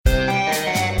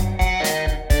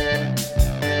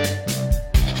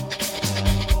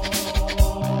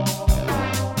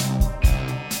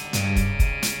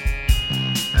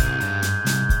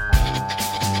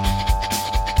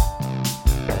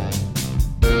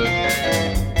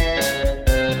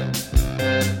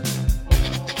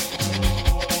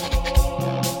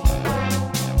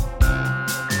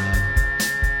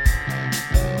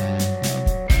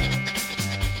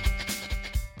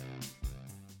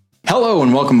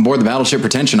and welcome aboard the Battleship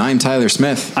Pretension. I'm Tyler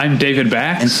Smith. I'm David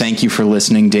Bax. And thank you for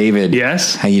listening, David.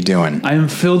 Yes? How you doing? I am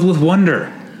filled with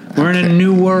wonder. We're in a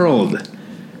new world.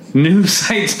 New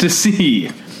sights to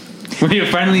see. We have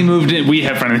finally moved in. You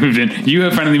have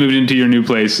finally moved into your new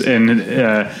place, and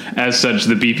as such,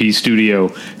 the BP studio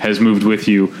has moved with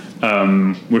you.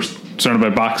 We're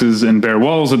surrounded by boxes and bare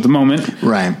walls at the moment.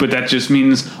 Right. But that just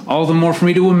means all the more for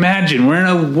me to imagine. We're in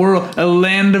a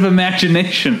land of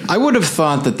imagination. I would have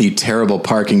thought that the terrible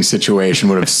parking situation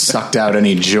would have sucked out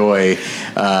any joy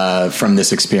from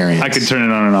this experience. I could turn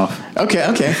it on and off.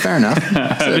 Okay, fair enough.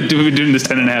 We've been doing this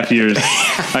 10.5 years.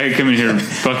 I could come in here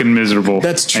fucking miserable.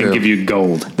 That's true. And give you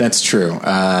gold. That's true.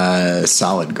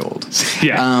 Solid gold.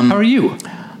 Yeah. How are you?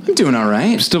 I'm doing all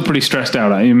right. Still pretty stressed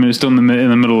out. I'm still in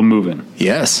the middle of moving.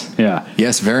 Yes. Yeah.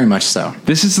 Yes, very much so.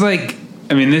 This is like,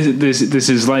 I mean, this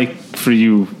is like for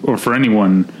you or for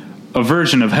anyone a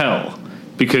version of hell,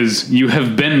 because you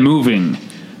have been moving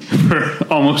for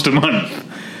almost a month.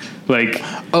 Like,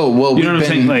 oh well, you know what I'm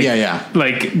saying? Like, yeah.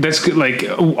 Like that's like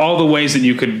all the ways that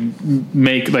you could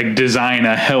make, like, design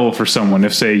a hell for someone.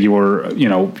 If say you're,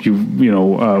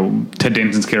 Ted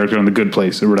Danson's character on The Good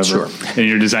Place or whatever, sure, and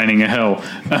you're designing a hell,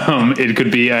 it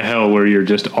could be a hell where you're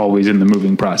just always in the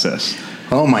moving process.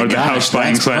 Oh my gosh, the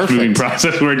house buying / moving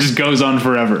process where it just goes on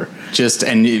forever.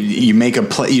 And you make a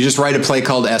play. You just write a play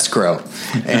called Escrow,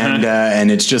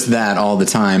 and it's just that all the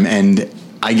time. And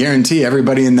I guarantee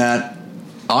everybody in that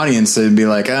audience would be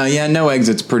like, "Oh yeah, No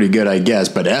Exit's pretty good, I guess,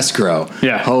 but Escrow,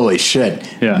 yeah, holy shit,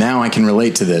 yeah. Now I can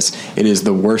relate to this. It is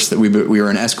the worst that we were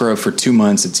in Escrow for 2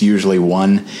 months. It's usually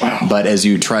one, wow. But as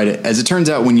it turns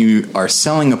out, when you are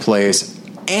selling a place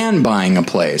and buying a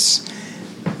place,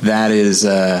 that is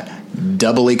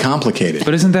doubly complicated.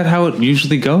 But isn't that how it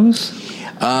usually goes?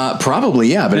 Probably,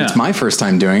 yeah. But it's my first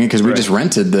time doing it because we just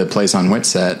rented the place on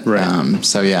Whitsett. Right.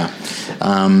 So yeah.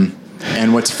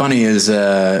 And what's funny is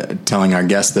telling our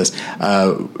guest this,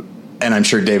 and I'm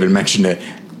sure David mentioned it,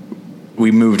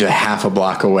 we moved a half a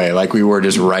block away. Like, we were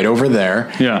just right over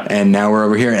there. Yeah. And now we're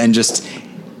over here. And just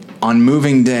on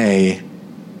moving day,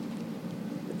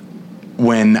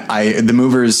 when the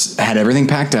movers had everything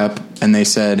packed up and they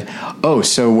said, "Oh,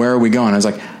 so where are we going?" I was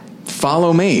like,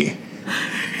 "Follow me."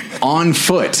 On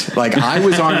foot. Like, I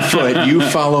was on foot, you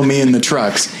follow me in the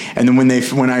trucks. And then when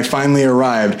I finally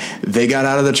arrived, they got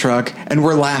out of the truck and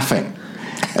were laughing.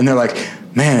 And they're like,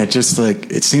 "Man, it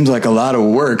seems like a lot of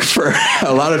work for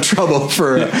a lot of trouble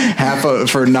for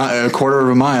not a quarter of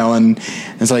a mile." And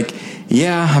it's like,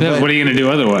 yeah, but what are you going to do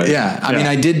otherwise? Yeah. I mean,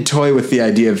 I did toy with the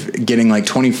idea of getting like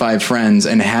 25 friends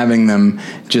and having them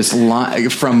just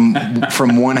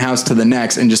from one house to the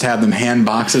next and just have them hand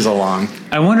boxes along.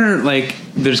 I wonder, like,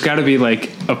 there's got to be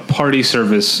like a party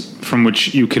service from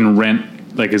which you can rent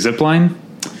like a zip line.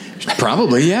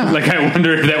 Probably, yeah. Like, I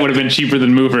wonder if that would have been cheaper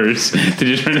than movers to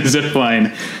just rent a zip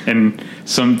line and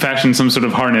fashion some sort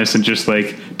of harness and just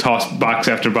like toss box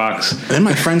after box. Then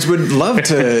my friends would love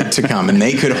to come, and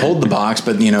they could hold the box,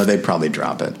 but they'd probably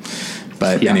drop it.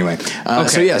 But anyway, okay.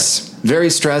 So yes, very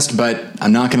stressed, but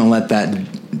I'm not going to let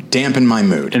that dampen my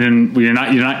mood. And then you're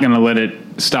not going to let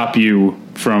it stop you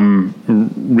from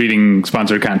reading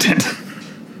sponsored content.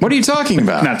 What are you talking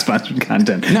about? Not sponsored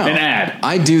content. No. An ad.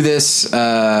 I do this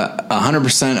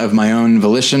 100% of my own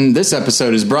volition. This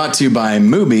episode is brought to you by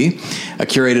Mubi, a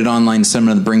curated online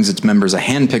cinema that brings its members a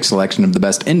hand-picked selection of the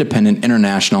best independent,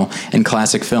 international, and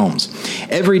classic films.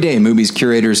 Every day, Mubi's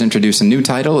curators introduce a new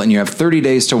title, and you have 30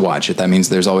 days to watch it. That means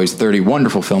there's always 30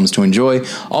 wonderful films to enjoy,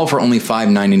 all for only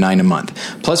 $5.99 a month.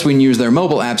 Plus, when you use their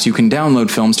mobile apps, you can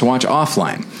download films to watch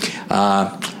offline.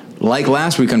 Like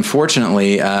last week,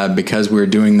 unfortunately, because we're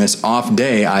doing this off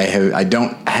day, I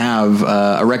don't have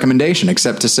a recommendation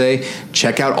except to say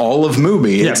check out all of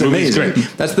Mubi. Yeah, it's Mubi's amazing.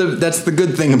 great. That's the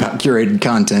good thing about curated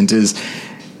content is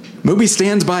Mubi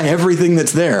stands by everything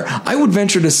that's there. I would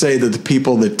venture to say that the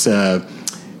people that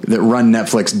run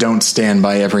Netflix don't stand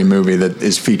by every movie that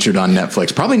is featured on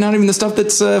Netflix. Probably not even the stuff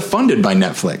that's funded by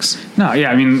Netflix. No, yeah,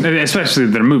 I mean, especially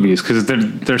their movies, because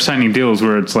they're signing deals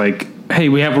where it's like, hey,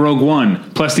 we have Rogue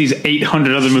One, plus these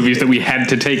 800 other movies that we had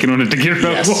to take in order to get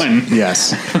Rogue One.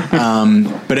 Yes.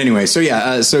 But anyway, so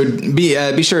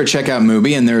be sure to check out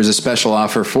Mubi, and there is a special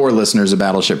offer for listeners of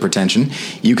Battleship Pretension.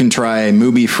 You can try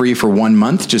Mubi free for 1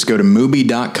 month. Just go to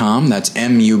Mubi.com, that's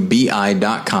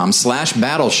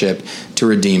MUBI.com/Battleship to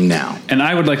redeem now. And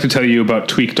I would like to tell you about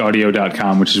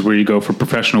tweakedaudio.com, which is where you go for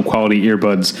professional quality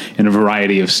earbuds in a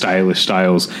variety of stylish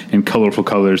styles and colorful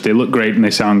colors. They look great and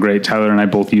they sound great. Tyler and I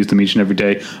both use them each and every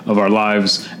day of our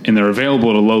lives, and they're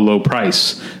available at a low, low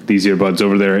price, these earbuds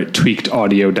over there at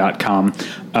tweakedaudio.com.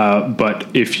 But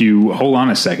if you hold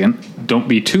on a second, don't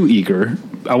be too eager,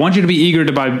 I want you to be eager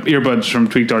to buy earbuds from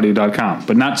tweakedaudio.com,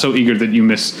 but not so eager that you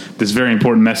miss this very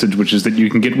important message, which is that you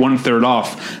can get 1/3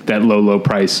 off that low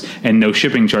price and no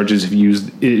shipping charges if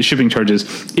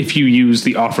you use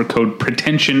the offer code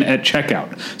pretension at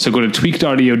checkout. So go to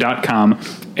tweakedaudio.com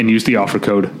and use the offer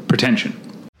code pretension.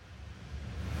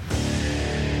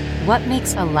 What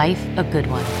makes a life a good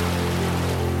one?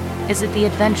 Is it the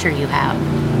adventure you have?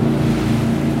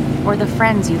 Or the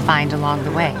friends you find along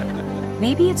the way?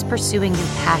 Maybe it's pursuing your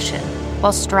passion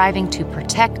while striving to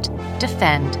protect,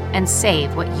 defend, and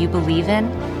save what you believe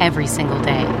in every single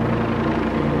day.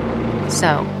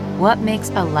 So, what makes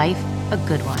a life a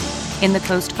good one? In the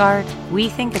Coast Guard, we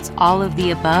think it's all of the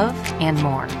above and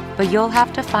more, but you'll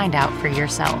have to find out for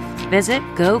yourself. Visit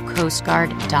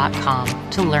gocoastguard.com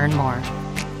to learn more.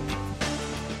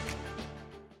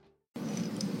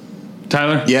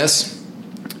 Tyler? Yes?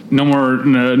 No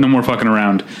more fucking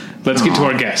around. Let's get to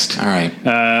our guest. All right.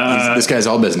 This guy's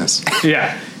all business.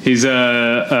 Yeah. He's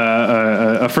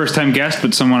a first-time guest,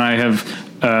 but someone I have...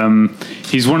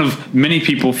 he's one of many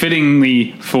people,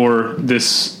 fittingly for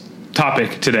this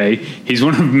topic today. He's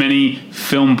one of many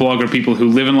film blogger people who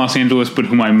live in Los Angeles, but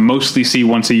whom I mostly see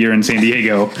once a year in San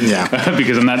Diego. Yeah.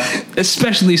 Because I'm not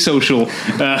especially social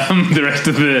the rest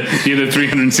of the other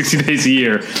 360 days a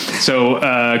year. So,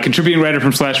 contributing writer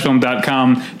from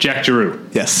slashfilm.com, Jack Giroux.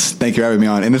 Yes, thank you for having me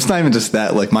on. And it's not even just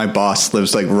that, like, my boss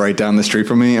lives, like, right down the street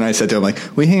from me, and I said to him, like,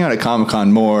 we hang out at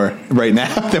Comic-Con more right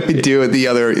now than we do at the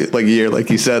other, like, year, like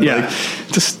you said. Yeah.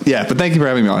 Like, but thank you for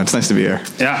having me on. It's nice to be here.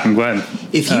 Yeah, I'm glad.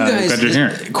 If you guys, glad you're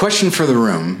here. Question for the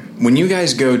room. When you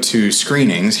guys go to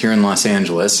screenings here in Los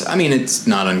Angeles, I mean, it's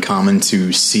not uncommon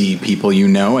to see people you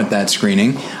know at that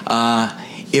screening.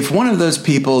 If one of those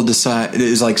people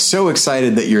is like so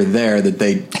excited that you're there that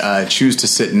they choose to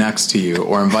sit next to you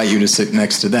or invite you to sit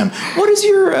next to them, what is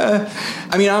your?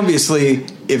 I mean, obviously,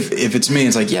 if it's me,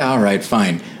 it's like, yeah, all right,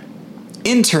 fine.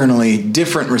 Internally,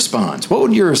 different response. What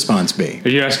would your response be? Are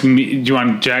you asking me? Do you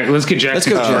want Jack? Let's get Jack. Let's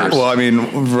go, Jack. Well, I mean,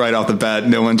 right off the bat,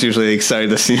 no one's usually excited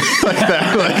to see me like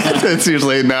that. Like, it's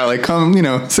usually not like, come,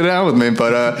 sit down with me.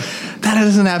 But that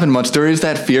doesn't happen much. There is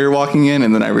that fear walking in,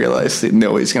 and then I realized that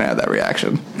nobody's going to have that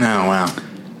reaction. Oh, wow.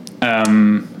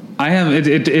 I have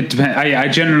it depends. I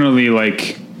generally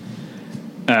like.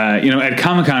 At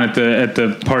Comic-Con at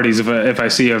the parties, if I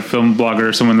see a film blogger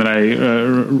or someone that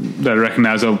I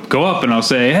recognize, I'll go up and I'll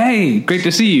say, "Hey, great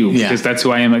to see you," because that's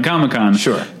who I am at Comic-Con.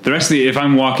 Sure. The rest of if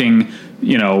I'm walking,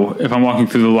 if I'm walking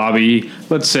through the lobby,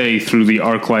 let's say through the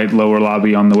ArcLight lower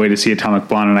lobby on the way to see Atomic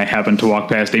Blonde, and I happen to walk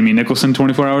past Amy Nicholson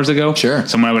 24 hours ago, sure,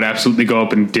 someone I would absolutely go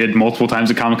up and did multiple times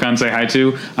at Comic-Con say hi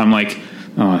to. I'm like,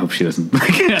 oh, I hope she doesn't.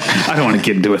 I don't want to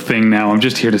get into a thing now. I'm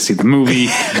just here to see the movie.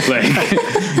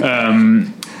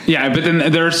 Yeah, but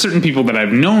then there are certain people that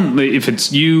I've known. If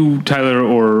it's you, Tyler,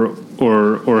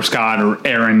 or Scott or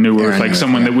Aaron Newworth,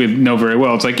 someone that we know very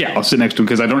well, it's like, yeah, I'll sit next to him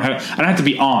because I don't have to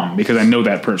be on because I know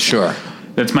that person. Sure.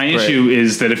 That's my issue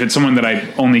is that if it's someone that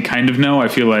I only kind of know, I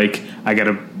feel like I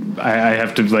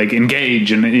have to like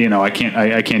engage, and I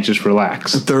can't just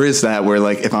relax. There is that where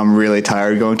like if I'm really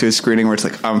tired going to a screening where it's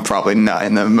like I'm probably not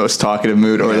in the most talkative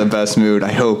mood or the best mood.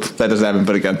 I hope that doesn't happen,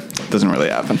 but again, it doesn't really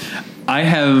happen. I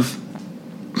have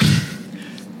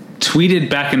tweeted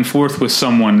back and forth with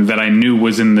someone that I knew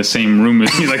was in the same room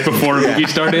as me, like before a movie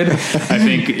started. I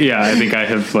think I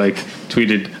have like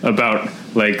tweeted about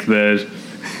like the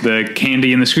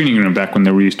candy in the screening room back when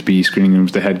there used to be screening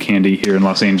rooms that had candy here in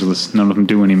Los Angeles. None of them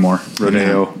do anymore.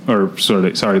 Rodeo the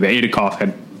Adikoff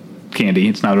had candy.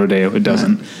 It's not Rodeo. It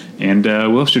doesn't. And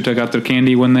Wilshire took out their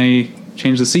candy when they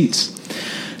changed the seats.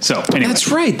 So anyway, that's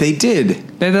right. They did.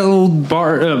 They had that little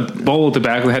bowl at the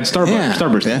back that had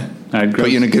Starburst. Yeah. Put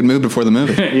you in a good mood before the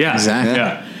movie. Yeah, exactly.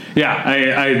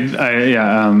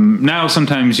 Yeah. Now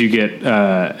sometimes you get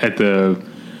at the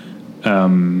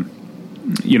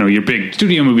your big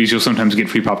studio movies, you'll sometimes get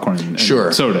free popcorn and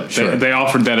soda. Sure. They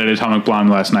offered that at Atomic Blonde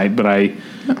last night, but I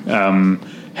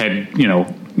had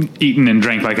eaten and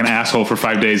drank like an asshole for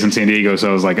 5 days in San Diego, so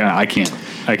I was like, I can't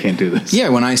do this. Yeah,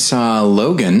 when I saw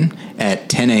Logan at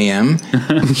 10 a.m.,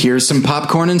 here's some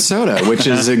popcorn and soda, which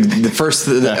is the first.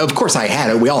 Of course, I had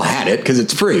it. We all had it because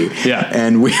it's free. Yeah,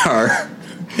 and we are,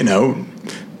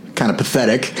 kind of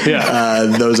pathetic. Yeah,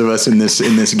 those of us in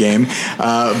this game.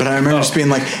 But I remember just being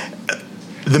like.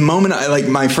 The moment I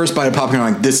my first bite of popcorn,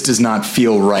 I'm like, this does not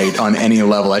feel right on any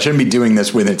level. I shouldn't be doing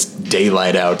this when it's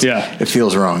daylight out. Yeah. It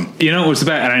feels wrong. You know what's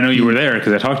bad? And I know you were there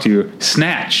because I talked to you.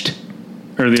 Snatched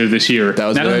earlier this year. That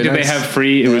was not only did they have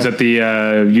free, it was at the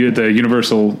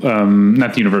Universal,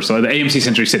 not the Universal, the AMC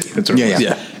Century City. That's what it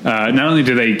was. Not only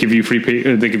do they give you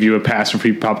they give you a pass for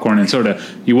free popcorn and soda,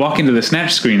 you walk into the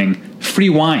Snatch screening, free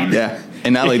wine. Yeah.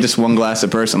 And not like just one glass a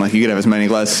person. Like you could have as many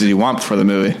glasses as you want before the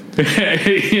movie.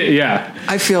 Yeah.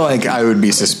 I feel like I would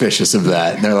be suspicious of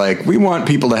that. They're like, we want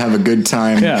people to have a good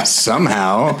time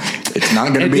somehow. It's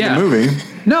not going to be the movie.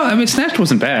 No, I mean, Snatched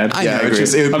wasn't bad. I know. It's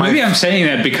just, maybe I'm saying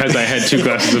that because I had 2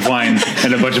 glasses of wine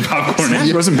and a bunch of popcorn.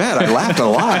 Snatched wasn't bad. I laughed a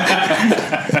lot.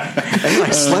 And I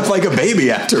slept like a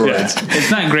baby afterwards. Yeah. It's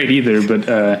not great either,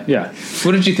 but yeah.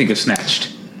 What did you think of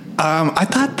Snatched? I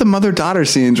thought the mother-daughter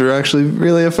scenes were actually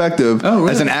really effective. Oh,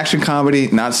 really? As an action comedy,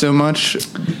 not so much.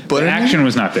 But the action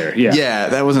was not there. Yeah. Yeah,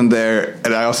 that wasn't there. And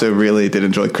I also really did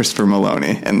enjoy Christopher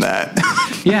Maloney in that.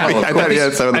 Yeah. I thought he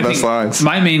had some of the best lines.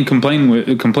 My main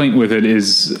complaint with it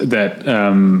is that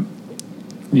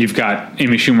you've got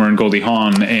Amy Schumer and Goldie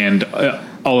Hawn and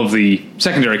all of the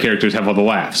secondary characters have all the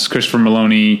laughs. Christopher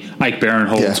Maloney, Ike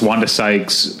Barinholtz, Wanda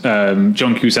Sykes,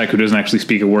 Joan Cusack, who doesn't actually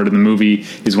speak a word in the movie,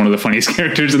 is one of the funniest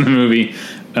characters in the movie.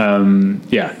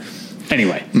 Yeah.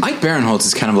 Anyway, Ike Barinholtz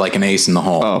is kind of like an ace in the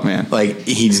hole. Oh man, like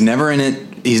he's never in it.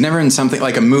 He's never in something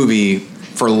like a movie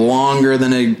for longer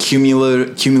than a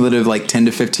cumulative like 10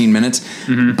 to 15 minutes,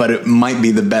 but it might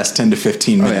be the best 10 to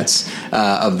 15 minutes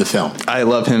of the film. I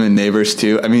love him in Neighbors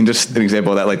too. I mean, just an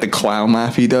example of that, like the clown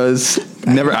laugh he does.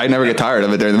 I never get tired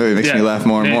of it during the movie. It makes me laugh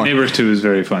more and more. Neighbors 2 is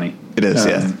very funny. It is,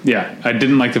 Yeah, I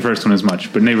didn't like the first one as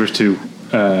much, but Neighbors 2,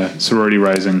 Sorority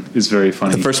Rising, is very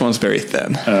funny. The first one's very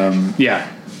thin.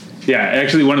 Yeah,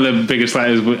 actually one of the biggest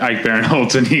lines is with Ike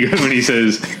Barinholtz, and when he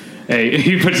says, hey,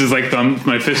 he puts his like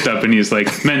my fist up and he's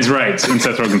like, men's rights, and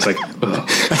Seth Rogen's like, ugh.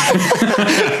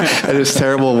 That is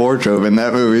terrible wardrobe in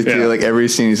that movie too. Like every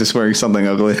scene he's just wearing something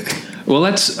ugly. Well,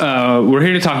 we're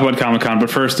here to talk about Comic-Con, but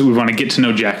first we want to get to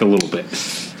know Jack a little bit.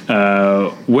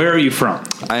 Where are you from?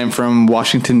 I am from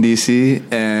Washington, D.C.,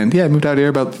 and I moved out here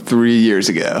about 3 years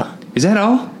ago. Is that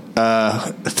all?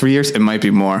 3 years? It might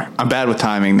be more. I'm bad with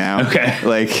timing now. Okay.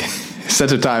 Like,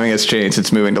 sense of timing has changed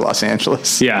since moving to Los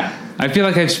Angeles. Yeah. I feel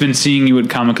like I've been seeing you at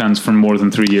Comic-Cons for more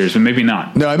than 3 years, but maybe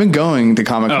not. No, I've been going to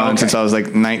Comic-Con since I was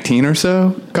like 19 or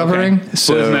so, covering. Okay.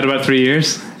 So isn't that about 3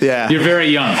 years? Yeah. You're very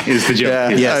young, is the joke. Yeah.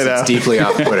 Yes, it's deeply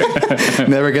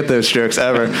off-putting. Never get those jokes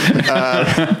ever.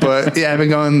 But I've been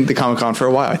going to Comic-Con for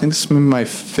a while. I think this is my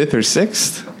 5th or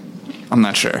 6th. I'm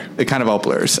not sure. It kind of all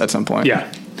blurs at some point.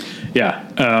 Yeah.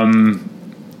 And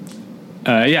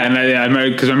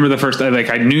because I remember the first,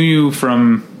 I knew you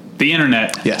from the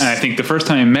internet. Yes. And I think the first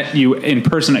time I met you in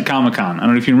person at Comic-Con, I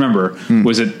don't know if you remember,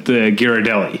 was at the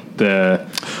Ghirardelli,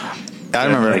 I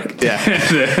remember.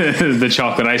 the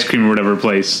chocolate ice cream or whatever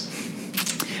place.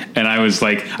 And I was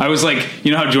like,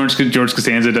 you know how George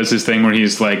Costanza does his thing where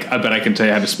he's like, I bet I can tell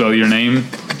you how to spell your name.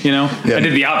 You know, I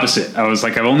did the opposite. I was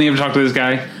like, I've only ever talked to this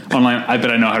guy online. I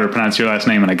bet I know how to pronounce your last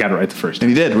name, and I got it right the first time.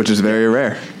 And you did, which is very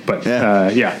rare. But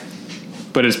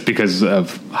but it's because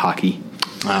of hockey.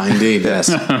 Indeed, yes.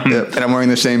 And I'm wearing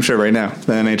the same shirt right now,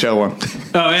 the NHL one.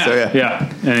 Oh yeah,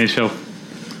 So, NHL.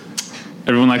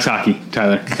 Everyone likes hockey,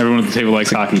 Tyler. Everyone at the table likes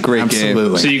hockey. Great Absolutely.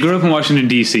 game. So you grew up in Washington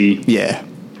D.C. Yeah.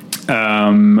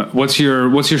 What's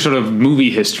your sort of movie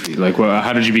history? Like,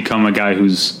 how did you become a guy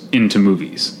who's into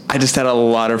movies? I just had a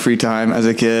lot of free time as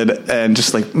a kid, and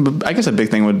just like, I guess a big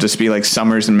thing would just be like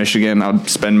summers in Michigan. I would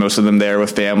spend most of them there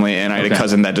with family, and I had a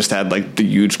cousin that just had like the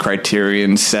huge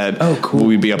Criterion set. Oh, cool.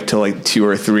 We'd be up till like 2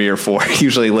 or 3 or 4,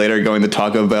 usually later, going to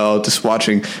Taco Bell, just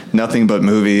watching nothing but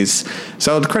movies.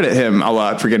 So I would credit him a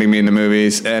lot for getting me into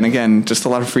movies. And again, just a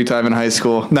lot of free time in high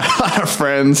school, not a lot of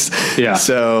friends. Yeah.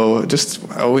 So just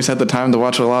always had the time to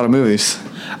watch a lot of movies.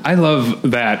 I love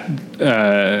that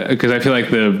because I feel like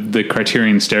the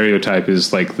Criterion stereotype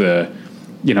is like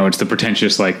it's the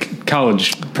pretentious like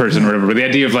college person or whatever. But the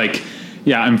idea of like,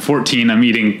 I'm 14, I'm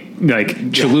eating like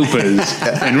chalupas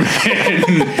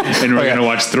and we're gonna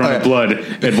watch Throne of Blood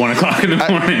at 1 o'clock in the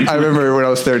morning. I remember when I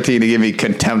was 13, he gave me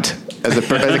Contempt as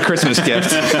a Christmas gift.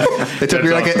 It took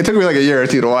me like a year or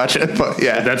 2 to watch it, but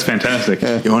that's fantastic.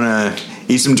 You want to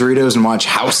eat some Doritos and watch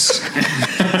House?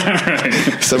 Right.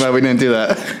 Somehow we didn't do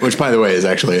that. Which, by the way, is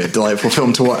actually a delightful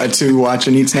film to watch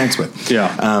and eat snacks with.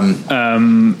 Yeah.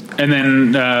 And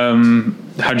then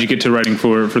how'd you get to writing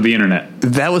for the internet?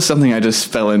 That was something I just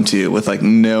fell into with like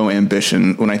no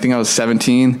ambition. When I think I was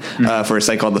 17, for a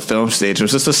site called The Film Stage, it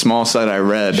was just a small site I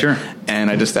read. Sure. And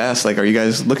I just asked, like, are you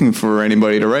guys looking for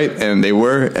anybody to write? And they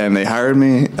were, and they hired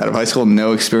me out of high school,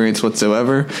 no experience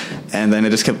whatsoever. And then it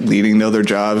just kept leading to other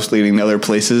jobs, leading to other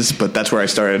places. But that's where I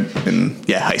started in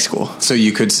high school. So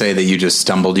you could say that you just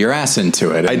stumbled your ass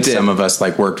into it. And I did. Some of us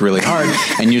like worked really hard,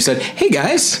 and you said, "Hey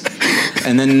guys,"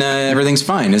 and then everything's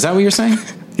fine. Is that what you're saying?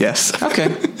 Yes. Okay.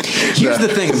 Here's the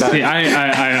thing about See,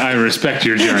 I respect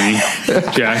your journey,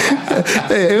 Jack.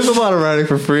 Hey, it was a lot of writing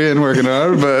for free and working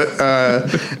hard, but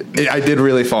I did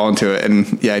really fall into it.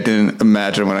 And yeah, I didn't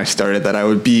imagine when I started that I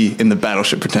would be in the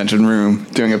Battleship Pretension room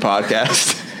doing a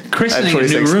podcast. Christening At a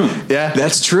new 26. room. Yeah.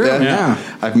 That's true. Yeah.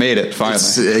 I've made it, finally.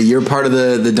 It's, you're part of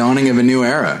the dawning of a new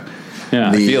era.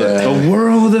 Yeah, The, feel it. a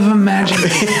world of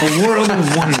imagination, a world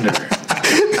of wonder.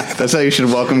 That's how you should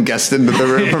welcome guests into the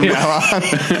room from now on.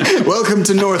 Welcome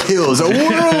to North Hills, a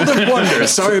world of wonder.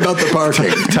 Sorry about the parking.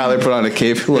 Tyler put on a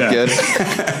cape, look Yeah. good.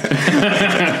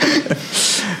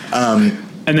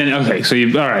 And then, okay, so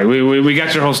all right, we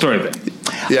got your whole story then.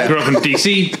 Yeah. You grew up in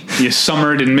D.C., you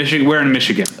summered in Michigan. Where in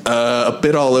Michigan? A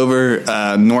bit all over,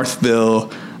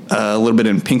 Northville, a little bit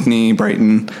in Pinckney,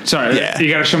 Brighton. Sorry, Yeah. you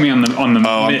got to show me on the. Oh,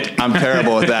 I'm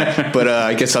terrible at that, but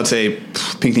I guess I'd say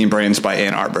Pinckney and Brighton's by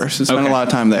Ann Arbor. So spent Okay. a lot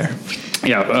of time there.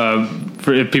 Yeah,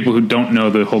 for people who don't know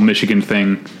the whole Michigan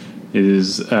thing,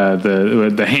 is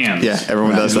the hands. Yeah,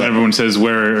 everyone does that. Everyone says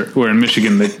where in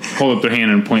Michigan they hold up their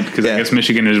hand and point because I Yeah. guess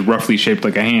Michigan is roughly shaped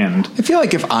like a hand. I feel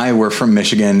like if I were from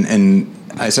Michigan and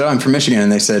I said, I'm from Michigan, and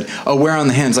they said, oh, where on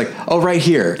the hands? Like, oh, right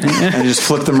here. And I just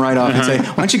flip them right off and say,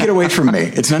 why don't you get away from me?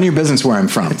 It's none of your business where I'm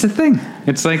from. It's a thing.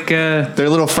 It's like They're a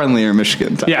little friendlier in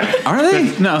Michigan. yeah. Are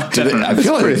they? No, Do they- I definitely.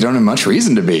 feel like they don't have much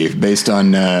reason to be based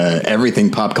on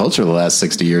everything pop culture the last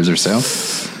 60 years or so.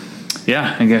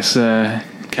 Yeah, I guess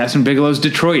Catherine Bigelow's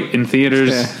Detroit in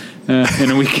theaters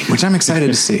in a week. Which I'm excited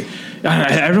to see.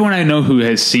 Everyone I know who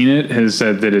has seen it has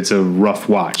said that it's a rough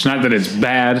watch. Not that it's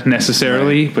bad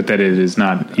necessarily, but that it is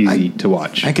not easy to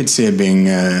watch. I could see it being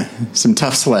some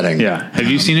tough sledding. Yeah. Have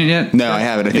you seen it yet? No, I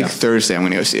haven't. I think Yeah. Thursday I'm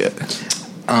going to go see it.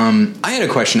 I had a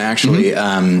question actually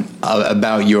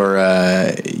about your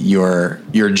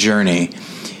journey.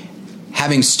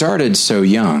 Having started so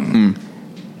young,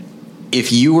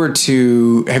 if you were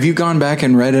to, have you gone back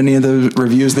and read any of the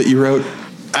reviews that you wrote?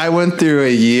 I went through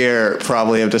a year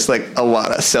probably of just like a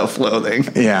lot of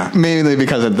self-loathing. Yeah. Mainly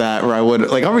because of that, where I would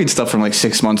like, I'll read stuff from like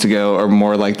 6 months ago or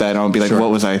more like that. And I'll be like, Sure.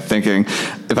 what was I thinking?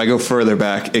 If I go further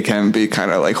back, it can be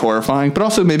kind of like horrifying, but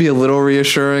also maybe a little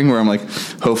reassuring where I'm like,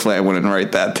 hopefully I wouldn't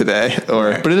write that today.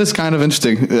 But it is kind of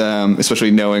interesting,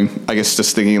 especially knowing, I guess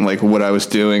just thinking like what I was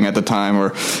doing at the time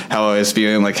or how I was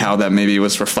feeling, like how that maybe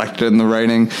was reflected in the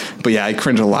writing. But yeah, I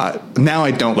cringe a lot. Now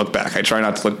I don't look back. I try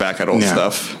not to look back at old Yeah.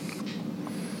 stuff.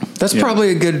 That's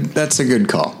probably that's a good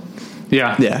call.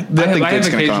 Yeah. Yeah. I think have that's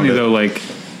gonna occasionally, come, though, like,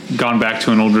 gone back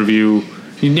to an old review.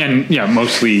 And, yeah,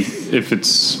 mostly if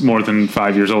it's more than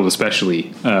 5 years old,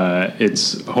 especially,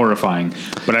 it's horrifying.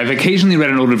 But I've occasionally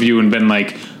read an old review and been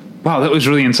like, wow, that was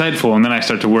really insightful. And then I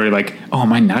start to worry, like, oh,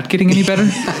 am I not getting any better?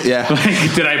 Yeah.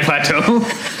 Like, did I plateau?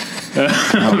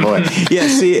 Oh boy. Yeah,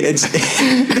 see, it's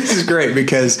this is great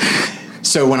because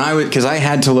so when because I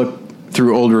had to look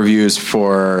through old reviews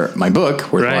for my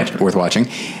book worth watching,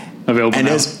 Available and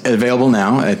now. it's available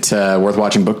now at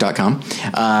worthwatchingbook.com.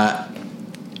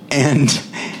 And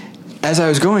as I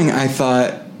was going, I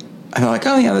thought like,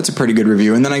 oh yeah, that's a pretty good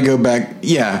review. And then I go back,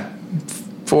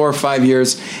 4 or 5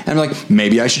 years, and I'm like,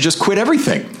 maybe I should just quit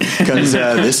everything because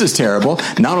this is terrible.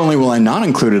 Not only will I not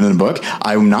include it in the book,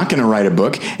 I'm not going to write a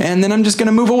book, and then I'm just going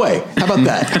to move away. How about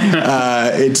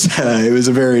that?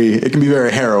 It can be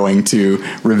very harrowing to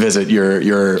revisit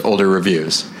your older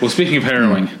reviews. Well, speaking of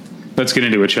harrowing, let's get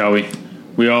into it, shall we?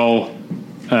 We all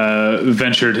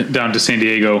ventured down to San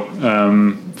Diego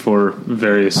for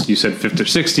various, you said 5th or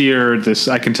 6th year. This,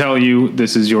 I can tell you,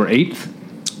 this is your 8th.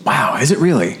 Wow, is it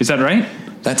really? Is that right?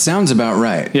 That sounds about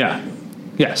right. Yeah.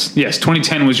 Yes.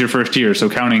 2010 was your first year, so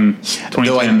counting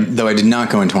 2010. Though I did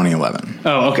not go in 2011.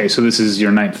 Oh, okay. So this is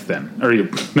your 9th then,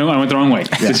 no, I went the wrong way.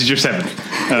 This is your 7th.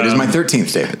 It is my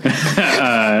 13th, David.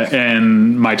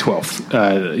 And my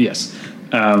 12th. Yes.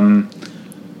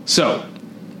 So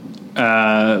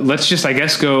let's just, I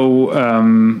guess, go.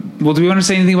 Well, do we want to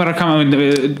say anything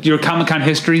about your Comic-Con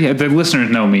history? The listeners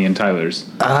know me and Tyler's.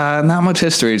 Not much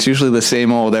history. It's usually the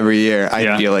same old every year.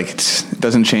 I feel like it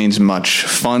doesn't change much.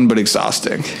 Fun, but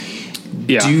exhausting.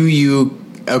 Yeah. Do you?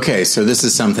 Okay, so this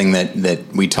is something that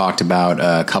we talked about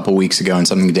a couple weeks ago, and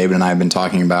something David and I have been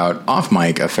talking about off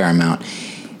mic a fair amount.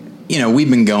 You know, we've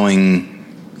been going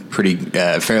pretty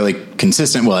fairly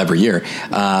consistent, well, every year,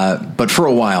 but for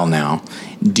a while now.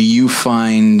 Do you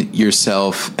find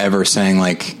yourself ever saying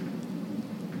like,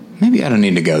 maybe I don't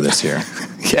need to go this year?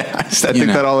 Yeah, I think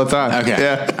that all the time. Okay.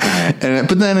 Yeah. Right.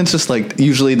 But then it's just like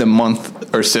usually the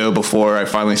month or so before I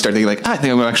finally start thinking like, I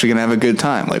think I'm actually going to have a good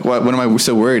time. Like, what am I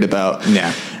so worried about?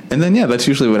 Yeah. And then, that's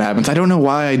usually what happens. I don't know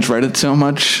why I dread it so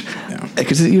much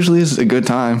because it usually is a good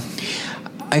time.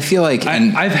 I feel like...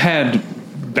 I've had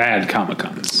bad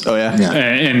Comic-Cons. close. Oh yeah.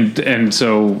 And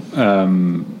so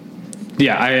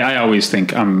I always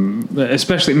think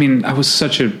especially. I mean, I was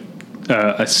such a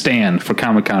stan for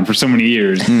Comic-Con for so many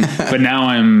years, but now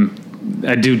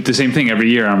I do the same thing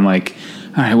every year. I'm like,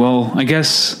 all right, well, I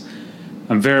guess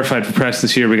I'm verified for press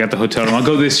this year. We got the hotel room. I'll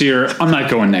go this year. I'm not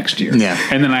going next year. Yeah.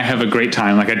 And then I have a great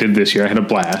time like I did this year. I had a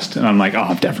blast. And I'm like, oh,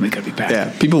 I'm definitely going to be back.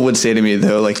 Yeah. People would say to me,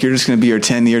 though, like, you're just going to be here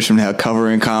 10 years from now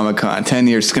covering Comic-Con. 10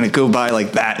 years, it's going to go by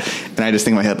like that. And I just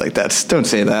think in my head, like, don't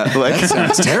say that. Like, That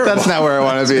sounds terrible. That's not where I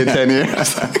want to be in 10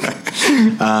 years.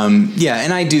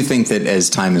 And I do think that as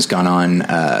time has gone on,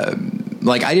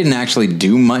 like I didn't actually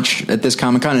do much at this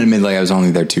Comic-Con. Admittedly, I was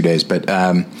only there 2 days, but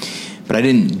I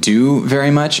didn't do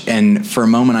very much. And for a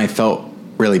moment, I felt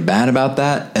really bad about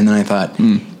that. And then I thought,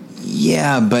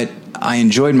 yeah, but I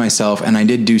enjoyed myself, and I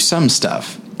did do some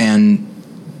stuff. And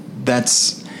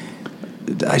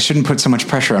I shouldn't put so much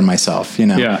pressure on myself, you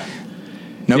know? Yeah.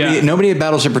 Nobody at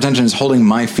Battleship Pretension is holding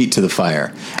my feet to the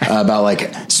fire about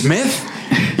like, Smith,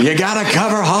 you gotta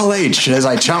cover Hall H as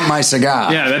I chomp my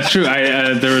cigar. Yeah, that's true.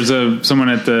 There was someone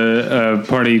at the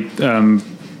party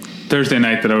Thursday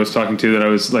night that I was talking to that I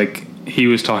was like, he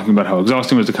was talking about how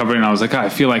exhausting it was to cover, and I was like, I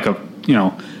feel like a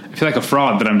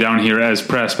fraud that I'm down here as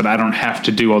press, but I don't have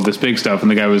to do all this big stuff. And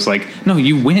the guy was like, no,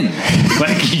 you win.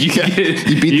 Like you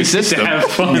beat the system. Get to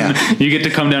have fun. Yeah. You get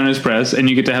to come down as press, and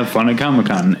you get to have fun at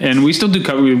Comic-Con. And we still do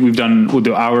cover. We'll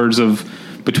do hours of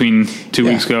between 2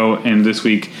 weeks ago and this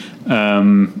week.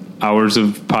 Hours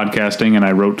of podcasting, and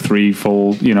I wrote 3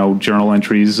 full, journal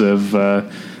entries of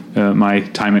my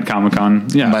time at Comic-Con.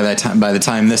 Yeah. By the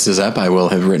time this is up, I will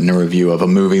have written a review of a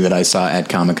movie that I saw at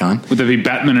Comic-Con. Would that be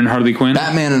Batman and Harley Quinn?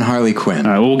 Batman and Harley Quinn.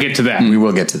 All right, well, we'll get to that. We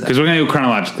will get to that. Because we're going to go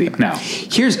chronologically now.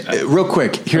 Here's real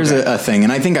quick. Here's a thing,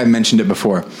 and I think I mentioned it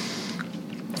before.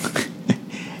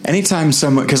 Anytime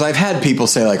someone, because I've had people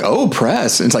say like, "Oh,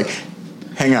 press," and it's like,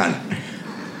 hang on.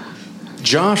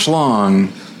 Josh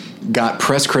Long got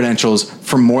press credentials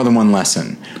for more than one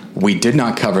lesson. We did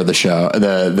not cover the show,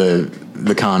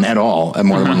 the con at all at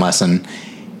more than one lesson.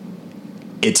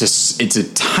 It's a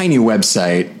tiny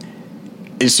website.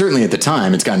 It's certainly at the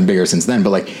time, it's gotten bigger since then,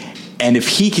 but like, and if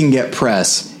he can get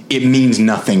press, it means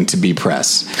nothing to be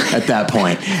press at that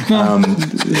point.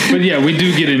 But yeah, we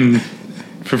do get in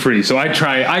for free. So I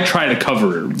try to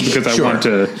cover it because I want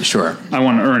to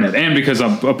earn it. And because a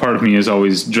part of me is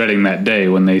always dreading that day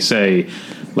when they say,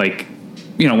 like,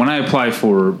 when I apply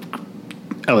for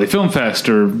LA Film Fest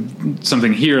or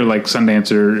something here, like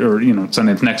Sundance or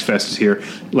Sundance Next Fest is here,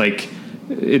 like,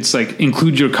 it's like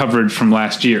include your coverage from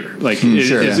last year, like in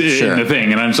the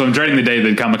thing. And I'm dreading the day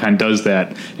that Comic-Con does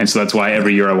that. And so that's why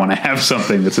every year I want to have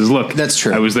something that says, look, that's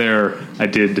true. I was there. I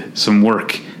did some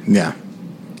work. Yeah.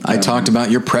 I talked about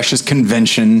your precious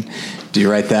convention. Do you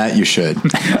write that? You should.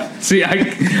 See,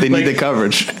 they need the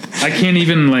coverage. I can't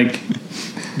even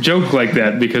joke like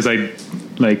that because I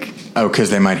Oh, because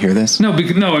they might hear this? No,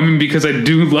 I mean because I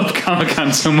do love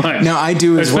Comic-Con so much. No, I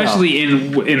do as well. Especially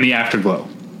in the afterglow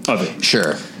of it.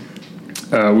 Sure.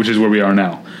 Which is where we are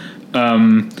now.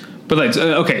 But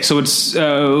okay, so it's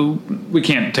we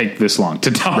can't take this long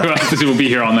to talk about this. We'll be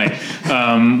here all night.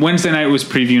 Wednesday night was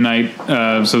preview night,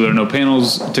 so there are no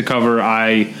panels to cover.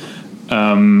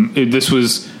 This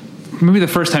was maybe the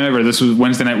first time ever.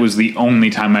 Wednesday night was the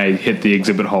only time I hit the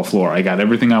exhibit hall floor. I got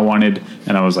everything I wanted,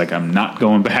 and I was like, I'm not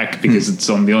going back because it's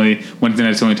Wednesday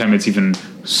night's the only time it's even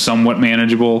somewhat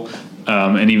manageable.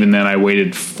 And even then, I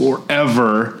waited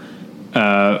forever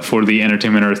for the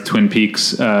Entertainment Earth Twin Peaks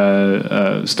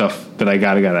stuff that I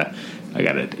got. I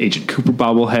got an Agent Cooper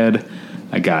bobblehead.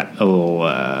 I got a little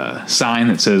sign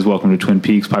that says "Welcome to Twin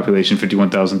Peaks, population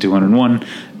 51,201,"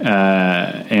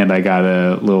 and I got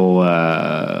a little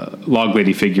log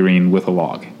lady figurine with a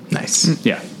log. Nice.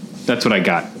 Yeah, that's what I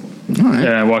got. All right.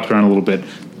 I walked around a little bit.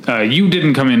 You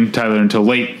didn't come in, Tyler, until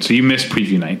late, so you missed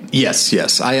preview night.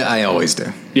 Yes. I always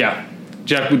do. Yeah.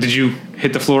 Jeff, did you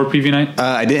hit the floor preview night?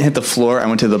 I didn't hit the floor. I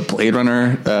went to the Blade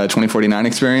Runner 2049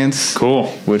 experience. Cool.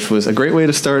 Which was a great way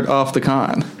to start off the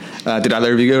con. Did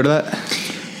either of you go to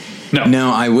that?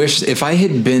 No, I wish if I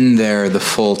had been there the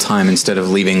full time instead of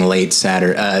leaving late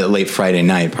Friday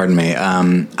night. Pardon me.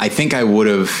 I think I would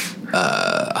have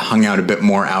hung out a bit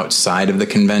more outside of the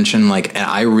convention. Like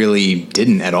I really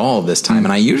didn't at all this time,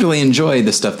 and I usually enjoy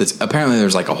the stuff that's apparently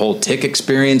there's like a whole tick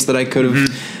experience that I could have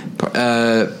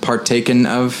partaken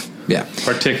of. Yeah,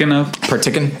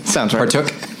 partiken sounds right.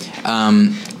 Partook,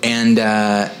 and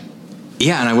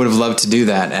I would have loved to do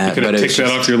that. You could have ticked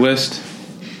that off your list.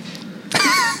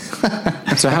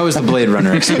 So how was the Blade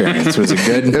Runner experience? Was it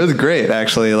good? It was great,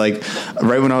 actually. Like,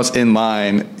 right when I was in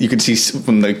line, you could see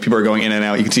when like people are going in and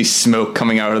out, you could see smoke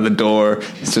coming out of the door.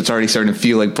 So it's already starting to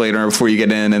feel like Blade Runner before you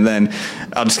get in. And then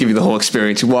I'll just give you the whole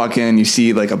experience. You walk in, you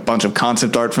see like a bunch of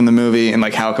concept art from the movie and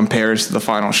like how it compares to the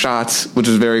final shots, which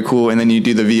is very cool. And then you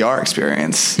do the VR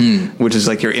experience, which is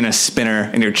like you're in a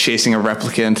spinner and you're chasing a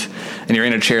replicant and you're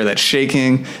in a chair that's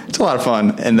shaking. It's a lot of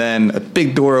fun. And then a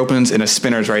big door opens and a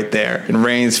spinner's right there. And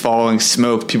rain's following,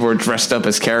 smoke. People are dressed up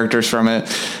as characters from it.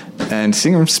 And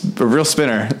seeing a real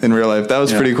spinner in real life, that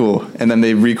was pretty cool. And then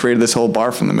they recreated this whole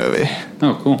bar from the movie.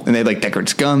 Oh, cool. And they had like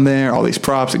Deckard's gun there, all these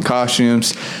props and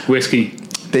costumes. Whiskey.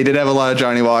 They did have a lot of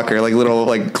Johnny Walker, like little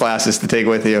like glasses to take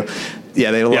with you.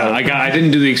 Yeah, they had a lot. I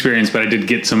didn't do the experience, but I did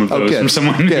get some of those from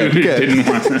someone who didn't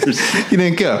want those. You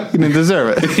didn't go. You didn't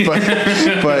deserve it.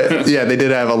 But yeah, they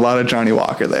did have a lot of Johnny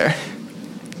Walker there.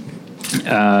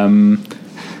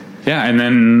 Yeah, and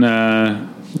then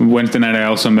Wednesday night I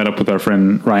also met up with our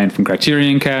friend Ryan from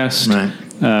Criterion Cast. Right.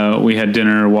 We had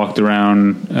dinner, walked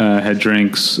around, had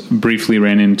drinks, briefly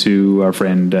ran into our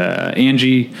friend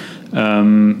Angie.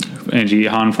 Angie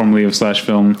Hahn, formerly of Slash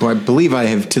Film. Well, I believe I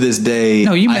have to this day.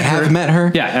 No, you met I her. have met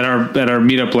her. Yeah, at our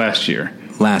meetup last year.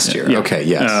 Last year. Yeah. Okay.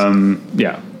 Yes.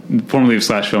 Yeah, formerly of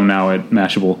Slash Film, now at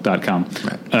Mashable.com.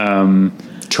 Right.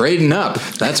 Trading up.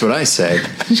 That's what I say.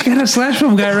 You got a Slash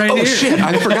Film guy right here. Oh shit!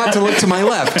 I forgot to look to my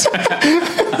left.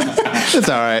 It's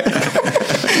all right.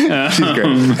 She's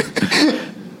great.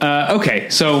 Okay,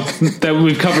 so that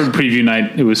we've covered preview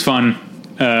night. It was fun.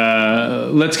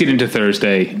 Let's get into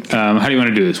Thursday. How do you want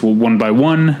to do this? Well, one by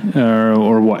one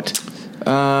or what?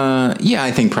 Yeah,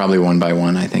 I think probably one by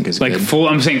one. I think is like good. full.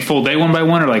 I'm saying full day one by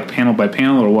one, or like panel by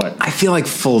panel, or what? I feel like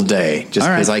full day, just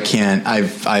All right. because I can't.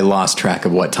 I lost track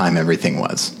of what time everything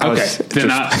was. Okay,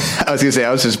 I was gonna say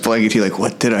I was just blanking to you, like,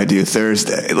 what did I do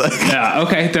Thursday? Like, yeah.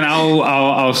 Okay, then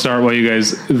I'll start while you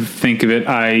guys think of it.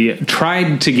 I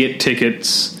tried to get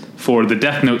tickets for the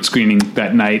Death Note screening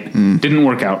that night. Didn't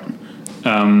work out.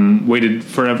 Waited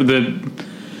forever.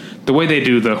 The way they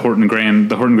do the Horton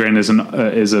Grand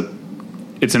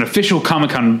it's an official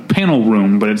Comic-Con panel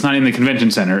room, but it's not in the convention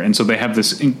center, and so they have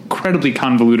this incredibly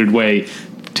convoluted way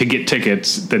to get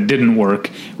tickets that didn't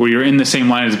work, where you're in the same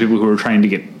line as the people who are trying to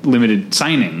get limited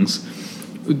signings.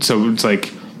 So it's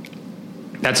like,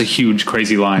 that's a huge,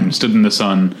 crazy line. Stood in the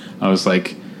sun. I was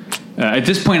like, at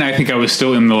this point, I think I was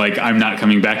still in the, like, I'm not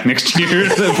coming back next year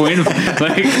at the point.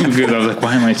 Like, because I was like,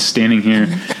 why am I standing here?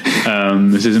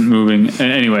 This isn't moving.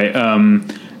 Anyway,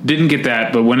 didn't get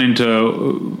that, but went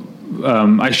into...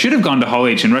 I should have gone to Hall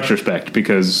H in retrospect,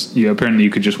 because apparently you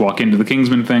could just walk into the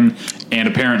Kingsman thing, and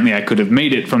apparently I could have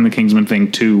made it from the Kingsman thing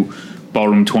to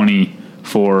Ballroom 20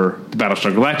 for the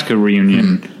Battlestar Galactica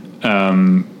reunion,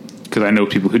 because I know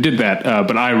people who did that,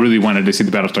 but I really wanted to see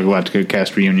the Battlestar Galactica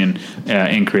cast reunion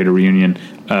and creator reunion,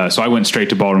 so I went straight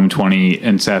to Ballroom 20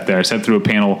 and sat there. I sat through a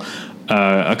panel,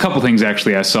 a couple things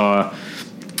actually. I saw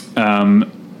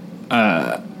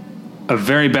a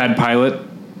very bad pilot,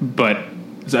 but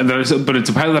it's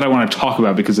a pilot that I want to talk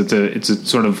about because it's a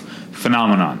sort of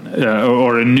phenomenon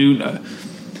or a new.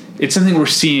 It's something we're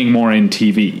seeing more in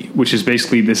TV, which is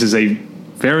basically this is a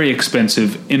very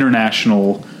expensive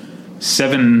international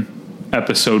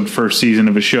 7-episode first season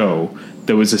of a show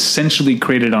that was essentially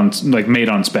created on made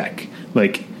on spec.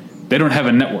 Like, they don't have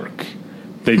a network.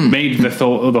 They made the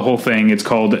whole thing. It's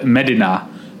called Medina.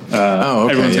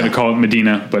 Okay, everyone's going to call it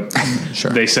Medina, but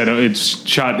Sure. They said it's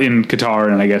shot in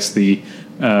Qatar, and I guess the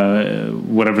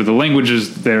whatever the language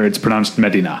is there, it's pronounced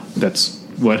Medina. That's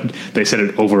what they said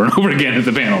it over and over again at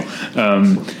the panel.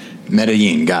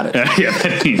 Medellin, got it. Yeah,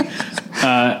 Medellin.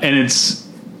 And it's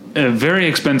very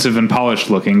expensive and polished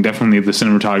looking. Definitely the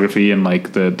cinematography and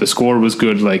like the score was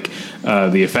good. Like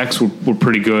the effects were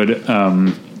pretty good.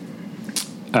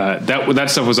 That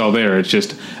stuff was all there. It's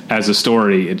just as a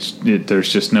story,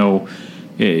 there's just no.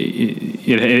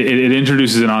 It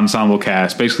introduces an ensemble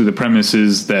cast. Basically, the premise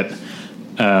is that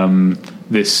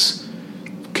this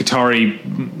Qatari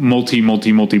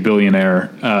multi-billionaire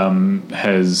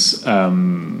has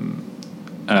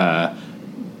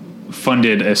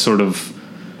funded a sort of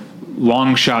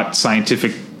long shot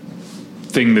scientific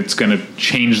thing that's going to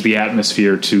change the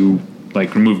atmosphere to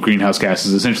like remove greenhouse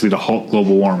gases, essentially to halt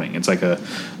global warming. It's like a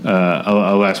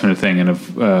last minute thing, and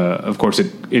of course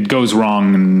it goes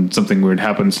wrong, and something weird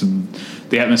happens to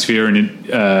the atmosphere,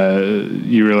 and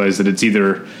you realize that it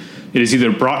is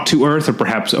either brought to Earth or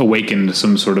perhaps awakened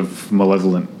some sort of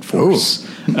malevolent force.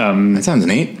 That sounds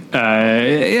neat.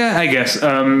 Yeah, I guess.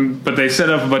 But they set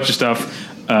up a bunch of stuff.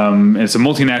 It's a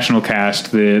multinational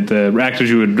cast. The actors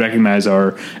you would recognize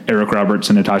are Eric Roberts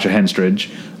and Natasha Henstridge,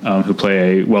 who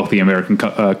play a wealthy American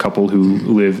couple who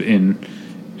live in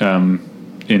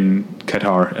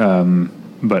Qatar,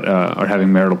 but are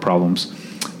having marital problems.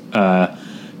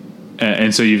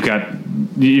 And so you've got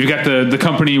the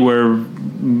company where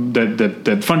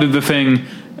that funded the thing.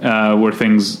 Where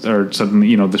things are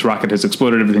suddenly, this rocket has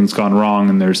exploded, everything's gone wrong,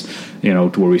 and there's,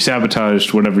 were we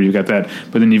sabotaged, whatever, you got that.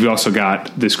 But then you've also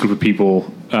got this group of people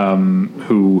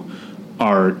who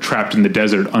are trapped in the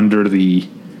desert under the,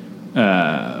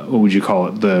 what would you call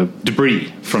it, the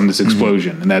debris from this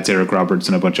explosion. And that's Eric Roberts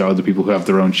and a bunch of other people who have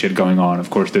their own shit going on. Of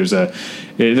course, there's a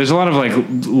lot of like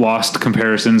Lost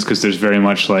comparisons, because there's very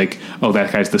much like, oh,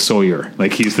 that guy's the Sawyer.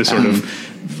 Like he's the sort of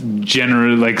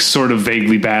sort of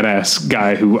vaguely badass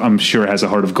guy who I'm sure has a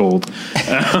heart of gold.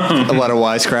 A lot of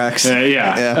wisecracks.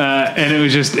 And it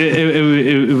was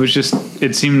just,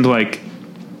 it seemed like,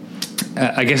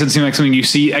 I guess it seemed like something you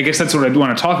see. I guess that's what I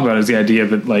want to talk about, is the idea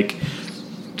that like,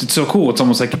 it's so cool. It's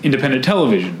almost like independent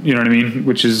television, you know what I mean?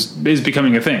 Which is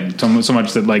becoming a thing. So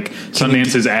much that like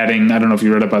Sundance is adding, I don't know if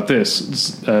you read about this,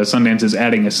 Sundance is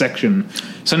adding a section.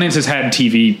 Sundance has had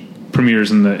TV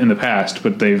premieres in the past,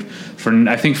 but I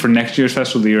think for next year's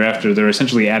festival, the year after, they're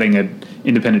essentially adding an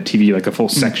independent TV, like a full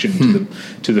section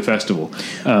to the festival.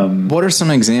 What are some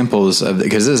examples of,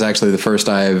 because this is actually the first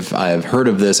I've heard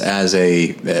of this as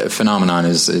a phenomenon,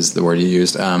 is the word you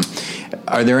used.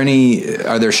 Are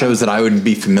there shows that I would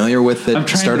be familiar with that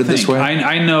started this way?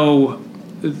 I know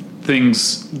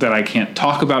things that I can't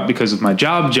talk about because of my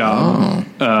job.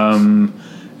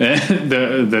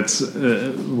 That's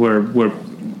where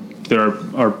there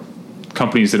are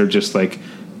companies that are just like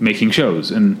making shows,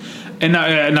 and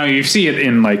now you see it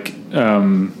in like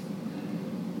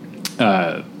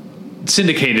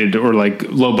syndicated or like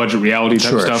low budget reality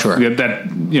type stuff. Sure. That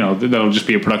that'll just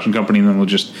be a production company, and then we'll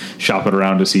just shop it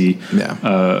around to see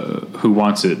who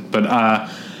wants it. But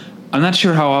I'm not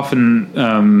sure how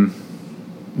often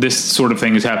this sort of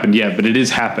thing has happened yet, but it is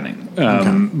happening.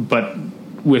 But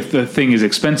with the thing as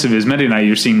expensive as Mehdi and I,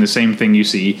 you're seeing the same thing you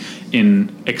see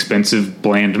in expensive,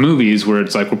 bland movies, where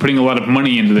it's like, we're putting a lot of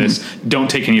money into this, don't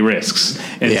take any risks.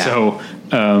 And so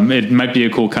it might be a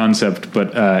cool concept,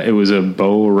 but it was a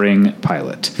boring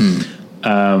pilot.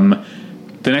 The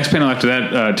next panel after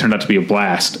that turned out to be a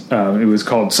blast. It was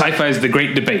called Sci-Fi's The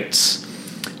Great Debates.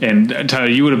 And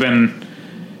Tyler, you would have been...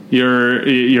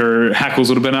 Your hackles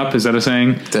would have been up. Is that a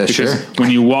saying? Sure.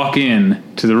 When you walk in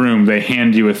to the room, they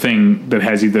hand you a thing that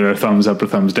has either a thumbs up or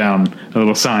thumbs down, a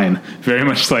little sign, very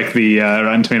much like the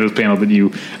Rotten Tomatoes panel that you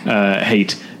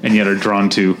hate and yet are drawn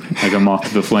to, like a moth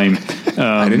to the flame.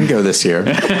 I didn't go this year.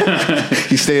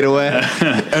 You stayed away.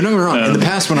 Oh, don't get me wrong. In the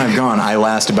past, when I've gone, I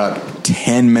last about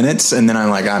 10 minutes, and then I'm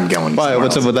like, I'm going. Why?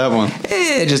 What's up with that one?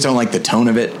 I just don't like the tone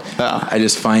of it. I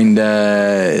just find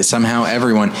somehow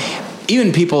everyone...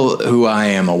 Even people who I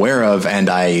am aware of and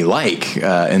I like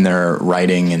in their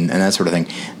writing and that sort of thing,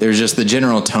 there's just the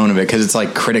general tone of it, because it's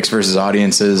like critics versus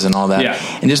audiences and all that. Yeah.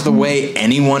 And just the way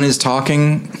anyone is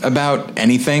talking about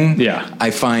anything,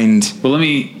 I find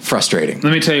frustrating.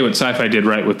 Let me tell you what Sci-Fi did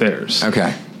right with theirs.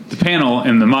 Okay. The panel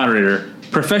and the moderator,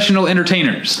 professional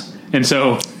entertainers. And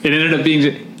so it ended up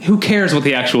being... Who cares what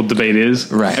the actual debate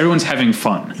is? Right. Everyone's having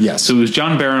fun. Yes. So it was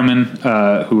John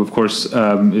Barrowman, who, of course,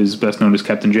 is best known as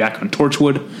Captain Jack on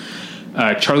Torchwood.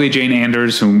 Charlie Jane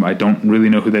Anders, whom I don't really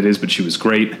know who that is, but she was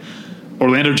great.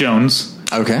 Orlando Jones.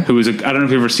 Okay. Who is I don't know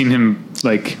if you've ever seen him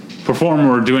like perform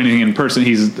or do anything in person.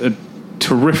 He's a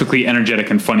terrifically energetic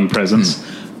and funny presence.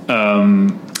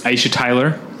 Aisha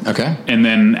Tyler. Okay. And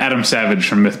then Adam Savage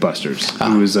from Mythbusters,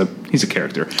 who is he's a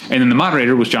character. And then the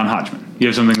moderator was John Hodgman. You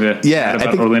have something to add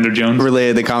about Orlando Jones?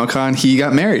 Related to Comic-Con, he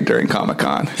got married during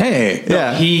Comic-Con. Hey.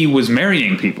 No, he was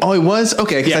marrying people. Oh, he was?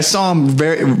 Okay, because I saw him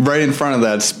right in front of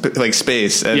that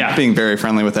space and being very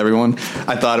friendly with everyone.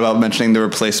 I thought about mentioning the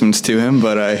Replacements to him,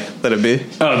 but I let it be.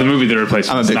 Oh, the movie The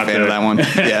Replacements. I'm a big fan of that one.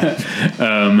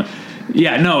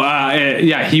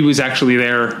 Yeah. He was actually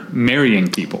there marrying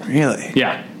people. Really?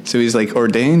 Yeah. So he's like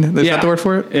ordained? Is that the word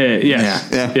for it? Yes.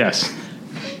 Yeah. Yes.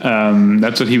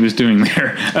 That's what he was doing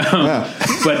there.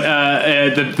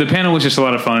 But the panel was just a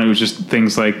lot of fun. It was just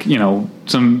things like,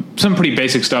 some pretty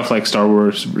basic stuff like Star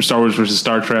Wars versus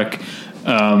Star Trek.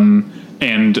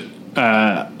 And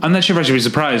I'm not sure if I should be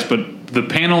surprised, but the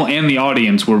panel and the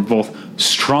audience were both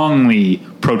strongly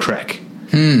pro-Trek.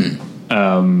 There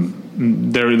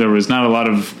was not a lot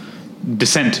of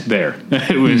dissent there.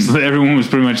 It was everyone was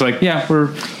pretty much like, yeah,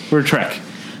 we're Trek.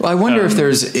 Well, I wonder if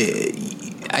there's.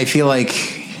 I feel like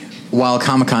while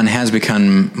Comic-Con has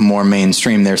become more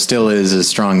mainstream, there still is a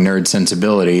strong nerd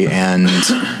sensibility, and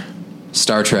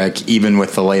Star Trek, even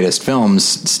with the latest films,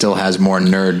 still has more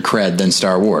nerd cred than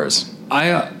Star Wars. You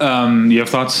have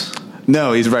thoughts?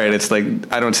 No, he's right. It's like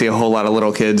I don't see a whole lot of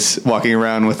little kids walking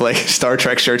around with like Star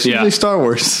Trek shirts. Yeah. Usually Star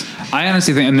Wars. I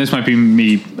honestly think, and this might be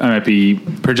me, I might be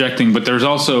projecting, but there's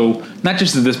also, not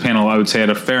just at this panel, I would say at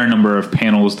a fair number of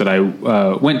panels that I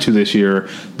went to this year,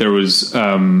 there was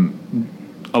a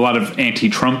lot of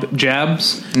anti-Trump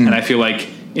jabs. And I feel like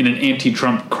in an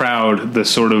anti-Trump crowd, the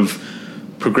sort of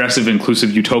progressive,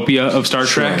 inclusive utopia of Star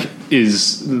Trek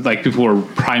is like people were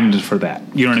primed for that.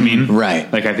 You know what I mean?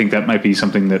 Right. Like I think that might be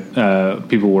something that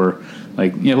people were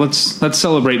like, yeah, let's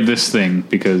celebrate this thing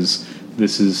because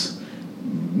this is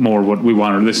more what we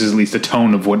want, or this is at least the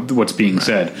tone of what's being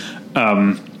said.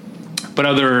 But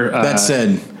other that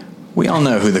said, we all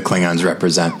know who the Klingons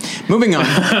represent. Moving on.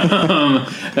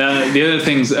 The other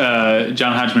things,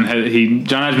 John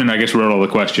Hodgman, I guess, wrote all the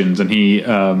questions, and he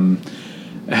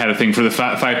had a thing for the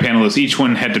five panelists. Each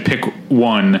one had to pick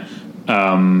one.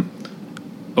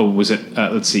 Was it?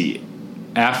 Let's see.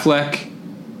 Affleck.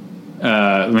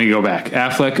 Let me go back.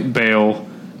 Affleck, Bale,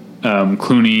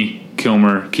 Clooney,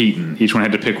 Kilmer, Keaton. Each one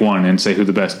had to pick one and say who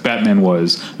the best Batman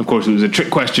was. Of course, it was a trick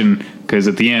question because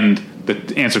at the end,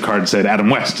 the answer card said Adam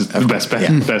West is the best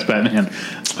Batman.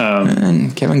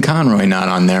 And Kevin Conroy not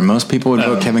on there. Most people would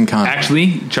vote Kevin Conroy.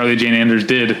 Actually, Charlie Jane Anders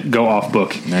did go off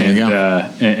book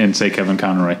and say Kevin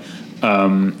Conroy.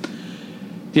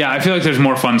 Yeah, I feel like there's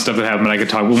more fun stuff that happened that I could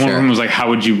talk about. One of them was like, how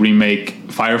would you remake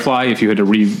Firefly if you had to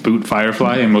reboot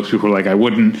Firefly? And most people were like, I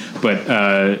wouldn't. But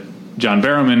John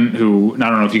Barrowman, who, I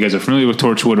don't know if you guys are familiar with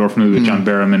Torchwood or familiar with John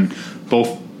Barrowman,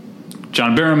 both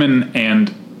John Barrowman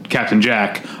and Captain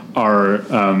Jack are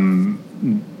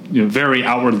very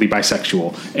outwardly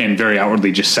bisexual and very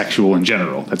outwardly just sexual in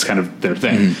general. That's kind of their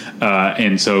thing.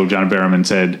 And so John Barrowman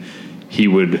said he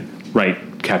would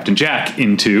write Captain Jack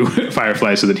into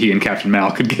Firefly so that he and Captain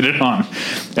Mal could get it on.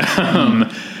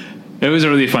 It was a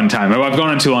really fun time. I've gone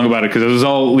on too long about it because it was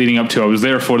all leading up to. I was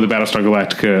there for the Battlestar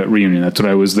Galactica reunion. That's what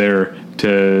I was there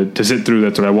to sit through.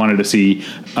 That's what I wanted to see.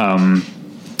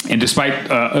 And despite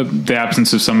the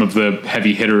absence of some of the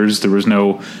heavy hitters, there was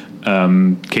no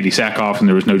Katie Sackhoff and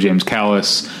there was no James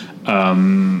Callis.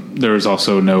 There was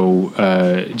also no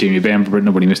Jamie Bamber.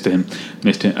 Nobody missed him.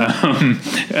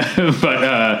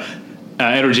 But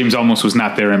Edward James Olmos was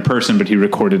not there in person, but he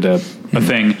recorded a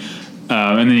thing.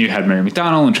 And then you had Mary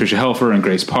McDonnell and Tricia Helfer and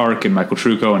Grace Park and Michael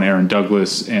Trucco and Aaron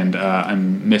Douglas and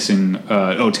I'm missing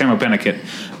Tamara Bennett.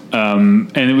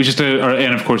 And it was just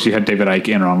and of course you had David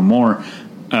Icke and Ronald Moore.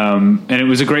 And it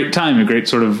was a great time, a great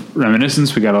sort of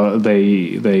reminiscence. We got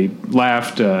they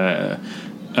laughed. I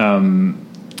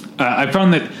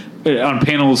found that on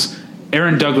panels,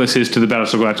 Aaron Douglas is to the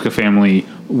Battlestar Galactica family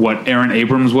what Aaron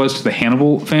Abrams was to the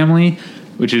Hannibal family,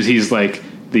 which is he's like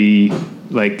the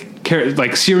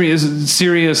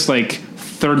serious like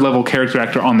third level character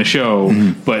actor on the show,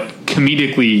 but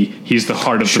comedically he's the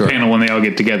heart of the panel when they all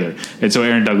get together. And so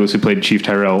Aaron Douglas, who played Chief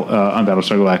Tyrell on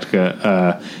Battlestar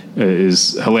Galactica,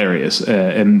 is hilarious.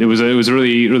 And it was a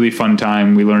really, really fun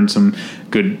time. We learned some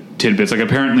good tidbits. Like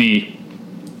apparently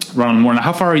Ronald Moore. Now,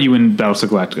 how far are you in Battlestar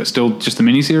Galactica? Still just the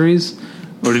miniseries?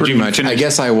 Or did Pretty you much. finish? I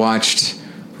guess I watched,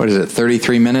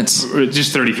 33 minutes?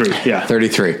 Just 33, yeah.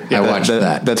 33. I watched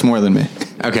that. That's more than me.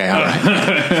 Okay, all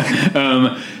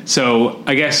right. So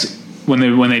I guess when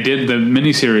they did the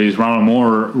miniseries, Ronald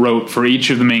Moore wrote for each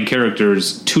of the main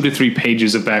characters 2 to 3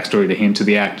 pages of backstory to hand to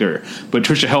the actor. But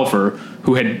Tricia Helfer,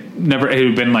 who had been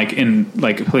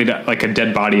played like a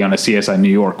dead body on a CSI New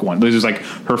York one. This was like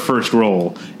her first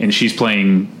role, and she's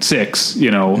playing Six, the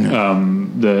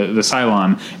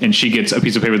Cylon, and she gets a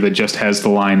piece of paper that just has the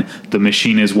line, "The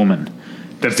machine is woman."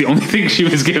 That's the only thing she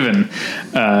was given.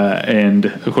 And,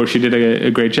 of course, she did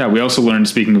a great job. We also learned,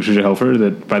 speaking of Tricia Helfer,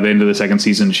 that by the end of the second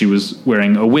season, she was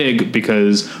wearing a wig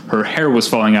because her hair was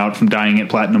falling out from dyeing it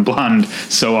platinum blonde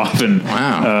so often.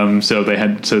 Wow. So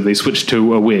they switched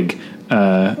to a wig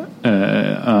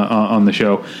on the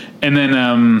show. And then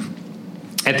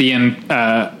at the end,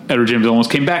 Edward James Olmos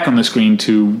came back on the screen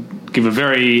to give a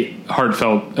very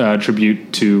heartfelt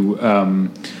tribute to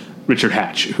Richard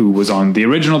Hatch, who was on the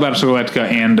original Battlestar Galactica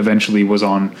and eventually was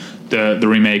on the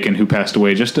remake, and who passed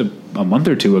away just a month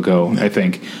or two ago, I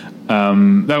think.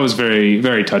 That was very,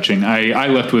 very touching. I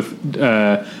left with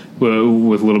a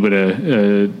little bit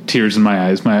of tears in my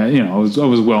eyes. I was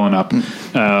welling up.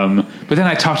 But But then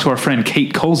I talked to our friend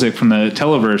Kate Kolzik from the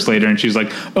Televerse later, and she's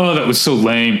like, "Oh, that was so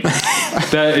lame."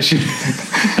 I'm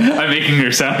making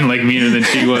her sound like meaner than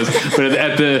she was. But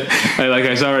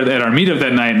I saw her at our meetup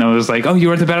that night, and I was like, "Oh, you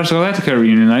were at the Battlestar Galactica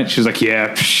reunion night?" She was like,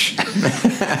 "Yeah."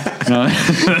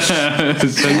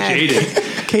 It's so jaded.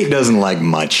 Kate doesn't like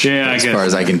much, as far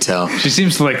as I can tell. She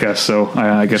seems to like us, so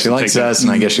I guess she likes us,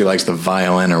 and I guess she likes the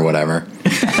violin or whatever.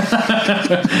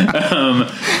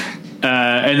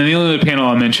 And then the only other panel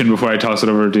I'll mention before I toss it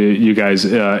over to you guys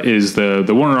is the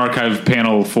Warner Archive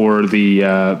panel for the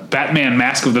Batman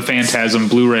Mask of the Phantasm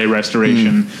Blu-ray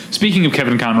restoration. Speaking of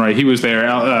Kevin Conroy, he was there.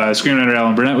 Screenwriter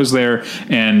Alan Burnett was there,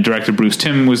 and director Bruce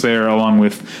Timm was there, along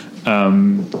with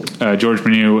George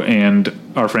Benu and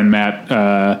our friend Matt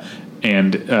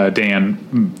and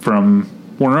Dan from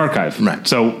Warner Archive. Right.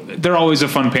 So they're always a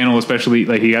fun panel, especially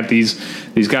like you got these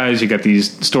guys, you got these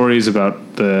stories about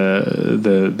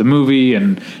the movie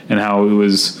and how it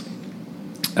was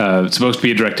supposed to be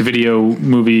a direct-to-video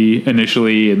movie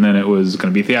initially, and then it was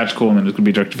going to be theatrical, and then it was going to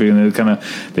be direct-to-video, and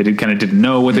they didn't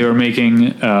know what they were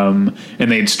making, and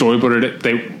they had storyboarded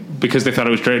it. Because they thought it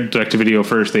was direct-to-video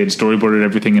first, they had storyboarded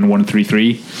everything in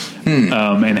 1:3:3,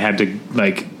 and had to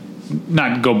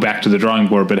not go back to the drawing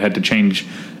board, but had to change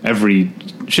every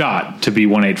shot to be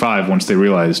 1:8:5 once they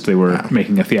realized they were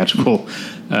making a theatrical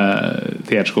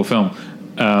film.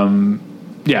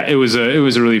 It was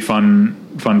a really fun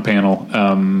panel,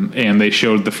 and they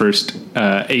showed the first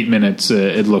 8 minutes.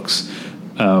 It looks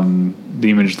the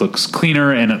image looks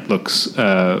cleaner, and it looks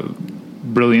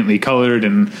brilliantly colored,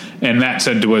 and Matt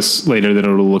said to us later that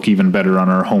it'll look even better on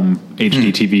our home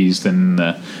HD TVs than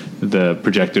the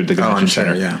projector at the convention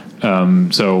center. Yeah.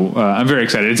 So I'm very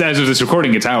excited. It's, as of this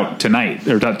recording, it's out tonight,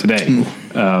 or not today.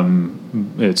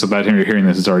 It's about the time you're hearing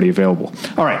this, it's already available.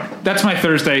 All right, that's my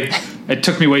Thursday. It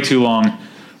took me way too long.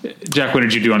 Jack, what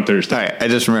did you do on Thursday? All right, I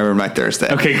just remembered my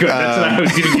Thursday. Okay, good. That's what I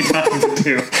was giving you time to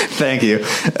do. Thank you.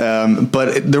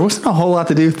 But there wasn't a whole lot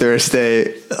to do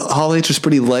Thursday. Hall H was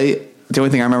pretty light. The only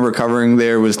thing I remember covering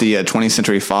there was the 20th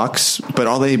Century Fox, but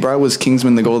all they brought was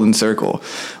Kingsman: The Golden Circle.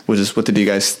 What did you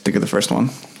guys think of the first one?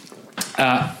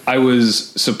 I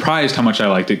was surprised how much I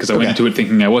liked it, because I went into it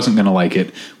thinking I wasn't going to like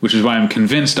it, which is why I'm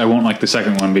convinced I won't like the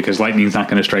second one, because lightning's not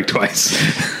going to strike twice.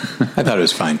 I thought it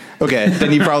was fine. Okay,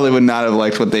 then you probably would not have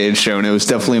liked what they had shown. It was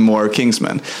definitely more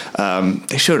Kingsman.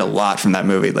 They showed a lot from that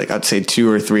movie. Like, I'd say 2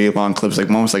 or 3 long clips, like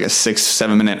almost like a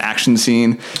 6-7 minute action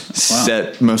scene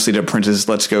set mostly to Prince's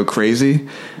 "Let's Go Crazy."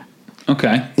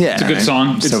 Okay. Yeah. It's a good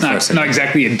song. It's so not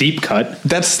exactly a deep cut.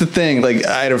 That's the thing. Like,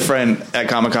 I had a friend at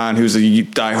Comic-Con who's a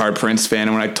diehard Prince fan,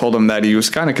 and when I told him that, he was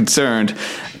kind of concerned.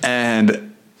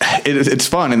 And it's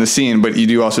fun in the scene, but you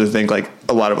do also think, like,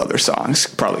 a lot of other songs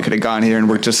probably could have gone here and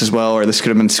worked just as well, or this could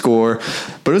have been score.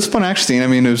 But it was a fun action scene. I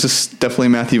mean, it was just definitely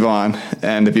Matthew Vaughn.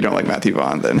 And if you don't like Matthew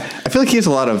Vaughn, then I feel like he has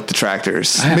a lot of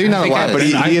detractors. Maybe not a lot, but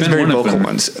he has very vocal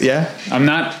ones. Yeah. I'm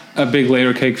not a big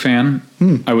Layer Cake fan.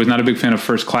 I was not a big fan of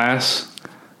First Class.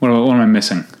 What am I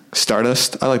missing?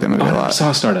 Stardust. I like that movie a lot. I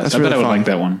saw Stardust. That's I really bet I would fun. like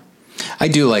that one. I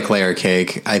do like Layer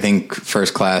Cake. I think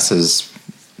First Class is,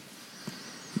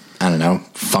 I don't know,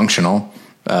 functional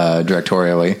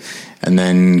directorially. And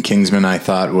then Kingsman, I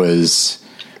thought, was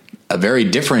a very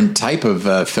different type of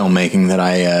filmmaking that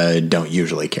I don't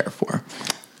usually care for.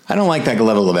 I don't like that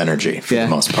level of energy for the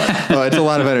most part. Oh, it's a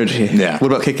lot of energy. Yeah.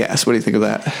 What about Kick-Ass? What do you think of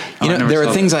that? There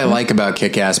are things I like about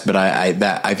Kick-Ass, but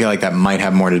I feel like that might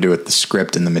have more to do with the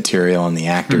script and the material and the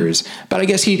actors. But I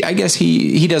guess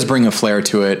he does bring a flair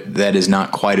to it that is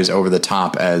not quite as over the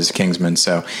top as Kingsman.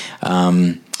 So,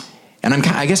 and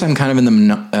I guess I'm kind of in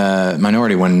the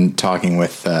minority when talking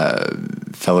with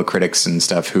fellow critics and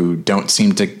stuff who don't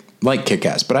seem to like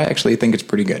Kick-Ass, but I actually think it's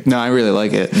pretty good. No, I really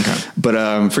like it. Okay.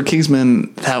 But for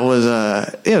Kingsman, that was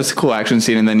it was a cool action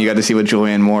scene, and then you got to see what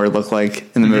Julianne Moore looked like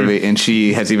in the movie, and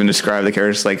she has even described the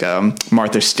character as like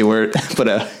Martha Stewart, but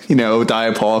a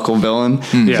diabolical villain.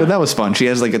 Yeah. So that was fun. She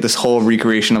has like this whole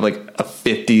recreation of like a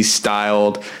 50s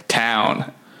styled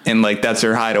town. And like that's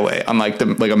her hideaway on like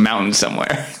a mountain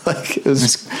somewhere. Like it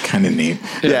was kind of neat.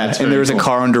 Yeah, and there was a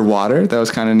car underwater that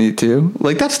was kind of neat too.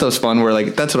 Like that stuff's fun. Where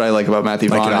like that's what I like about Matthew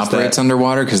Vaughn. Like it operates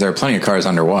underwater, because there are plenty of cars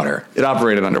underwater. It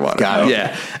operated underwater. Got it.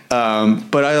 Yeah,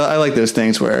 but I like those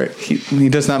things where he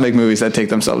does not make movies that take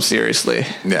themselves seriously.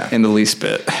 Yeah. In the least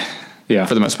bit. Yeah,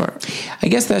 for the most part. I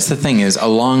guess that's the thing, is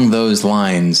along those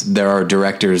lines, there are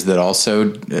directors that also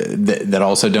that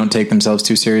also don't take themselves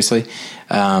too seriously.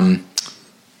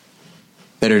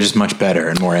 That are just much better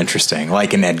and more interesting,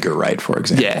 like an Edgar Wright, for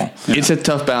example. Yeah. It's a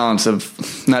tough balance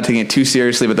of not taking it too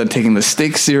seriously, but then taking the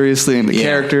stakes seriously and the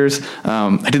characters.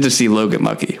 I did just see Logan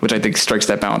Lucky, which I think strikes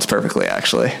that balance perfectly,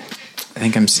 actually.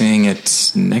 think I'm seeing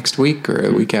it next week or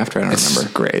a week after. I don't It's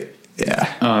remember. great.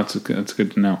 Yeah. Oh, that's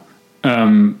good to know.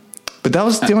 But that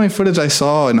was the only footage I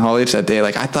saw in Hall H that day.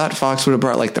 Like, I thought Fox would have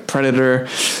brought like The Predator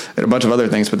and a bunch of other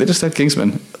things, but they just had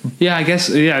Kingsman. Yeah, I guess.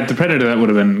 Yeah, The Predator, that would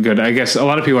have been good. I guess a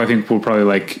lot of people, I think, will probably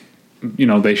like,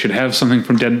 they should have something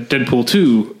from Deadpool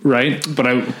 2, right? But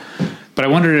I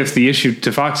wonder if the issue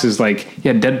to Fox is like,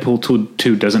 yeah, Deadpool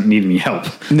 2 doesn't need any help.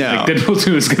 No. Like, Deadpool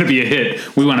 2 is going to be a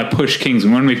hit. We want to push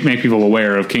Kingsman. We want to make people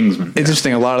aware of Kingsman. It's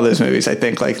interesting. A lot of those movies, I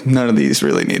think, like, none of these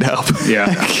really need help.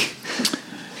 Yeah.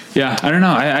 Yeah, I don't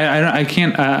know. I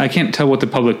can't tell what the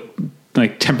public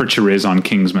like temperature is on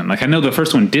Kingsman. Like, I know the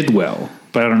first one did well,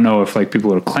 but I don't know if like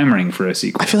people are clamoring for a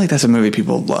sequel. I feel like that's a movie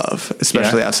people love,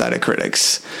 especially outside of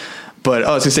critics. But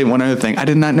I was going to say one other thing. I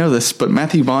did not know this, but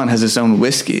Matthew Vaughn has his own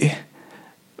whiskey,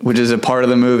 which is a part of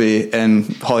the movie, and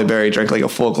Halle Berry drank like a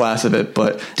full glass of it,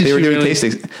 but they were doing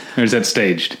tastings. Or is that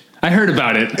staged? I heard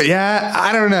about it. Yeah,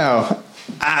 I don't know.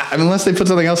 I mean, unless they put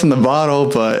something else in the bottle,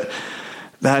 but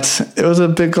it was a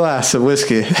big glass of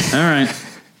whiskey. All right.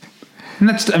 And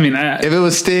if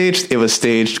it was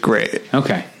staged great.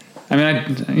 Okay. I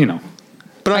mean,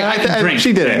 But I drink.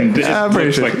 she did it. I'm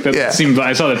pretty sure. Like that Yeah. seemed.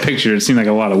 I saw that picture. It seemed like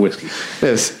a lot of whiskey.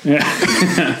 Yes. Yeah.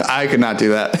 I could not do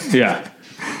that. Yeah.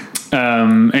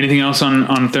 Anything else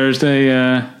on Thursday?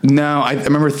 No, I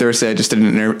remember Thursday I just did a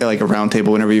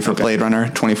roundtable interview for Blade Runner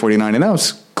 2049, and that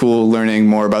was cool learning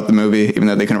more about the movie, even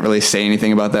though they couldn't really say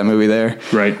anything about that movie there.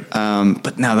 Right.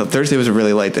 But now the Thursday was a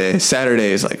really light day.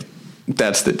 Saturday is like,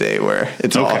 that's the day where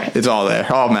it's all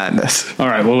there, all madness. All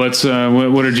right. Well, let's.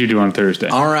 What did you do on Thursday?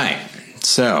 All right.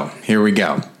 So here we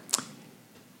go.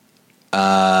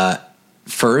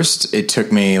 First, it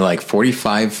took me like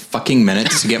 45 fucking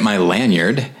minutes to get my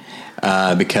lanyard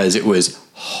because it was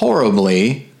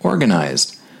horribly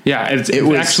organized. Yeah, it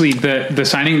was actually the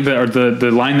signing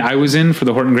the line I was in for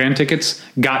the Horton Grand tickets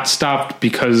got stopped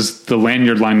because the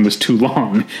lanyard line was too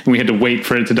long and we had to wait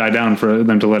for it to die down for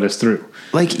them to let us through.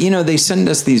 Like, they send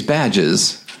us these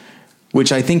badges,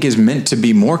 which I think is meant to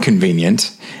be more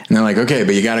convenient. And they're like, okay,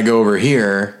 but you got to go over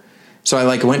here. So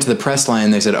I went to the press line.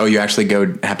 And they said, oh, you actually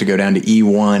have to go down to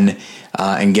E1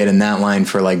 and get in that line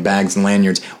for like bags and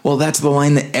lanyards. Well, that's the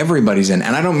line that everybody's in.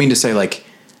 And I don't mean to say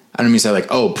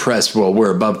oh, press, well,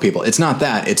 we're above people. It's not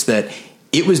that. It's that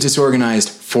it was disorganized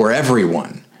for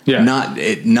everyone. Yeah.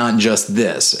 Not just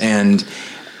this. And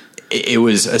it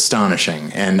was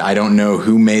astonishing. And I don't know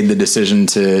who made the decision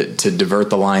to divert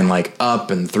the line like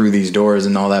up and through these doors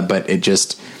and all that, but it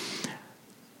just,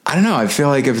 I don't know. I feel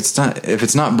like if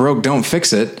it's not broke, don't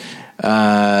fix it.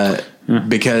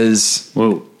 Because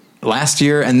last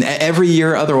year and every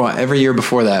year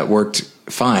before that worked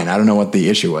fine. I don't know what the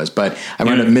issue was, but I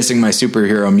wound up missing my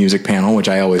superhero music panel, which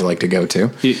I always like to go to.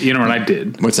 You know what I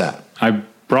did? What's that? I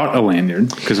brought a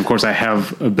lanyard because of course I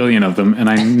have a billion of them, and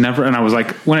I was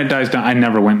like, when it dies down, I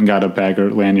never went and got a bag or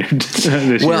lanyard this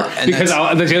year because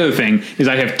that's the other thing is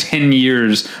I have 10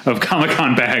 years of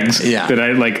Comic-Con bags that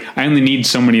I only need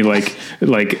so many like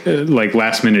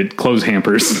last minute clothes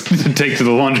hampers to take to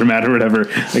the laundromat or whatever.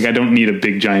 Like, I don't need a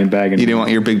big giant bag anymore. You didn't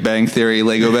want your Big Bang Theory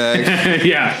Lego bag?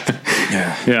 Yeah.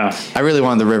 I really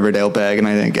wanted the Riverdale bag and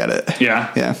I didn't get it.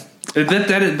 Yeah.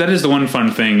 That is the one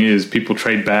fun thing is people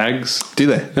trade bags. Do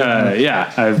they?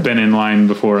 Yeah, I've been in line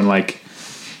before and like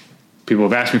people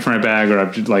have asked me for my bag, or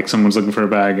I've like someone's looking for a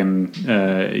bag and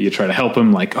you try to help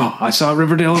them. Like, oh, I saw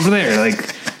Riverdale over there.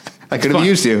 Like, I could have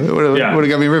used you. It would have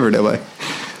got me Riverdale bag.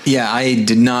 Yeah, I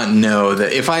did not know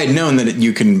that. If I had known that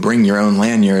you can bring your own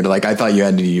lanyard, like I thought you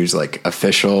had to use like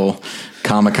official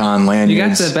Comic-Con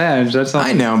lanyards. You got the badge. That's all.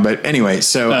 I know, but anyway.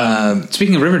 So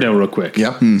speaking of Riverdale, real quick.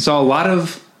 Yep. Saw a lot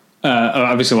of.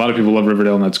 Obviously, a lot of people love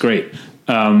Riverdale, and that's great.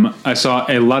 I saw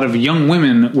a lot of young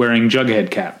women wearing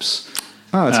Jughead caps.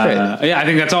 Oh, that's great. Yeah, I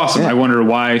think that's awesome. Yeah. I wonder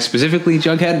why specifically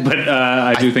Jughead, but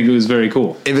I do think it was very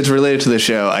cool. If it's related to the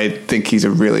show, I think he's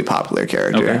a really popular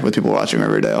character with people watching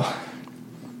Riverdale.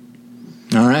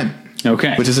 All right.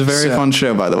 Okay. Which is a very fun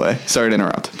show, by the way. Sorry to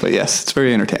interrupt, but yes, it's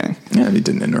very entertaining. Yeah, you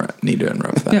didn't need to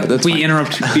interrupt that. Yeah, but that's we fine.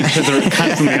 interrupt each other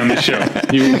constantly on the show.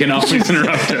 You can always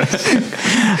interrupt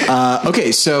us.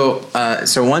 Okay, so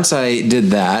once I did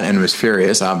that and was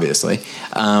furious, obviously,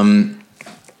 the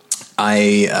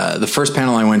first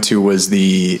panel I went to was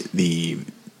the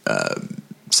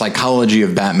psychology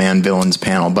of Batman villains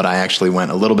panel, but I actually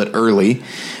went a little bit early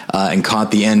and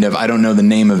caught the end of, I don't know the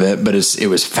name of it, but it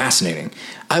was fascinating.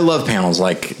 I love panels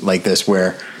like this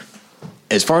where,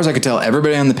 as far as I could tell,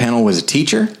 everybody on the panel was a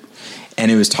teacher, and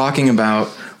it was talking about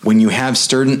when you have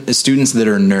students that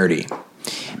are nerdy.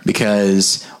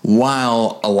 Because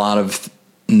while a lot of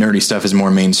nerdy stuff is more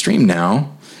mainstream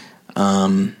now,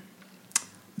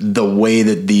 the way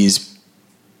that these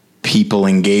people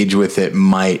engage with it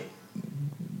might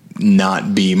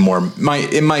not be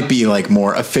it might be like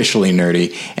more officially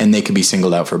nerdy, and they could be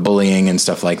singled out for bullying and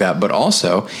stuff like that. But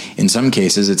also in some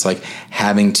cases it's like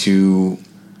having to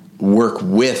work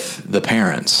with the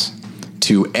parents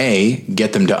to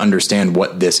get them to understand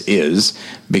what this is,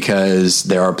 because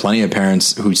there are plenty of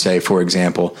parents who say, for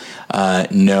example,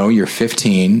 no, you're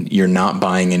 15, you're not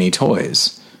buying any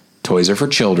toys. Toys are for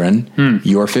children.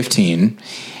 You're 15.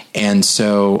 And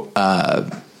so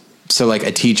like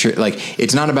a teacher, like,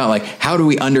 it's not about like, how do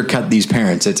we undercut these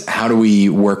parents? It's how do we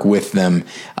work with them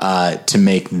to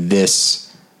make this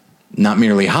not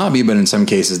merely hobby, but in some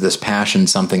cases this passion,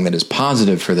 something that is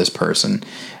positive for this person,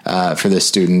 for this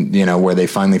student, you know, where they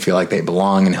finally feel like they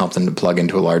belong, and help them to plug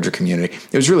into a larger community.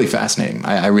 It was really fascinating.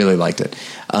 I really liked it.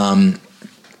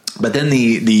 But then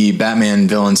the Batman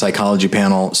villain psychology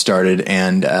panel started,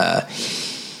 and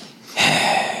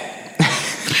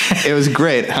it was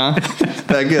great, huh?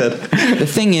 That good. The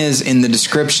thing is, in the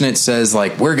description it says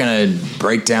like, we're gonna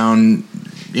break down,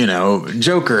 you know,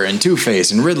 Joker and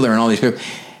Two-Face and Riddler and all these people.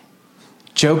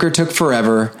 Joker took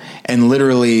forever, and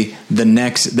literally the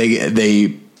next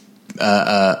a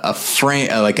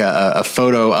frame, like a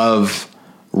photo of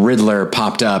Riddler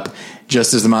popped up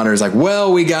just as the monitor is like,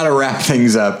 well, we got to wrap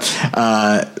things up.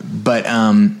 But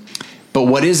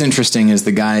what is interesting is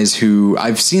the guys who,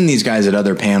 I've seen these guys at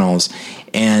other panels,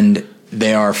 and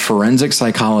they are forensic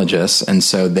psychologists, and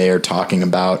so they are talking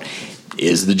about,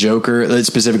 is the Joker,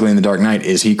 specifically in The Dark Knight,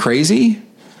 is he crazy?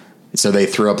 So they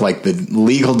threw up like the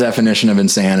legal definition of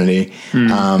insanity.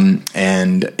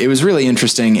 And it was really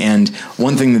interesting. And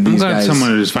one thing that these guys...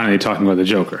 someone is finally talking about the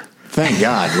Joker. Thank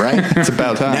God, right? It's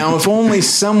about time. Now, if only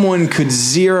someone could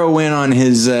zero in on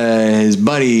his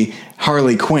buddy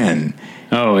Harley Quinn.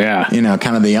 Oh, yeah. You know,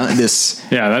 kind of this...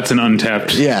 Yeah, that's an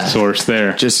untapped source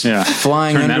there. Just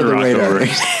flying under the radar.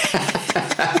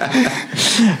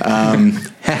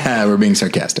 We're being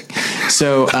sarcastic.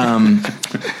 So,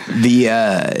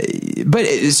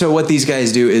 so what these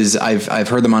guys do is, I've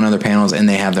heard them on other panels, and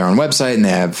they have their own website, and they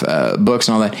have books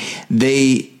and all that.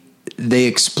 They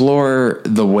explore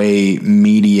the way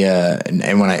media,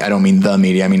 and when I don't mean the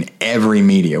media, I mean every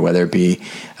media, whether it be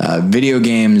video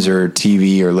games or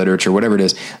TV or literature, whatever it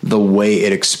is, the way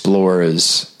it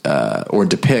explores or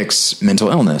depicts mental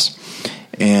illness.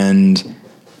 And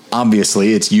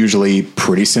obviously it's usually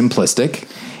pretty simplistic,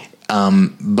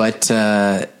 and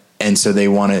so they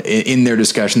want to, in their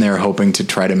discussion, they're hoping to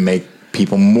try to make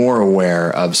people more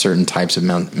aware of certain types of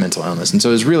mental illness. And so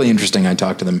it was really interesting. I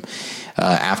talked to them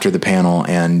after the panel,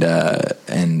 and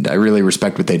I really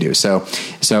respect what they do. So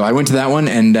I went to that one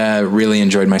and really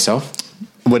enjoyed myself.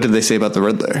 What did they say about the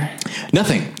Riddler?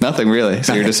 Nothing Really.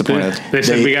 So you're disappointed. They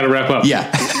said we got to wrap up.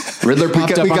 Yeah. Riddler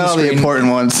popped up on the screen. We got all the important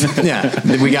ones.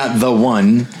 Yeah. We got the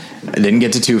one. I didn't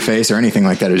get to Two-Face or anything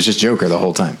like that. It was just Joker the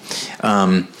whole time.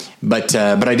 But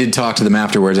I did talk to them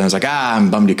afterwards, and I was like, I'm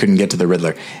bummed you couldn't get to the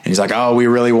Riddler. And he's like, oh, we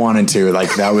really wanted to.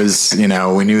 Like, that was, you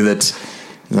know, we knew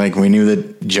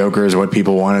that Joker is what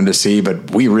people wanted to see, but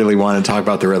we really wanted to talk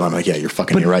about the Riddler. I'm like, yeah, you're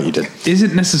right, you did. Is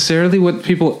it necessarily what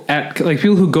people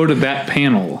people who go to that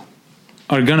panel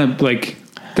are gonna like?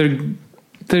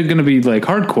 They're gonna be like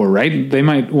hardcore, right? They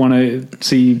might want to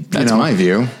see. That's my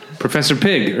view. Professor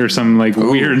Pig or some like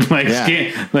weird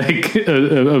obscure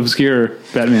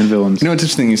Batman villains. You know, it's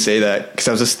interesting you say that, because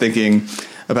I was just thinking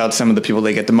about some of the people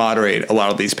they get to moderate a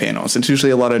lot of these panels. It's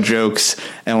usually a lot of jokes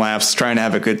and laughs, trying to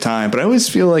have a good time. But I always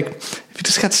feel like if you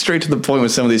just got straight to the point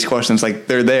with some of these questions, like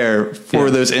they're there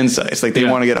for those insights. Like they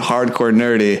want to get hardcore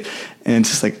nerdy, and it's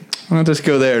just like, I'll just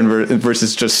go there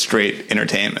versus just straight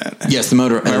entertainment. Yes, the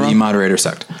moderator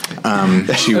sucked.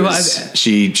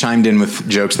 She chimed in with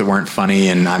jokes that weren't funny,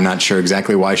 and I'm not sure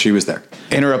exactly why she was there.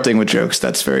 Interrupting with jokes,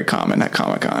 that's very common at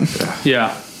Comic-Con.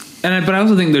 Yeah. But I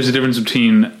also think there's a difference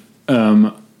between,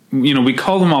 we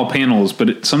call them all panels,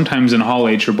 but sometimes in Hall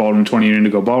H or Ballroom 20 or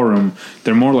Indigo Ballroom,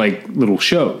 they're more like little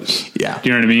shows. Yeah. Do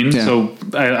you know what I mean? Yeah. So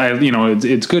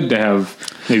it's good to have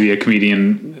maybe a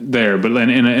comedian there, but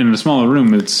in a smaller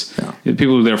room, it's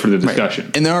people are there for the discussion.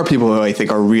 Right. And there are people who I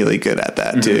think are really good at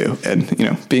that too. And,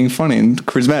 being funny and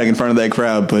charismatic in front of that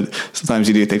crowd, but sometimes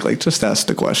you do think like, just ask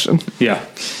the question. Yeah.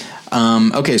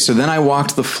 Okay. So then I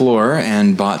walked the floor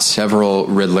and bought several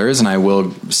Riddlers, and I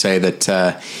will say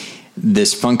that,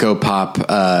 this Funko Pop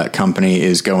company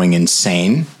is going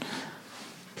insane.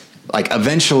 Like,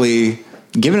 eventually,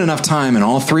 given enough time, and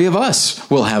all three of us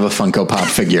will have a Funko Pop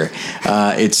figure.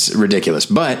 It's ridiculous.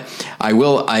 But I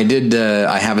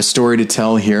have a story to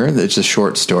tell here. It's a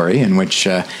short story in which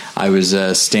I was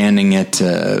standing at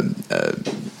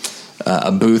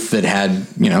a booth that had,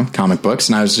 comic books,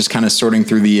 and I was just kind of sorting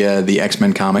through the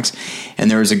X-Men comics, and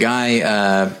there was a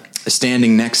guy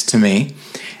standing next to me,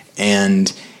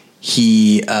 and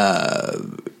he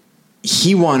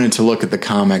wanted to look at the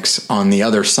comics on the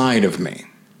other side of me.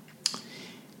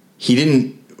 He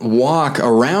didn't walk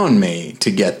around me to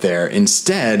get there.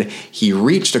 Instead, he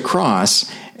reached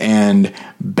across and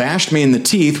bashed me in the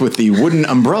teeth with the wooden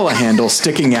umbrella handle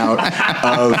sticking out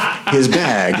of his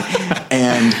bag.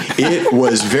 And it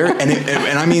was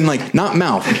and I mean, like, not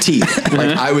mouth, teeth.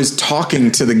 Like, I was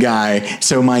talking to the guy,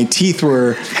 so my teeth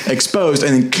were exposed,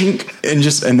 and then kink,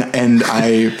 and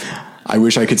I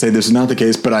wish I could say this is not the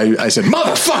case, but I said,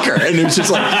 motherfucker! And it was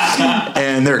just like,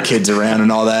 and there are kids around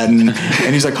and all that. And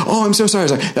he's like, oh, I'm so sorry. I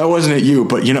was like, that wasn't at you,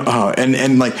 but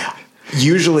and like,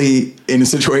 usually in a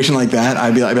situation like that,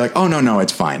 I'd be like, oh, no,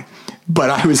 it's fine. But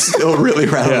I was still really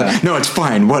rattled. Yeah. No, it's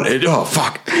fine. What? Oh,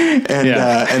 fuck. And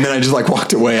then I just like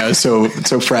walked away. I was so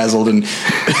frazzled, and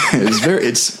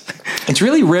it's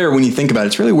really rare when you think about it.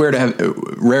 It's really rare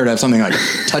to have something like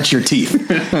touch your teeth,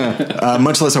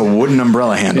 much less a wooden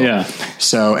umbrella handle. Yeah.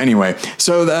 So anyway,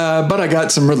 but I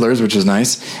got some Riddlers, which is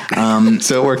nice.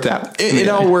 So it worked out. It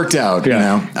all worked out,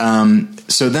 Yeah.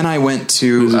 So then I went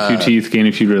to Lose a few teeth, gain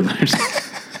a few Riddlers.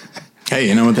 Hey,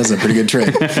 you know what? That's a pretty good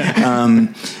trade.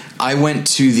 I went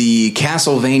to the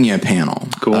Castlevania panel.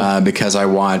 Cool. Because I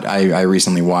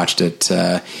recently watched it.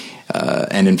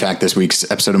 And in fact, this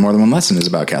week's episode of More Than One Lesson is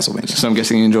about Castlevania. So I'm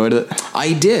guessing you enjoyed it?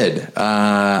 I did.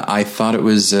 I thought it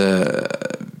was...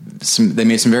 they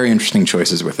made some very interesting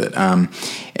choices with it. And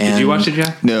Did you watch it,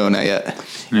 Jack? No, not yet.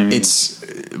 It's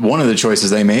one of the choices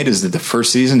they made is that the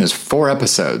first season is 4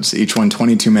 episodes, each one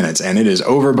 22 minutes, and it is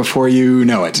over before you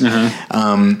know it.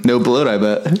 No bloat, I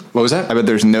bet. What was that? I bet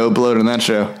there's no bloat in that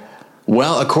show.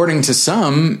 Well, according to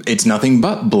some, it's nothing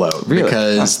but bloat. Really?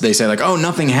 Because they say, like, oh,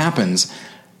 nothing happens.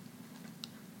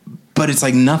 But it's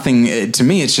like nothing, to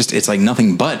me, it's like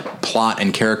nothing but plot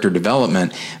and character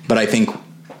development. But I think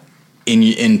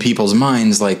in people's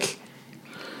minds, like,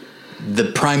 the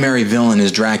primary villain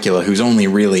is Dracula, who's only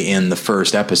really in the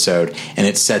first episode, and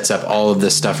it sets up all of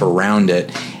this stuff around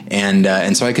it.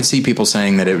 And so I could see people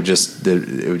saying that it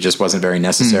just wasn't very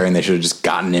necessary, and they should have just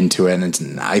gotten into it.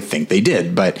 And I think they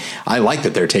did, but I like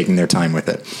that they're taking their time with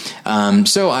it.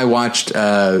 So I watched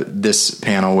this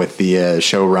panel with the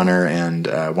showrunner and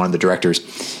one of the directors,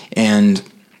 and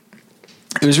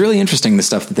it was really interesting, the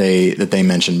stuff that they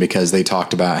mentioned, because they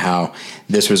talked about how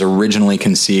this was originally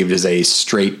conceived as a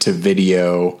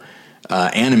straight-to-video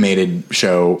animated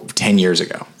show 10 years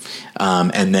ago.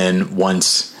 And then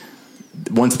once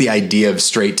the idea of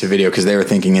straight-to-video, because they were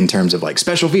thinking in terms of like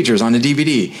special features on a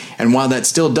DVD, and while that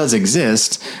still does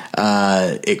exist,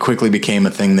 it quickly became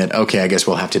a thing that, okay, I guess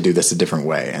we'll have to do this a different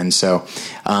way. And so...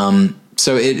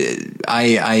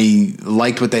 I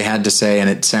liked what they had to say, and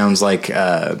it sounds like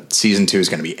season 2 is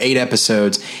going to be 8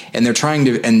 episodes, and they're trying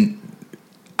to. And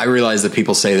I realize that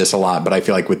people say this a lot, but I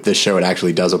feel like with this show it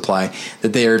actually does apply,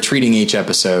 that they are treating each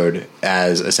episode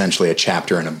as essentially a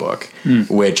chapter in a book,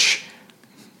 which,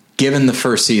 given the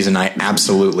first season, I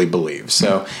absolutely believe.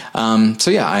 So,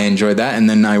 yeah, I enjoyed that, and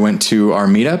then I went to our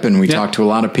meetup, and we talked to a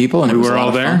lot of people, and We it was were a lot all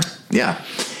of there? fun. Yeah.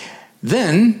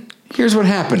 Then. Here's what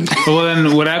happened. Well,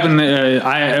 then what happened?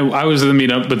 I was at the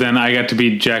meetup, but then I got to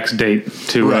be Jack's date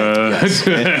to Yes.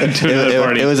 to another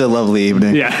party. It was a lovely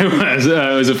evening. Yeah, it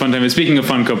was a fun time. And speaking of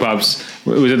Funko Pops,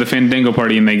 it was at the Fandango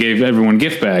party, and they gave everyone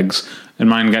gift bags, and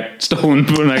mine got stolen.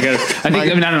 I don't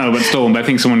know about stolen, but I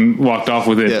think someone walked off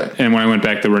with it. Yeah. And when I went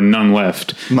back, there were none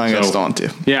left. Mine got stolen too.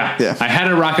 Yeah, I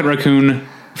had a Rocket Raccoon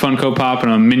Funko Pop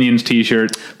and a Minions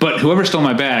T-shirt, but whoever stole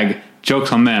my bag,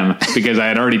 joke's on them, because I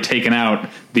had already taken out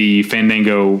the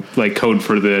Fandango code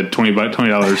for the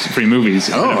 $20 free movies.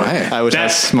 Oh, hey. I wish I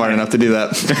was smart enough to do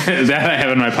that. That I have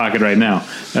in my pocket right now.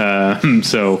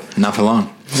 So Not for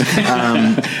long.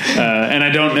 and I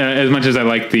don't, as much as I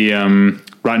like the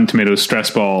Rotten Tomatoes stress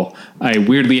ball, I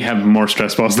weirdly have more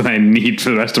stress balls than I need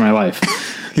for the rest of my life.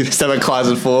 You just have a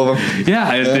closet full of them.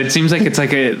 Yeah, it seems like it's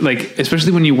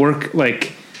especially when you work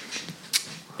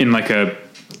in a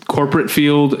corporate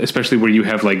field, especially where you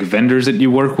have vendors that you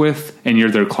work with and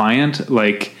you're their client,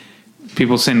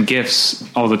 people send gifts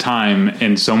all the time,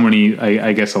 and so many,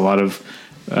 I guess a lot of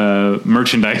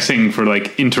merchandising for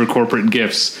intercorporate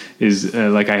gifts is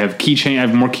I have I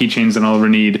have more keychains than I'll ever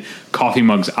need. Coffee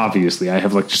mugs, obviously. I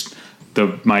have just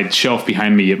my shelf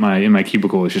behind me in my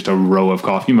cubicle is just a row of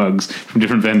coffee mugs from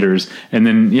different vendors, and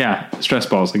then stress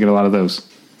balls. I get a lot of those.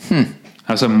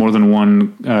 I also have more than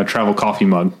one travel coffee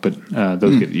mug, but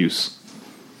those get use.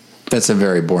 That's a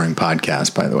very boring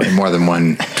podcast, by the way. More than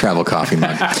one travel coffee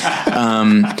mug.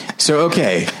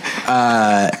 Okay.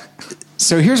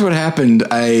 So here's what happened.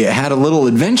 I had a little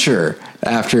adventure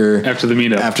after the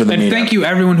meetup. And thank you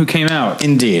everyone who came out.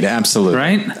 Indeed, absolutely.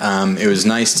 Right? It was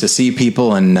nice to see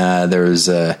people, and there was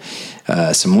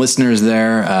some listeners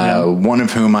there, one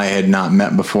of whom I had not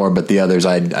met before, but the others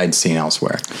I'd seen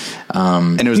elsewhere.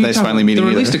 And it was nice finally meeting you.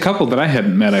 There were at least a couple that I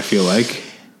hadn't met, I feel like.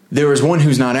 There was one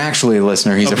who's not actually a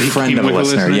listener. He's a friend of a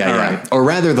listener. Yeah. Right. Or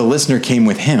rather, the listener came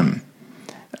with him.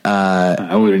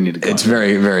 I wouldn't need to go. It's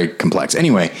very, very complex.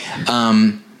 Anyway,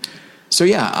 so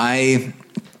yeah,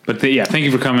 thank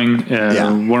you for coming.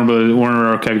 Warner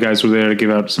Archive guys were there to give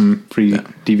out some free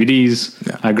DVDs.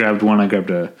 Yeah. I grabbed one. I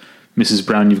grabbed a Mrs.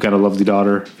 Brown, You've Got a Lovely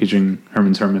Daughter, featuring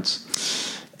Herman's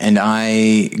Hermits. And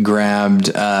I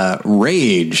grabbed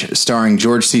Rage, starring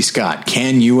George C. Scott.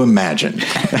 Can you imagine?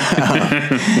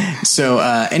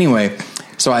 Anyway,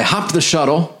 so I hopped the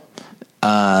shuttle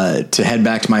to head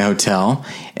back to my hotel,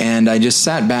 and I just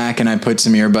sat back and I put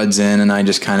some earbuds in, and I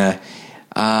just kind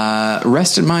of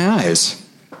rested my eyes.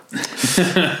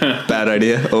 Bad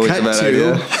idea. Always a bad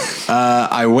idea.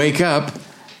 I wake up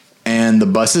and the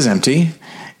bus is empty,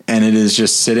 and it is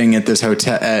just sitting at this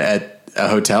hotel at a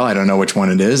hotel. I don't know which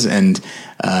one it is, and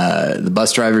the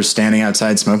bus driver's standing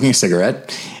outside smoking a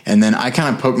cigarette. And then I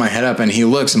kind of poke my head up, and he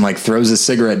looks and like throws his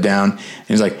cigarette down, and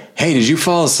he's like, "Hey, did you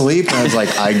fall asleep?" And I was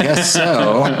like, "I guess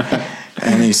so."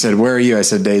 And he said, "Where are you?" I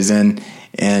said, "Days Inn."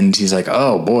 And he's like,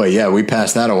 "Oh boy, yeah, we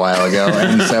passed that a while ago."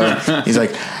 And so he's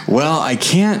like, "Well, I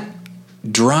can't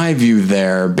drive you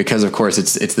there because of course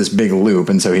it's this big loop,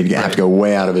 and so he'd have to go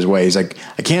way out of his way." He's like,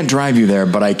 "I can't drive you there,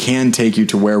 but I can take you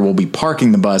to where we'll be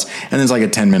parking the bus, and it's like a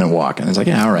 10-minute walk." And I was like,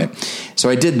 "Yeah, all right." So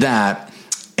I did that,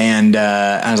 and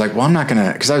I was like, "Well, I'm not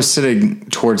gonna," because I was sitting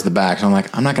towards the back, so I'm like,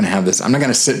 "I'm not gonna have this. I'm not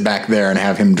gonna sit back there and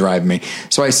have him drive me."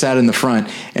 So I sat in the front,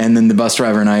 and then the bus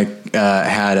driver and I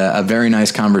had a very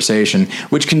nice conversation,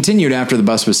 which continued after the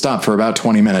bus was stopped for about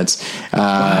 20 minutes.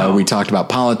 Wow. We talked about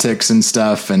politics and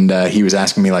stuff, and he was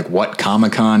asking me like what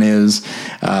Comic-Con is,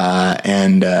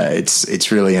 and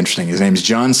it's really interesting. His name's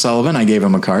John Sullivan. I gave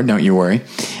him a card, don't you worry.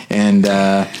 And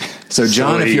so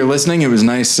John, if you're listening, it was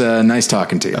nice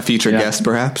talking to you. A future guest,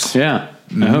 perhaps? Yeah.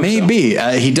 Maybe.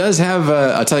 So. He does have,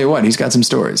 I'll tell you what, he's got some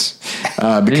stories,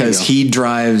 because he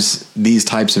drives these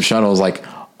types of shuttles like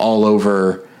all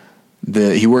over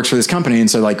he works for this company, and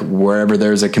so like wherever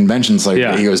there's a convention, so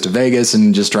like he goes to Vegas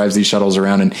and just drives these shuttles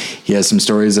around, and he has some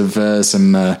stories of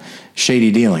some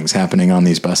shady dealings happening on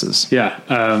these buses.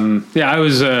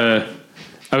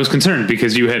 I was concerned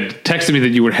because you had texted me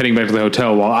that you were heading back to the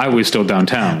hotel while I was still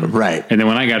downtown. Right. And then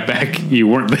when I got back, you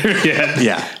weren't there yet.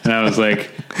 Yeah. And I was like,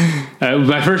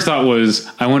 my first thought was,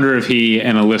 I wonder if he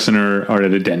and a listener are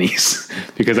at a Denny's,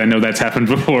 because I know that's happened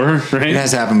before, right? It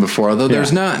has happened before, though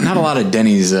there's not a lot of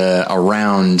Denny's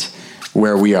around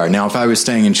where we are. Now, if I was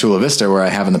staying in Chula Vista, where I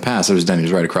have in the past, there was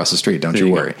Denny's right across the street. Don't you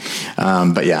worry.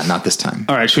 But yeah, not this time.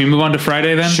 All right. Should we move on to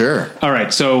Friday then? Sure. All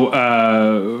right.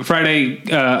 So Friday,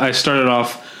 I started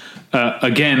off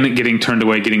again getting turned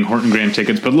away, getting Horton Grand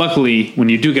tickets. But luckily, when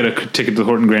you do get a ticket to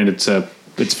Horton Grand,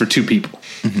 it's for two people,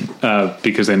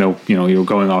 because they know you're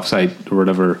going off site or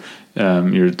whatever.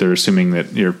 They're assuming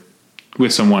that you're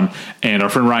with someone. And our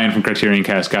friend Ryan from Criterion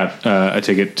Cast got a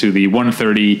ticket to the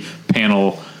 1:30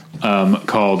 panel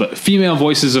called "Female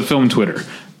Voices of Film Twitter,"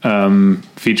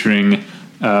 featuring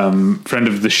friend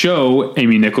of the show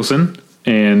Amy Nicholson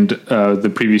and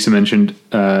the previously mentioned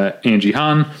Angie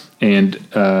Han and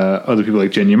other people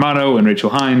like Jen Yamato and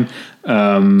Rachel Hine,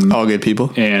 all good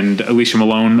people, and Alicia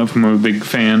Malone, of whom I'm a big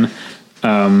fan.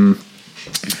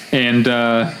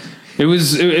 It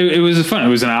was fun. It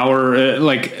was an hour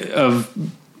of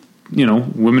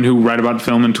women who write about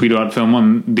film and tweet about film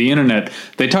on the internet.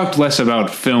 They talked less about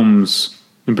films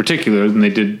in particular than they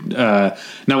did. Now,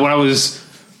 what I was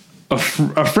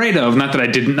afraid of, not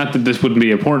that this wouldn't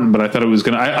be important, but I thought it was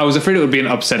I was afraid it would be an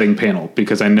upsetting panel,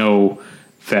 because I know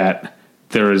that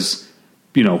there is,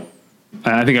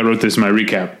 I think I wrote this in my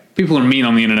recap. People are mean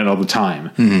on the internet all the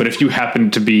time, but if you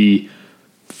happen to be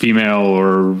female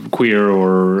or queer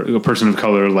or a person of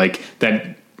color, like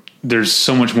that, there's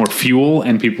so much more fuel,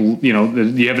 and people,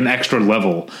 you have an extra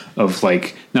level of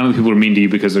like, not only people are mean to you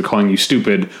because they're calling you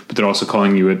stupid, but they're also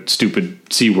calling you a stupid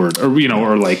C word,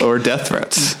 or death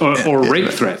threats or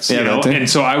rape threats, And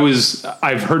so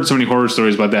I've heard so many horror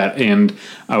stories about that. And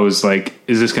I was like,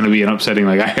 is this going to be an upsetting,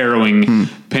 like a harrowing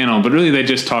panel? But really they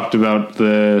just talked about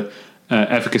the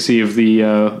efficacy of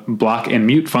the block and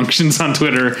mute functions on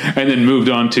Twitter, and then moved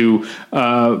on to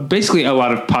basically a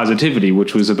lot of positivity,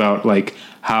 which was about like,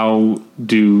 how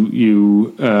do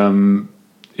you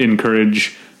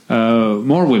encourage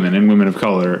more women and women of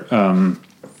color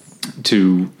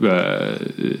to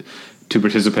to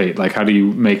participate? Like, how do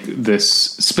you make this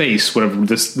space, whatever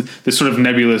this sort of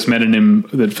nebulous metonym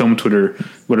that film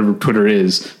Twitter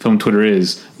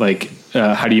is, like,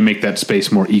 how do you make that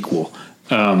space more equal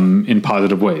in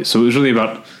positive ways? So it was really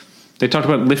about, they talked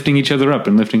about lifting each other up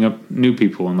and lifting up new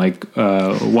people. And like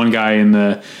one guy in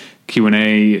the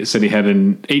Q&A said he had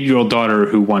an 8-year-old daughter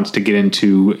who wants to get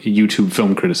into YouTube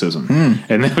film criticism.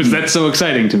 And that's so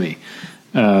exciting to me.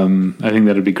 I think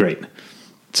that'd be great.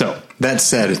 So that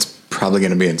said, it's probably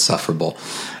going to be insufferable.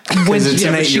 When it's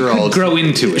an 8-year-old. Grow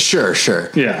into it. Sure.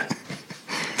 Yeah.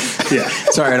 Yeah.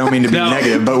 Sorry, I don't mean to be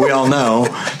negative, but we all know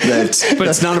that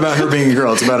that's not about her being a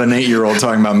girl. It's about an 8-year-old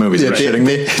talking about movies. Are you shitting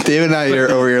me? David and I are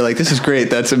over here like, this is great.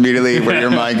 That's immediately where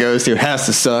your mind goes to. It has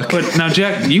to suck. But now,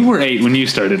 Jack, you were 8 when you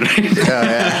started, right?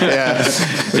 Yeah.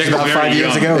 Jack, about 5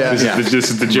 years ago. Yeah. This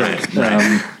is the joke.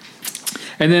 Right.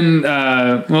 And then,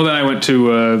 then I went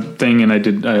to a thing and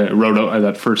I wrote up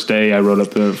that first day. I wrote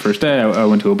up the first day. I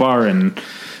went to a bar and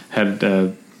had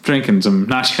drink and some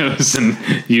nachos and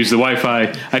used the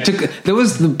Wi-Fi. I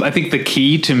think the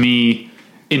key to me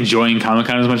enjoying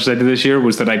Comic-Con as much as I did this year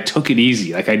was that I took it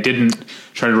easy. Like, I didn't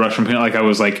try to rush from panel. Like, I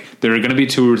was like, there are going to be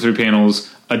 2 or 3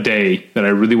 panels a day that I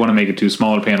really want to make it to,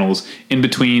 smaller panels. In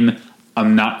between,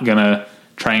 I'm not going to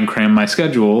try and cram my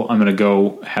schedule. I'm going to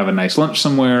go have a nice lunch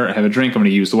somewhere, have a drink. I'm going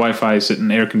to use the Wi-Fi, sit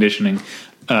in air conditioning,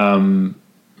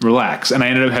 relax. And I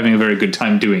ended up having a very good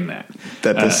time doing that.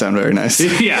 That does sound very nice.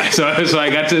 Yeah. So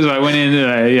I went in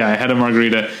and I had a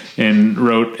margarita and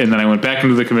wrote, and then I went back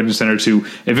into the convention center to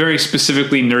a very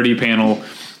specifically nerdy panel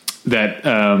that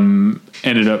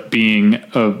ended up being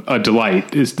a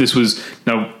delight. This year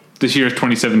is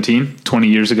 2017, 20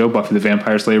 years ago, Buffy the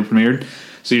Vampire Slayer premiered.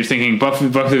 So you're thinking Buffy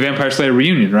the Vampire Slayer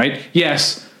reunion, right?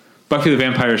 Yes. Buffy the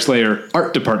Vampire Slayer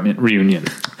art department reunion.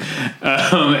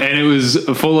 And it was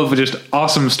full of just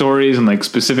awesome stories and like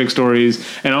specific stories,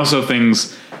 and also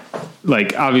things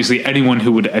like, obviously anyone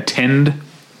who would attend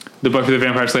the Buffy the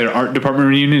Vampire Slayer art department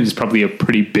reunion is probably a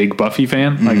pretty big Buffy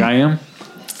fan, like I am.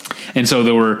 And so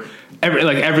there were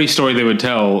every story they would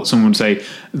tell, someone would say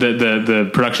the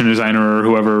production designer or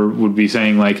whoever would be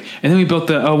saying like, and then we built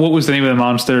what was the name of the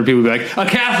monster? People would be like, a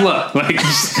Cathla, like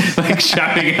just, like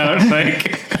shouting out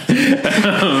like,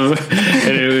 and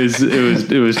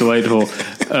it was delightful.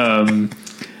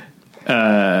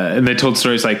 And they told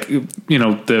stories like,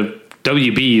 the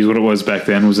WB is what it was back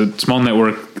then, was a small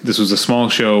network. This was a small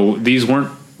show. These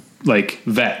weren't like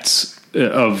vets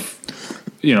of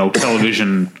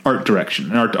television art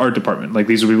direction, art department. Like,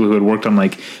 these were people who had worked on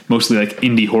like mostly like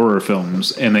indie horror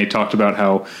films, and they talked about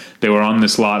how they were on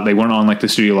this lot. They weren't on like the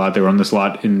studio lot. They were on this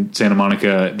lot in Santa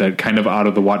Monica that kind of out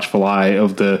of the watchful eye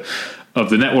of the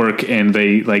network. And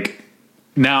they like,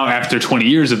 now after 20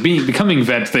 years of becoming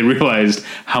vets, they realized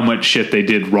how much shit they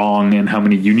did wrong and how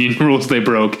many union rules they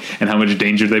broke and how much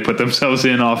danger they put themselves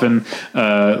in, often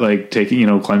like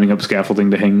taking, climbing up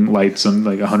scaffolding to hang lights on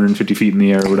like 150 feet in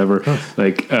the air or whatever.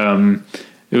 Like,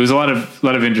 it was a lot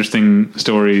of interesting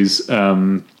stories.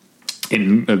 In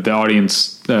the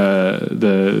audience,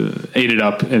 ate it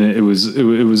up, and it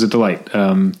was a delight.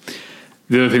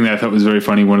 The other thing that I thought was very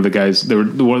funny, one of the guys,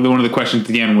 one of the questions at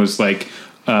the end was like,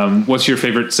 what's your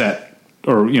favorite set,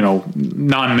 or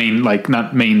non-main, like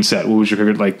not main set? What was your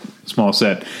favorite like small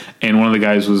set? And one of the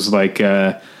guys was like, he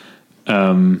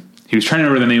was trying to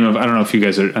remember the name of. I don't know if you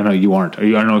guys are. I know you aren't. I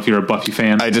don't know if you're a Buffy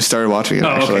fan. I just started watching it.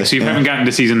 Actually. Okay. So you haven't gotten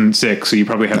to season 6, so you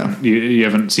probably haven't. No. You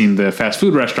haven't seen the fast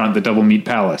food restaurant, the Double Meat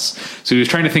Palace. So he was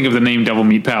trying to think of the name Double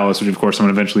Meat Palace, which of course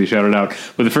someone eventually shouted out.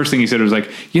 But the first thing he said was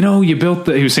like, you built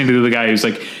the. He was saying to the guy, he was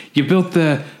like, you built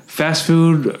the fast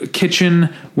food kitchen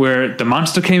where the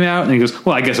monster came out, and he goes,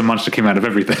 well, I guess a monster came out of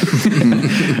everything.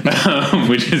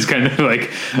 Which is kind of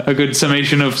like a good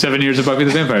summation of 7 years of Buffy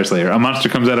the Vampire Slayer. A monster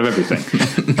comes out of everything.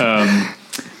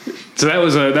 So that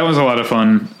was a lot of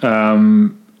fun.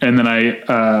 And then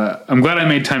I'm glad I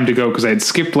made time to go, because I had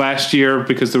skipped last year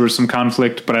because there was some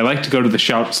conflict, but I like to go to the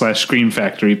Shout/Scream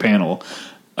Factory panel,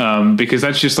 because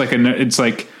that's just like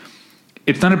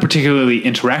it's not a particularly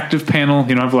interactive panel.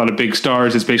 You don't have a lot of big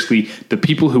stars. It's basically the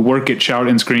people who work at Shout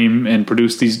and Scream and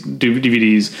produce these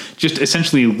DVDs, just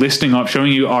essentially listing off,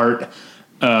 showing you art.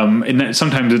 And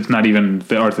sometimes it's not even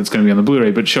the art that's going to be on the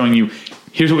Blu-ray, but showing you,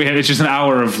 here's what we have. It's just an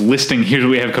hour of listing. Here's what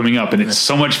we have coming up. And it's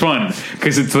so much fun,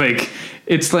 because it's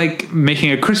like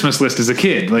making a Christmas list as a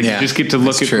kid. Like, you just get to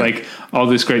look at like all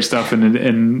this great stuff.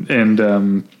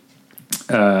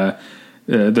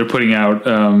 They're putting out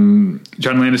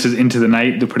John Landis' Into the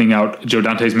Night. They're putting out Joe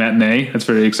Dante's Matinee. That's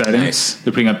very exciting. Nice.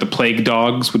 They're putting out The Plague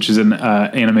Dogs, which is an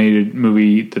animated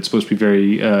movie that's supposed to be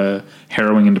very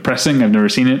harrowing and depressing. I've never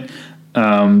seen it.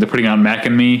 They're putting out Mac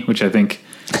and Me, which I think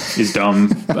is dumb.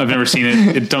 I've never seen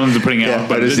it. It's dumb to putting out,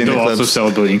 but they'll also sell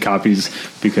 1 billion copies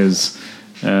because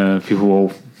people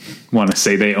will want to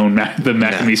say they own the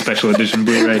Mac and Me Special Edition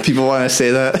Blu-ray. People want to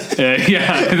say that?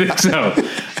 Yeah, I think so.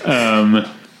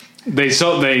 They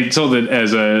sold it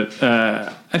as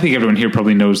a. I think everyone here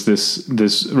probably knows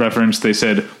this reference. They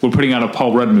said, we're putting out a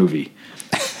Paul Rudd movie.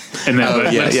 And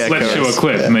then let's show a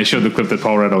clip. Yeah. And they showed the clip that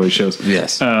Paul Rudd always shows.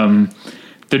 Yes.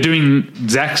 They're doing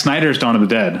Zack Snyder's Dawn of the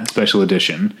Dead special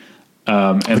edition.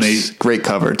 And great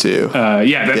cover too.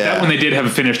 That one they did have a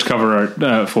finished cover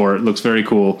art for. It looks very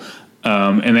cool.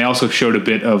 And they also showed a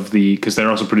bit of because they're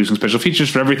also producing special features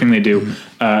for everything they do.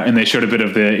 Mm-hmm. And they showed a bit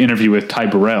of the interview with Ty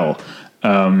Burrell,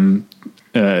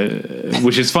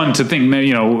 which is fun to think,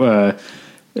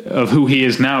 of who he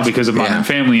is now because of Modern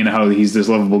Family and how he's this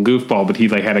lovable goofball, but he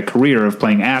had a career of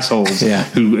playing assholes. Yeah.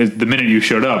 Who, the minute you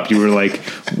showed up, you were like,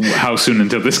 how soon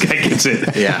until this guy gets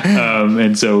it? Yeah.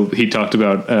 And so he talked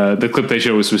about the clip they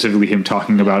showed was specifically him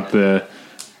talking about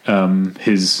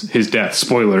his death.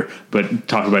 Spoiler, but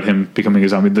talk about him becoming a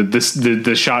zombie.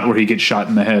 The shot where he gets shot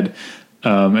in the head.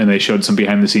 And they showed some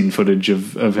behind the scene footage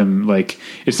of him.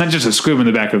 It's not just a squib in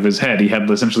the back of his head. He had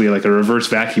essentially a reverse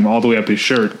vacuum all the way up his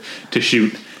shirt to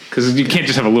shoot. Because you can't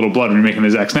just have a little blood when you're making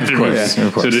a Zack Snyder movie. Yeah,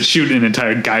 so to shoot an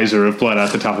entire geyser of blood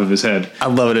out the top of his head. I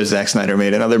love it if Zack Snyder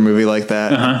made another movie like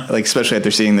that. Uh-huh. Especially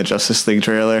after seeing the Justice League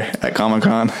trailer at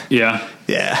Comic-Con. Yeah.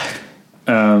 Yeah.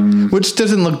 Which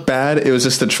doesn't look bad. It was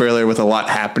just a trailer with a lot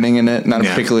happening in it. Not a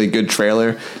particularly good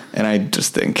trailer. And I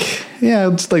just think,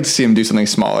 I'd just like to see him do something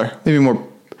smaller. Maybe more,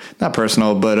 not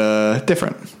personal, but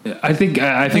different. I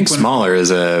think smaller is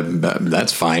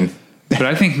that's fine. But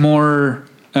I think more,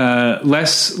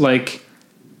 less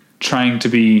trying to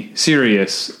be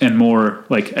serious and more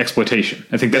exploitation.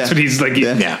 I think that's what he's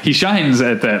he shines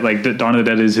at that. Dawn of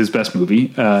the Dead is his best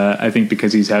movie. I think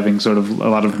because he's having sort of a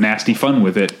lot of nasty fun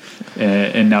with it.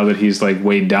 And now that he's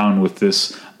weighed down with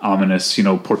this ominous,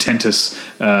 portentous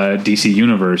DC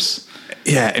universe.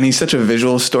 Yeah. And he's such a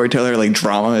visual storyteller.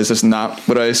 Drama is just not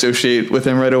what I associate with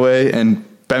him right away. And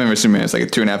Batman vs Superman is a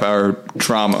 2.5 hour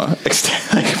drama,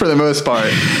 for the most part.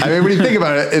 I mean, when you think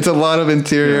about it, it's a lot of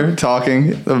interior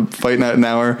talking, fighting out an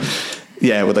hour.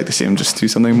 Yeah, I would like to see him just do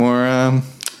something more,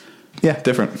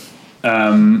 different. All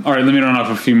right, let me run off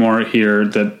a few more here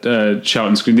that Shout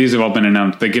and Scream. These have all been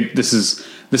announced. This is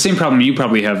the same problem you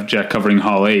probably have, Jack, covering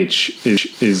Hall H.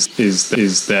 Is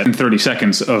that in 30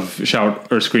 seconds of Shout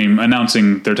or Scream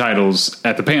announcing their titles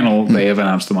at the panel, they have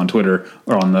announced them on Twitter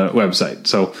or on the website.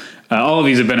 So. All of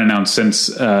these have been announced since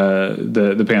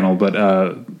the panel, but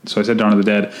so I said Dawn of the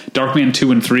Dead, Darkman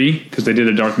 2 and 3, because they did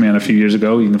a Darkman a few years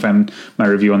ago. You can find my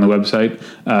review on the website.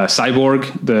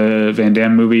 Cyborg, the Van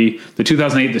Damme movie, the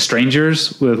 2008 The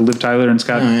Strangers with Liv Tyler and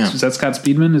Scott. Is that Scott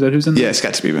Speedman? Is that who's in there? Yeah,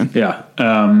 Scott Speedman. Yeah.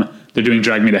 They're doing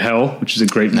Drag Me to Hell, which is a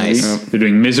great movie. Nice. They're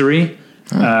doing Misery,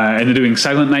 and they're doing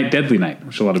Silent Night, Deadly Night,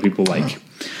 which a lot of people like.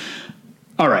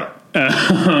 All right.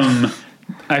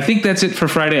 I think that's it for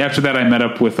Friday. After that, I met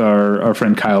up with our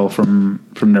friend Kyle from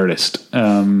Nerdist.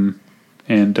 What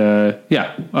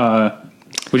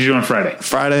did you do on Friday?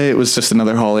 Friday was just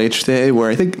another Hall H day where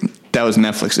I think that was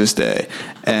Netflix's day.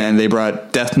 And they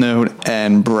brought Death Note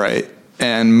and Bright.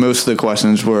 And most of the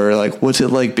questions were what's it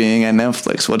like being at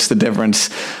Netflix? What's the difference?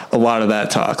 A lot of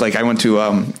that talk. I went to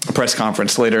a press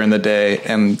conference later in the day,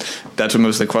 and that's what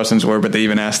most of the questions were. But they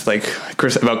even asked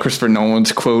about Christopher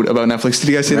Nolan's quote about Netflix. Did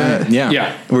you guys see that?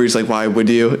 Yeah. Where he's why would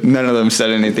you? None of them said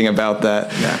anything about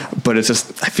that. Yeah. But it's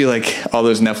just, I feel like all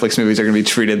those Netflix movies are going to be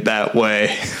treated that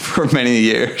way for many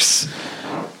years.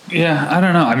 Yeah, I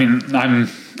don't know. I mean,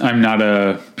 I'm not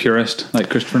a purist like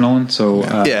Christopher Nolan, so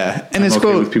and I'm it's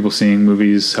okay with people seeing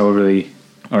movies however they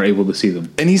are able to see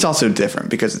them. And he's also different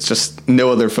because it's just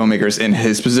no other filmmakers in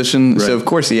his position, right. So of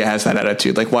course he has that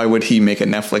attitude. Why would he make a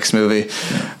Netflix movie?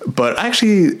 Yeah. But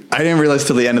actually, I didn't realize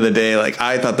till the end of the day.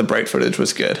 I thought the Bright footage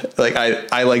was good.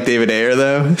 I like David Ayer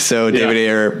though, so David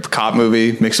Ayer cop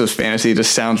movie mixed with fantasy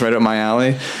just sounds right up my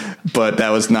alley. But that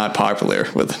was not popular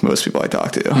with most people I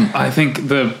talked to. I think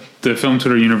the film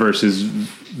Twitter universe is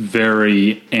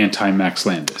very anti-Max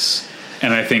Landis.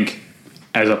 And I think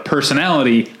as a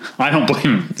personality, I don't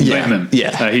blame him.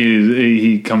 Yeah.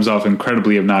 He comes off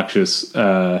incredibly obnoxious.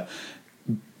 But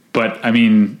I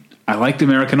mean, I liked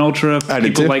American Ultra.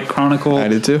 People like Chronicle. I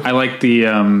did too. I like the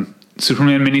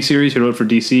Superman miniseries he wrote for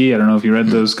DC. I don't know if you read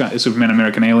those guys, Superman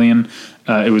American Alien.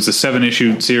 It was a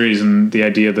 7-issue series, and the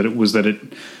idea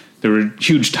that there were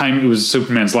huge time. It was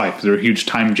Superman's life. There were huge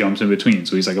time jumps in between.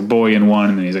 So he's a boy in one,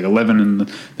 and then he's 11 in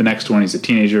the next one. He's a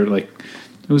teenager. It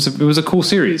was a cool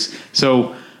series.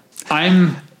 So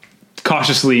I'm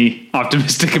cautiously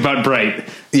optimistic about Bright.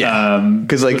 Yeah,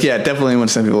 because definitely when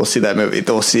some people see that movie,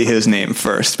 they'll see his name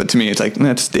first. But to me, it's like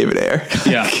that's David Ayer.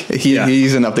 Yeah,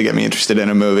 he's enough to get me interested in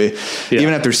a movie. Yeah.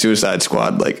 Even after Suicide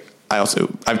Squad, like I've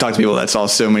talked to people that saw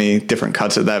so many different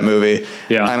cuts of that movie.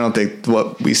 Yeah, I don't think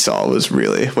what we saw was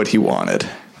really what he wanted.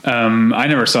 I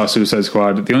never saw Suicide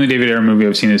Squad. The only David Ayer movie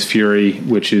I've seen is Fury,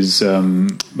 which is a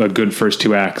good first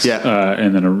 2 acts. Yeah,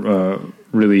 and then a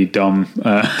really dumb.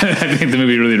 I think the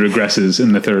movie really regresses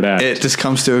in the 3rd act. It just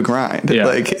comes to a grind. Yeah.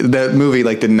 Like that movie,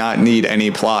 like did not need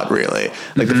any plot really.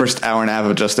 Like the first hour and a half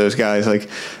of just those guys. Like,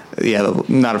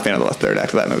 not a fan of the 3rd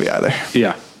act of that movie either.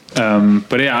 Yeah.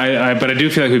 But I do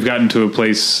feel like we've gotten to a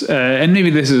place, and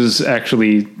maybe this is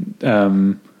actually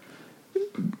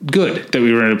good that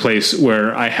we were in a place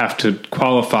where I have to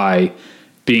qualify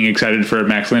being excited for a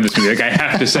Max Landis movie. Like I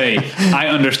have to say, I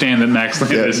understand that Max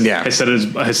Landis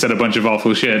has said a bunch of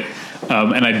awful shit,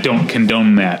 and I don't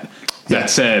condone that. That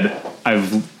said,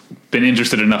 I've been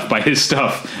interested enough by his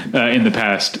stuff in the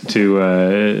past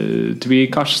to be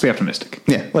cautiously optimistic.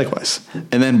 Yeah, likewise.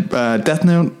 And then Death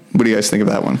Note. What do you guys think of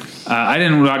that one? I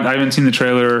haven't seen the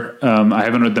trailer. I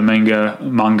haven't read the manga,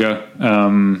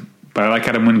 but I like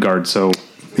Adam Wingard, so.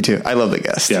 Me too. I love The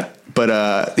Guest. Yeah.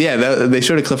 But they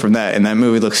showed a clip from that, and that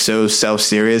movie looks so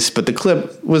self-serious, but the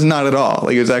clip was not at all.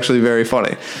 Like, it was actually very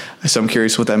funny. So I'm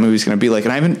curious what that movie's going to be like.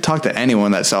 And I haven't talked to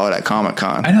anyone that saw it at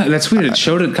Comic-Con. I know, that's weird. It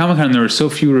showed at Comic-Con and there were so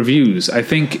few reviews. I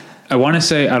want to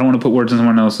say, I don't want to put words in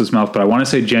someone else's mouth, but I want to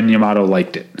say Jen Yamato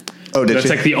liked it. Oh, did That's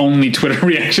she? like the only Twitter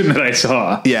reaction that I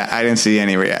saw. Yeah, I didn't see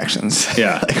any reactions.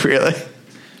 Yeah. Like, really?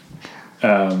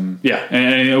 Yeah.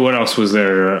 And what else was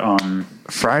there on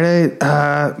Friday?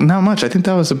 Not much. I think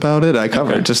that was about it. I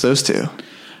covered just those two.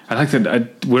 I like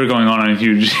that we're going on a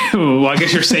huge. Well, I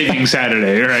guess you're saving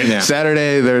Saturday, right? Yeah.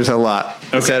 Saturday, there's a lot.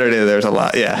 Okay. Saturday, there's a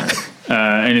lot. Yeah.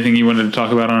 Anything you wanted to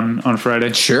talk about on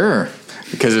Friday? Sure,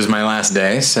 because it was my last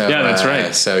day. So yeah, that's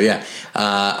right. So yeah,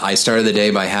 I started the day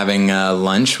by having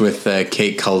lunch with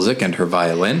Kate Kulzick and her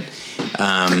violin.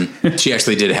 She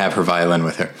actually did have her violin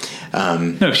with her.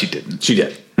 No, she didn't. She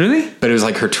did. Really? But it was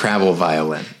like her travel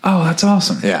violin. Oh, that's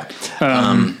awesome. Yeah.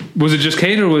 Was it just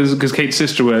Kate, or because Kate's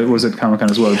sister was at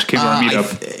Comic-Con as well? She came to our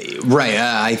meetup. Right.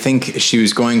 I think she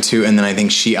was going to, and then I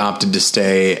think she opted to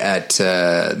stay at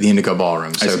the Indigo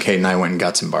Ballroom. So Kate and I went and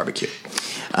got some barbecue.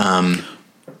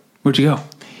 Where'd you go?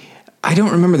 I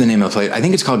don't remember the name of the place. I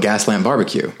think it's called Gaslamp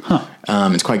Barbecue. Huh.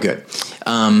 It's quite good.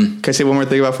 Can I say one more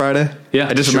thing about Friday? Yeah.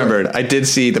 I just remembered. I did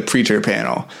see the Preacher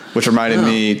panel, which reminded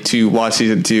me to watch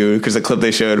season 2 because the clip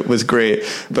they showed was great.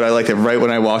 But I liked it right when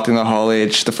I walked in the Hall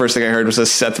H. The first thing I heard was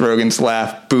Seth Rogen's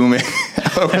laugh booming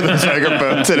over the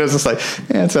microphones. And it was just like,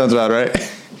 yeah, it sounds about right.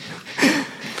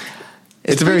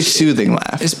 It's a very soothing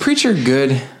laugh. Is Preacher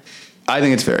good? I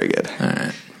think it's very good. All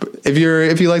right.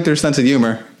 If you like their sense of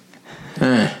humor.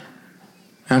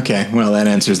 Okay, well, that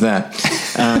answers that.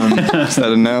 Is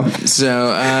that a no?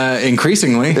 So,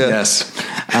 increasingly, yes.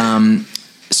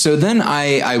 So then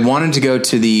I wanted to go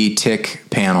to the Tick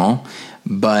panel,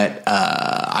 but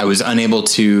I was unable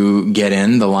to get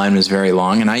in. The line was very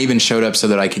long, and I even showed up so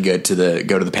that I could go to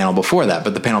the panel before that.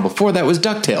 But the panel before that was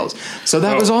DuckTales, so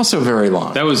that was also very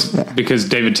long. That was because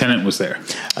David Tennant was there.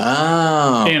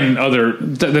 Oh, and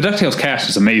the DuckTales cast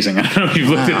is amazing. I don't know if you've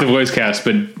looked at the voice cast,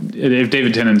 but if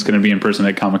David Tennant's going to be in person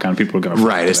at Comic-Con, people are going to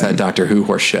right. It's that Doctor Who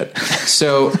horse shit.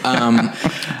 So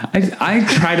I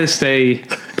try to stay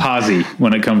posy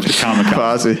when it comes to Comic-Con.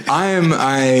 Posy. I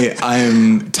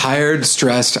am tired,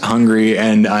 stressed, hungry,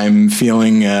 and I'm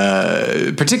feeling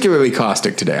particularly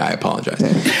caustic today. I apologize.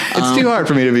 It's too hard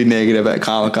for me to be negative at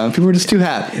Comic-Con. People are just too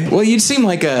happy. Well, you seem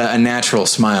like a natural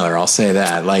smiler. I'll say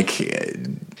that. Like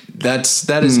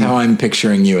that is how I'm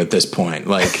picturing you at this point.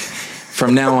 Like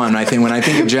from now on, I think when I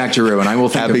think of Jack Giroux, and I will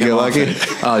think of him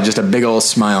often, just a big old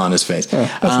smile on his face.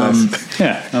 Oh, that's nice.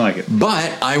 Yeah, I like it.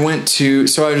 But I went to,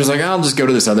 so I was like, I'll just go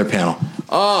to this other panel.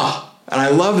 Oh, and I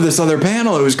loved this other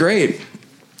panel. It was great.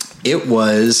 It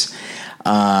was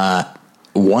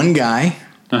one guy,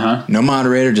 no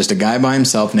moderator, just a guy by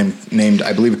himself named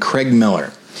I believe Craig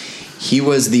Miller. He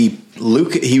was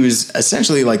he was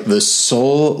essentially like the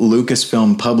sole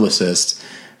Lucasfilm publicist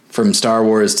from Star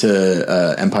Wars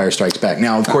to Empire Strikes Back.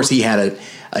 Now, of course, he had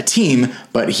a team,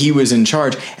 but he was in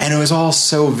charge, and it was all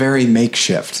so very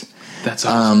makeshift. That's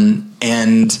awesome.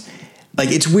 And like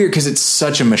it's weird because it's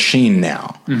such a machine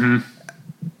now. Mm-hmm.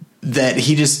 That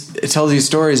he just tells these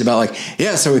stories about like,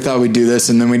 yeah, so we thought we'd do this,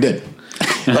 and then we did.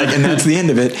 Like, and that's the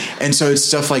end of it. And so it's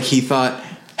stuff like he thought,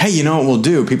 hey, you know what we'll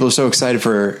do? People are so excited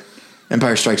for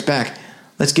Empire Strikes Back.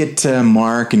 Let's get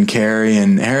Mark and Carrie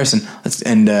and Harrison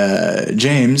and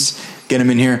James, get them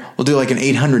in here. We'll do like an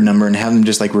 800 number and have them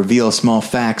just like reveal small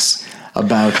facts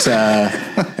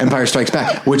Empire Strikes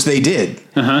Back, which they did.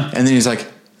 And then he's like,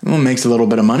 well, makes a little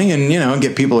bit of money and,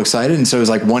 get people excited. And so it was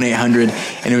like 1-800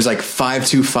 and it was like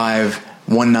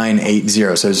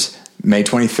 525-1980. So it was May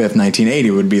 25th,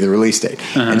 1980 would be the release date.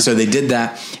 And so they did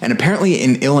that. And apparently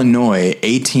in Illinois,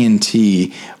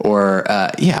 AT&T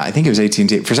I think it was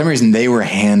AT&T. For some reason, they were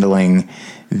handling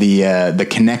the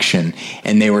connection,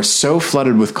 and they were so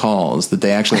flooded with calls that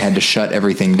they actually had to shut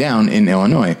everything down in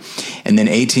Illinois. And then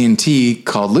AT&T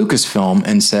called Lucasfilm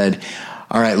and said,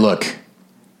 all right, look,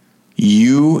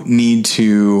 you need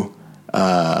to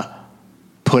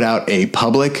put out a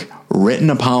public written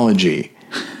apology,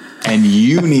 and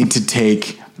you need to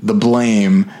take the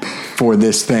blame for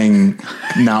this thing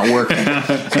not working.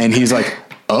 And he's like,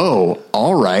 oh,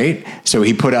 all right. So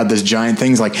he put out this giant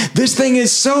thing. He's like, this thing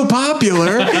is so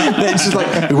popular that it's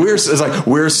just like,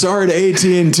 we're sorry to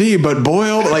AT&T, but boy,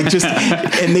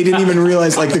 and they didn't even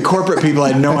realize, like, the corporate people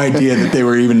had no idea that they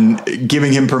were even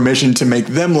giving him permission to make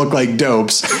them look like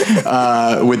dopes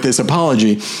with this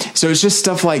apology. So it's just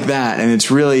stuff like that. And it's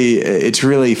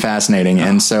really fascinating.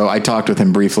 And so I talked with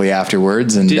him briefly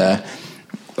afterwards, and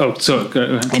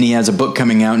and he has a book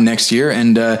coming out next year,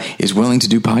 and is willing to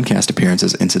do podcast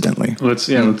appearances. Incidentally, let's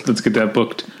get that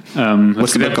booked.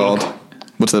 What's the book called?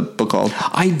 What's the book called?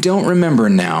 I don't remember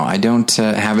now. I don't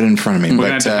have it in front of me. We're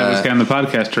going to have this guy on the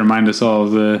podcast to remind us all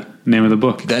of the name of the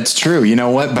book. That's true. You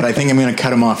know what? But I think I'm going to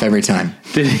cut him off every time.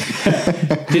 Did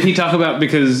he talk about,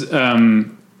 because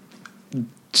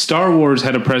Star Wars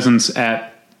had a presence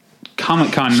at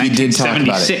Comic-Con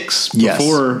 1976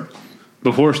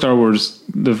 before Star Wars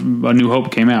A New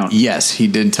Hope came out. Yes, he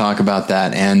did talk about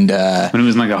that, and when it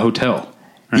was in like a hotel.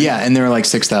 Right? Yeah, and there were like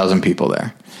 6,000 people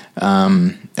there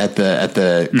at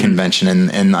the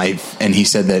convention, and he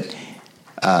said that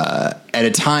at a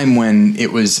time when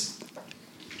it was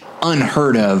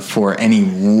unheard of for any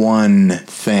one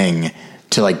thing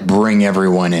to like bring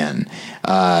everyone in.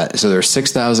 So there were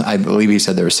 6,000, I believe he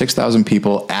said there were 6,000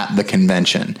 people at the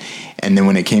convention. And then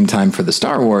when it came time for the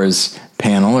Star Wars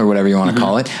panel, or whatever you want to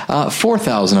call it,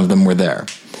 4,000 of them were there,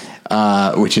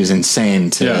 which is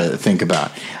insane to think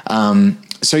about.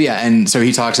 So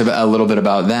he talks about a little bit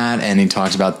about that, and he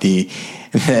talks about that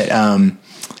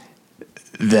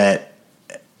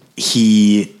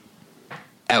he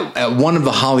at one of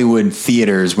the Hollywood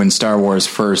theaters when Star Wars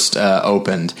first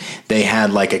opened, they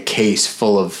had like a case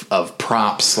full of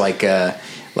props, like a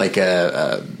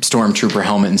stormtrooper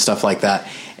helmet and stuff like that.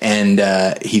 And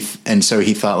so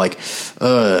he thought, like,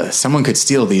 someone could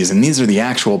steal these, and these are the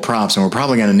actual props, and we're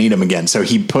probably going to need them again. So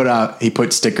he put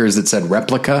stickers that said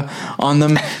replica on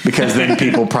them, because then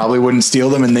people probably wouldn't steal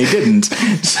them, and they didn't.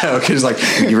 So, because like,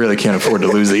 you really can't afford to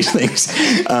lose these things.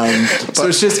 So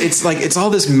it's all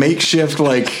this makeshift,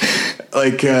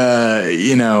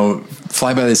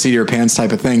 fly by the seat of your pants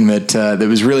type of thing that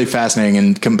was really fascinating,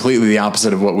 and completely the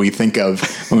opposite of what we think of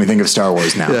when we think of Star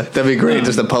Wars now. Yeah, that'd be great.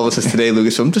 Just the publicist today,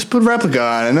 Lucasfilm, just put replica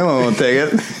on, and no one will take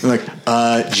it. Like,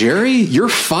 Jerry, you're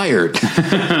fired.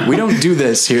 We don't do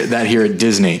that here at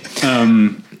Disney.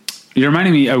 You're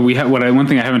reminding me. One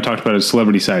thing I haven't talked about is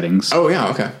celebrity sightings. Oh yeah,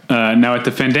 okay. Now at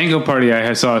the Fandango party,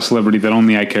 I saw a celebrity that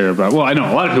only I care about. Well, I know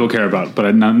a lot of people care about,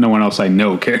 but no one else I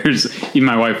know cares. Even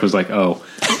my wife was like, "Oh."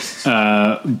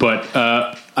 But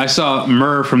I saw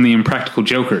Murr from the Impractical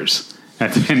Jokers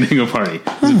at the Fandango party.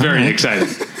 It was very exciting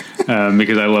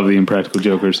because I love the Impractical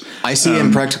Jokers. I see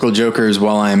Impractical Jokers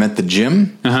while I'm at the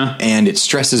gym, and it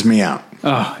stresses me out.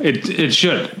 Oh, it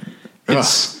should.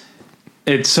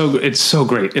 It's so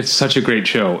great. It's such a great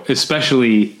show,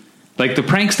 especially like the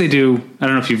pranks they do. I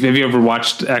don't know if have you ever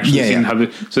watched seen how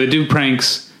so they do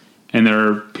pranks. And there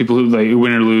are people who like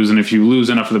win or lose, and if you lose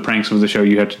enough of the pranks of the show,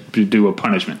 you have to do a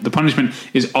punishment. The punishment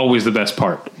is always the best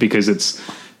part, because it's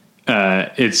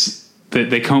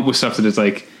they come up with stuff that is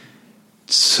like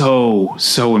so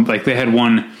like they had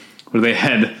one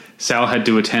where Sal had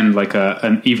to attend like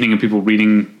an evening of people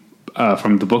reading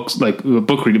from the books, like a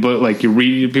book reading, but like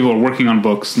people are working on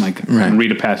books and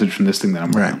read a passage from this thing that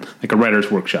I'm working on, like a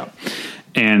writer's workshop,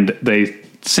 and they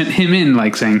sent him in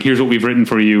like saying, here's what we've written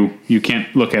for you. You can't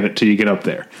look at it till you get up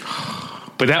there.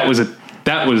 But that was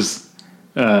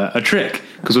a trick,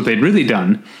 because what they'd really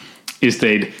done is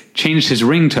they'd changed his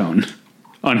ringtone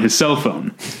on his cell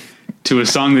phone to a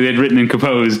song that they'd written and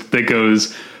composed that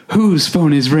goes, whose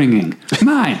phone is ringing?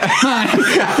 Mine.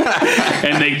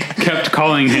 And they kept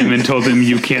calling him and told him,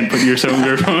 you can't put your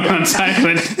phone on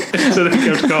silent. So they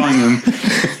kept calling him.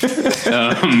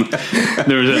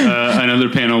 There was another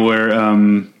panel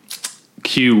where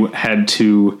Q had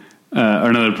to, or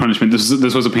another punishment.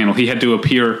 This was a panel. He had to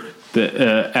appear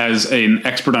as an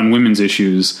expert on women's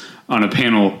issues on a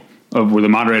panel where the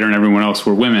moderator and everyone else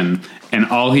were women, and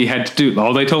all he had to do,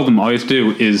 all they told him, all he had to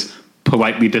do is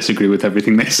politely disagree with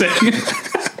everything they say.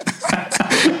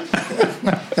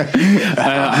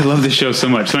 I love this show so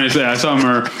much. When I saw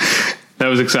her, that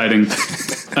was exciting.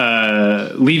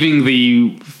 Leaving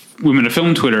the Women of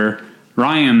Film Twitter,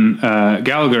 Ryan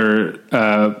Gallagher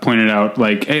pointed out,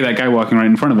 like, hey, that guy walking right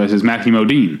in front of us is Matthew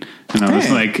Modine. And I was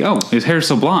like, oh, his hair's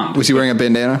so blonde. Was he wearing a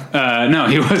bandana? No,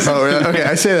 he wasn't. Oh, really? Okay.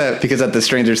 I say that because at the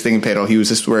Strangers Thing panel, he was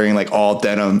just wearing like all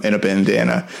denim and a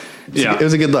bandana. So Yeah. it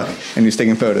was a good look, and he was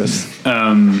taking photos.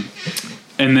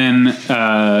 And then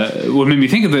what made me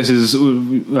think of this is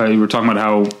we were talking about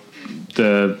how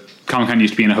the Comic-Con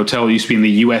used to be in a hotel. It used to be in the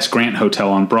U.S. Grant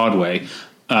Hotel on Broadway.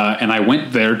 And I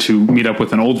went there to meet up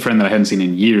with an old friend that I hadn't seen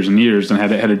in years and years, and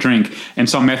had a drink, and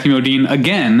saw Matthew Modine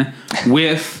again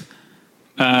with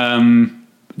John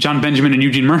Benjamin and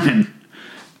Eugene Merman.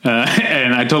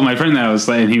 And I told my friend that,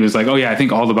 and he was like, "Oh yeah, I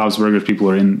think all the Bob's Burgers people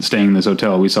are staying in this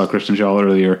hotel. We saw Kristen Schaal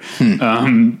earlier."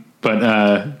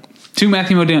 But 2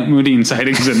 Matthew Modine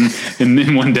sightings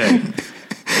in one day.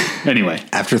 Anyway,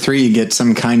 After 3, you get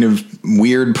some kind of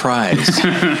weird prize.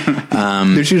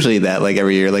 There's usually that, like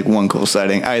every year, like one cool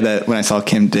sighting. I had that when I saw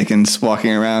Kim Dickens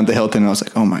walking around the Hilton. I was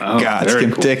like, oh my God, it's very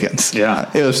Kim cool. Dickens. Yeah.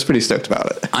 I was pretty stoked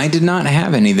about it. I did not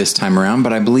have any this time around,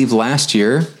 but I believe last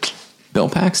year, Bill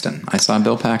Paxton. I saw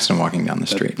Bill Paxton walking down the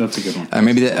street. that's a good one.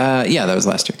 That was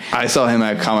last year. I saw him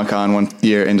at Comic-Con one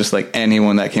year, and just like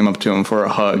anyone that came up to him for a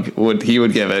hug, he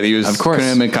would give it. He was, Of course. couldn't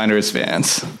have been kinder to his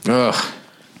fans. Ugh.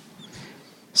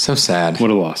 So sad. What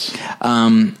a loss.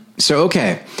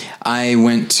 Okay, I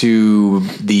went to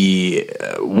the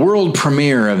world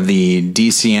premiere of the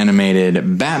DC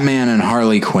animated Batman and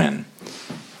Harley Quinn.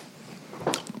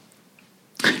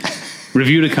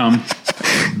 Review to come.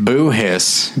 Boo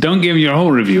hiss. Don't give your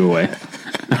whole review away.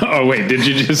 Oh wait, did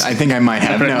you just? I think I might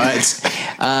have. No, it's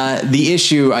the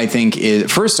issue. I think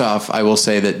is, first off, I will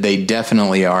say that they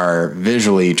definitely are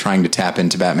visually trying to tap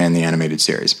into Batman the Animated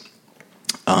Series.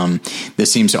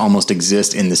 This seems to almost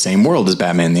exist in the same world as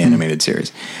Batman the Animated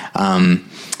Series.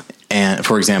 And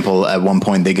for example, at one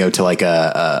point they go to like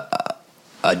a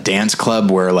dance club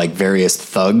where like various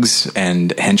thugs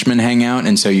and henchmen hang out,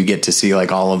 and so you get to see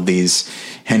like all of these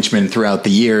henchmen throughout the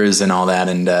years and all that,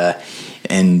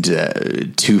 and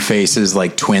Two-Face's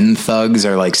like twin thugs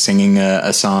are like singing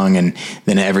a song, and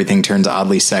then everything turns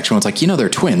oddly sexual. It's like, they're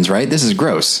twins, right? This is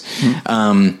gross.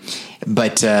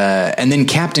 But and then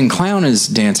Captain Clown is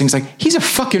dancing. It's like, he's a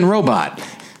fucking robot.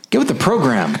 Get with the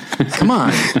program. Come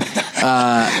on.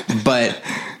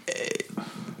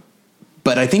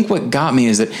 But I think what got me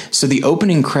is that, so the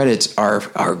opening credits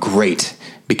are great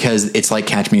because it's like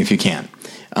Catch Me If You Can.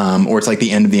 Or it's like the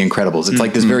end of The Incredibles. It's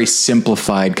like this very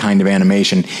simplified kind of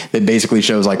animation that basically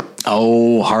shows like,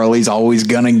 oh, Harley's always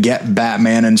gonna get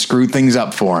Batman and screw things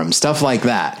up for him. Stuff like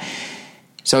that.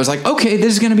 So I was like, okay,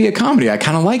 this is going to be a comedy. I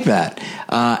kind of like that.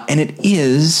 And it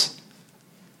is,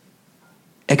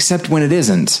 except when it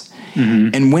isn't.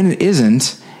 And when it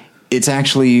isn't, it's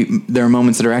actually, there are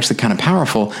moments that are actually kind of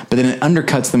powerful, but then it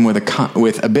undercuts them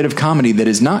with a bit of comedy that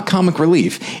is not comic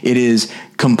relief. It is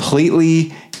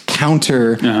completely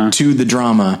counter to the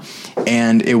drama.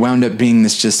 And it wound up being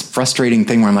this just frustrating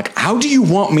thing where I'm like, how do you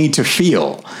want me to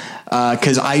feel?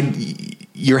 Because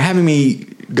you're having me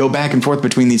go back and forth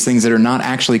between these things that are not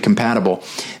actually compatible.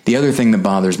 The other thing that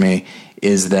bothers me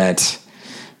is that,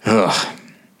 I'm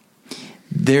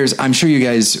sure you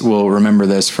guys will remember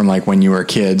this from like when you were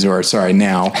kids, or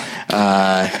now.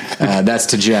 That's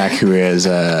to Jack, who is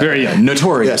very young.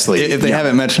 Notoriously. If they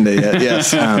haven't mentioned it yet,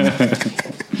 yes.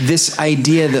 This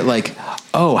idea that like,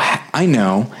 oh, I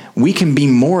know, we can be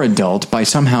more adult by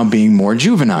somehow being more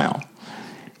juvenile.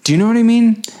 Do you know what I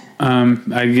mean?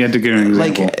 I get to give an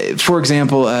example. Like, for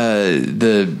example,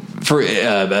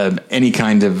 any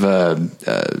kind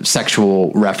of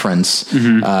sexual reference,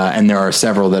 and there are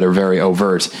several that are very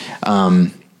overt.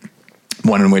 One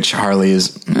in which Harley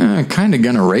is kind of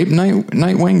gonna rape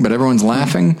Nightwing, but everyone's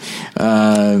laughing.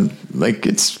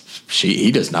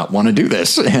 He does not want to do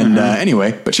this, and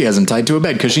anyway, but she has him tied to a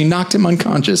bed because she knocked him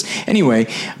unconscious. Anyway,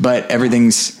 but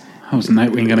everything's. How's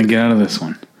Nightwing gonna get out of this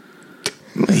one?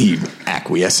 He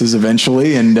acquiesces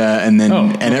eventually, and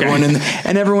everyone in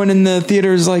the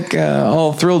theater is like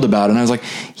all thrilled about it. And I was like,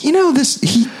 he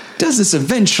does this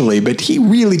eventually, but he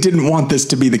really didn't want this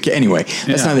to be the case. Anyway,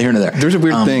 that's neither here nor there. There's a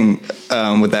weird thing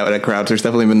with that crowd. There's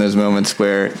definitely been those moments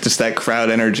where just that crowd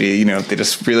energy, they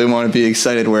just really want to be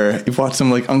excited, where you've watched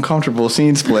some like uncomfortable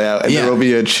scenes play out, and there will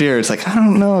be a cheer. It's like, I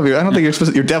don't know. I don't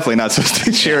think you're definitely not supposed to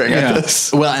be cheering at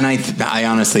this. Well, and I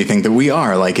honestly think that we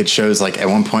are. Like, it shows like at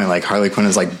one point, like Harley Quinn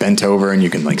is like bent over and you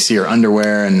can like see her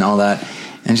underwear and all that.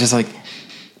 And it's just like,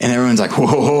 and everyone's like,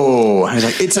 whoa. I was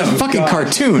like, it's a fucking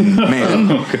cartoon,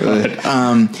 man.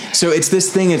 So it's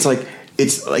this thing. It's like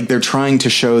they're trying to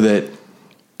show that,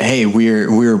 hey,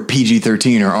 we're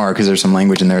PG-13 or R, because there's some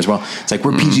language in there as well. It's like,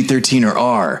 we're PG-13 or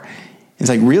R. It's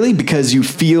like, really? Because you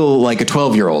feel like a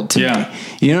 12-year-old to me.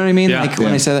 You know what I mean? Yeah. Like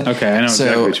when I said that. Okay, I know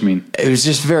exactly what you mean. It was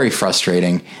just very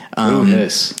frustrating. Boo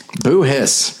hiss. Boo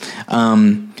hiss.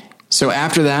 So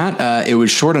after that, it was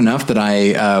short enough that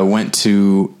I went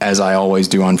to, as I always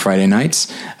do on Friday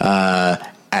nights,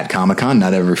 at Comic-Con,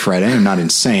 not every Friday, I'm not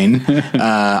insane.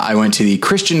 I went to the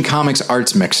Christian Comics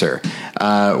Arts Mixer,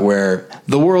 where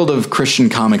the world of Christian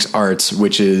comics arts,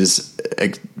 which has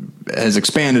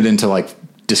expanded into like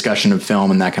discussion of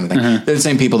film and that kind of thing. They're the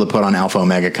same people that put on Alpha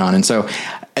Omega Con. And so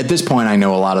at this point, I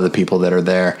know a lot of the people that are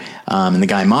there. And the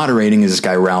guy moderating is this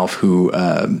guy, Ralph, who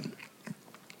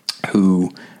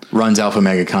runs Alpha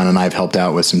Omega Con, and I've helped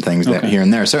out with some things that here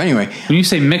and there. So anyway, when you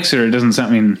say mixer, it doesn't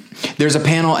sound mean there's a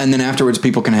panel, and then afterwards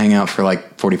people can hang out for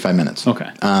like 45 minutes. Okay.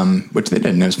 Which they did,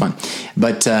 and it was fun.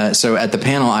 But so at the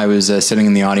panel, I was sitting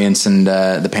in the audience, and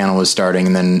the panel was starting,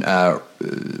 and then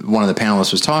one of the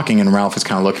panelists was talking, and Ralph was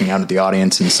kind of looking out at the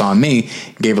audience and saw me,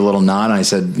 gave a little nod, and I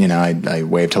said, I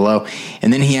waved hello.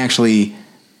 And then he actually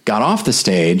got off the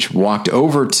stage, walked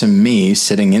over to me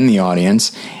sitting in the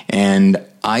audience, and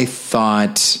I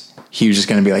thought he was just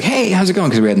going to be like, hey, how's it going?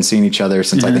 Because we hadn't seen each other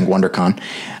since I think WonderCon.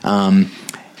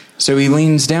 So he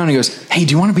leans down and he goes, hey,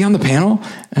 do you want to be on the panel?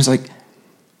 And I was like,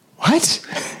 what?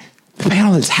 The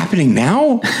panel that's happening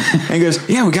now? And he goes,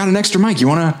 yeah, we got an extra mic. You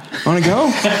want to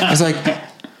go? I was like,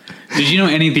 did you know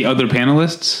any of the other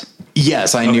panelists?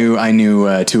 Yes, I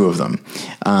knew two of them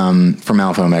from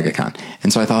Alpha Omega Con.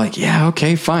 And so I thought, like, yeah,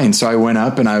 okay, fine. So I went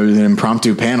up and I was an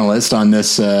impromptu panelist on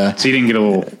this. So you didn't get a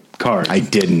little card? I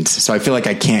didn't. So I feel like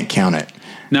I can't count it.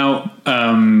 Now,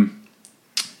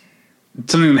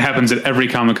 something that happens at every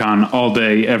Comic-Con all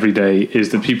day, every day, is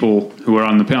that people who are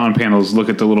on panels look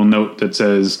at the little note that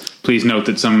says, please note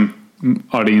that some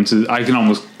audiences, I can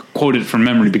almost quote it from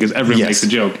memory because everyone makes a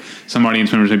joke. Some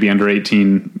audience members may be under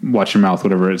 18, watch your mouth,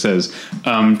 whatever it says.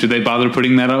 Do they bother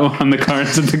putting that on the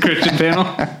cards at the Christian panel?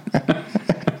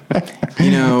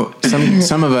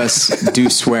 Some of us do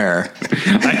swear.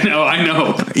 I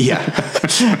know. Yeah.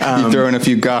 You throw in a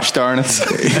few gosh darnest.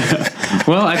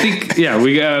 Well, I think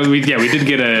we did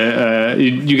get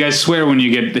you guys swear when you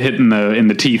get hit in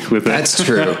the teeth with it. That's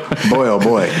true. Boy, oh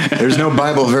boy. There's no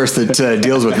Bible verse that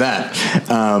deals with that.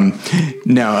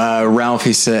 Ralph,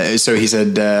 he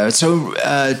said,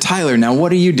 Tyler, now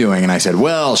what are you doing? And I said,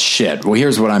 well, shit. Well,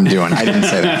 here's what I'm doing. I didn't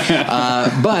say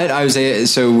that. But I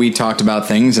was, so we talked about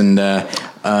things and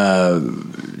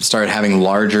started having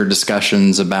larger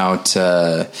discussions about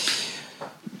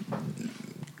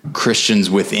Christians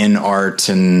within art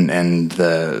and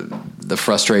the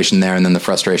frustration there, and then the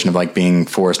frustration of like being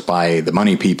forced by the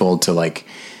money people to like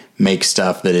make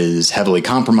stuff that is heavily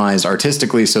compromised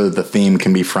artistically so that the theme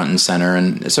can be front and center.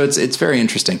 And so it's very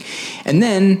interesting. And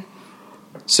then,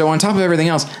 so on top of everything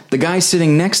else, the guy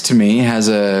sitting next to me has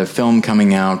a film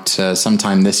coming out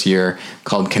sometime this year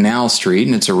called Canal Street,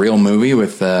 and it's a real movie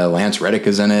with Lance Reddick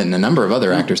is in it and a number of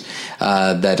other actors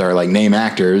that are like name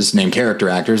character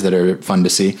actors that are fun to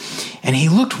see. And he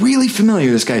looked really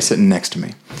familiar, this guy sitting next to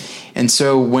me. And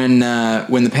so when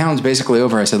the panel was basically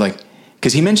over, I said, like,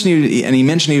 because he mentioned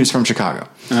he was from Chicago.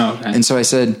 Oh, okay. And so I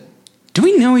said, do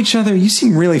we know each other? You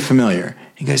seem really familiar.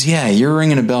 He goes, yeah, you're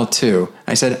ringing a bell too.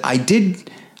 I said, I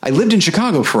lived in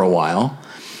Chicago for a while.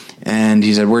 And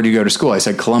he said, where did you go to school? I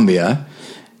said, Columbia.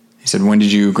 He said, when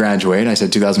did you graduate? I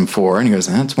said, 2004. And he goes,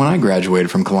 that's when I graduated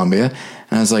from Columbia.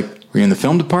 And I was like, were you in the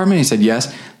film department? He said,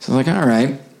 yes. So I was like, all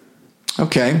right,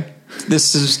 okay.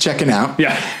 This is checking out.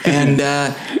 Yeah. And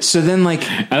so then, like,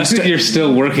 I think you're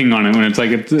still working on it when it's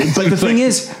like, but the thing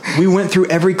is, we went through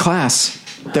every class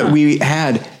that we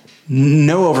had,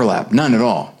 no overlap, none at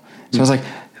all. So I was like,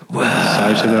 so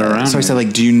I said,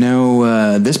 like, do you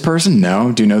know this person?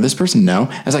 No. Do you know this person? No.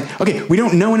 I was like, okay, we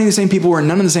don't know any of the same people. We're in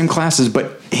none of the same classes,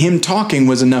 but him talking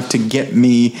was enough to get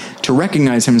me to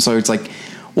recognize him. So it's like,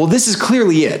 well, this is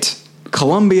clearly it.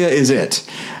 Columbia is it.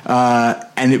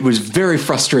 And it was very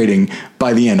frustrating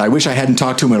by the end. I wish I hadn't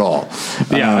talked to him at all.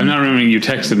 Yeah, I'm not remembering you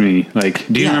texted me, like,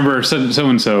 do you remember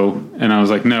so-and-so? And I was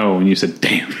like, no. And you said,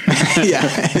 damn. Yeah.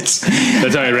 That's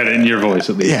how I read it in your voice,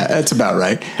 at least. Yeah, that's about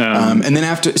right. And then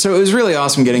after, so it was really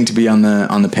awesome getting to be on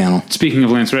the panel. Speaking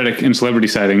of Lance Reddick and celebrity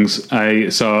sightings, I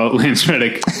saw Lance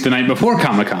Reddick the night before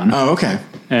Comic-Con. Oh, okay.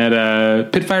 At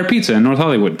Pitfire Pizza in North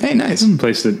Hollywood. Hey, nice. A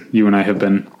place that you and I have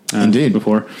been Indeed.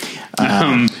 before.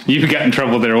 You got in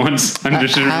trouble there once. I'm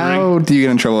just remembering. How do you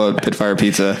get in trouble at Pitfire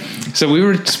Pizza? So we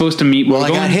were supposed to meet. Well, I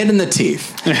got hit in the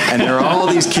teeth, and there are all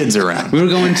these kids around. We were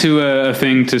going to a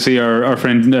thing to see our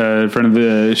friend of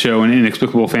the show, an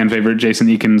inexplicable fan favorite, Jason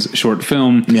Eakins' short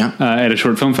film. Yeah. At a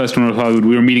short film festival in North Hollywood.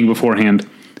 We were meeting beforehand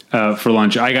for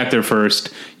lunch. I got there first.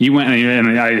 You went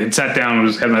and I had sat down,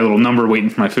 was having my little number, waiting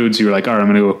for my food. So you were like, "All right,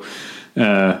 I'm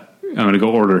gonna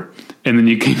go order." And then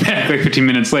you came back like 15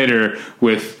 minutes later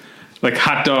with like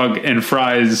hot dog and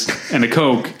fries and a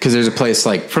Coke. Because there's a place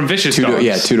like From Vicious two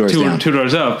Dogs. two doors down. 2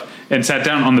 doors up, and sat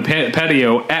down on the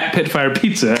patio at Pitfire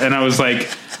Pizza. And I was like,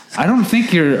 I don't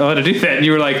think you're allowed to do that. And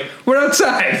you were like, we're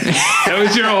outside. That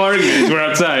was your whole argument. We're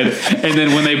outside. And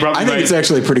then when they brought me I think it's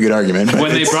actually a pretty good argument.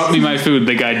 when they brought me my food,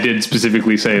 the guy did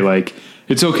specifically say, like,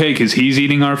 it's okay because he's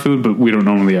eating our food, but we don't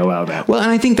normally allow that. Well, and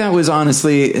I think that was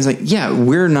honestly, it's like, yeah,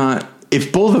 we're not.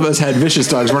 If both of us had Vicious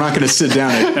Dogs, we're not going to sit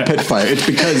down at Pitfire. It's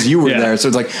because you were there. So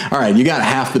it's like, all right, you got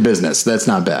half the business. That's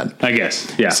not bad. I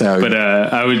guess, yeah. So, but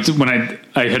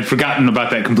I had forgotten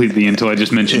about that completely until I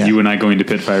just mentioned you and I going to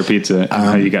Pitfire Pizza and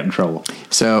how you got in trouble.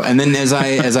 So, and then as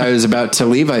I was about to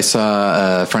leave, I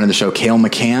saw a friend of the show, Cale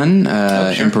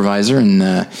McCann, improviser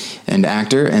and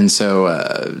actor, and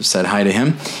so said hi to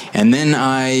him. And then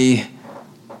I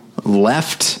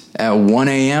left at 1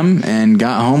 a.m. and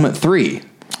got home at 3.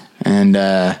 And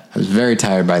I was very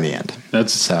tired by the end.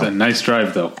 That's a nice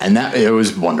drive, though. And it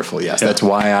was wonderful, yes. Yeah. That's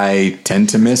why I tend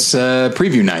to miss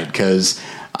preview night, because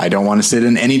I don't want to sit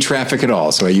in any traffic at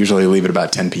all. So I usually leave at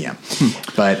about 10 p.m.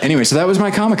 But anyway, so that was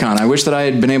my Comic-Con. I wish that I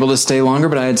had been able to stay longer,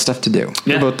 but I had stuff to do.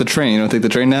 Yeah. What about the train? You don't take the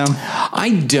train down?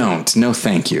 I don't. No,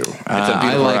 thank you. It's a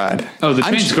beautiful ride. Oh, the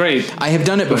train's great. I have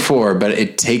done it before, but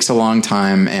it takes a long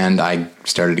time, and I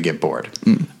started to get bored.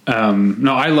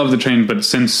 No, I love the train, but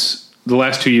since the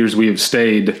last 2 years we have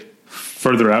stayed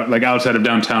further out, like outside of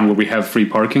downtown where we have free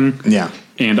parking. Yeah.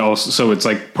 And also, so it's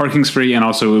like parking's free, and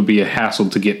also it would be a hassle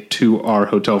to get to our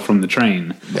hotel from the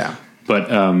train. Yeah. But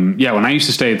when I used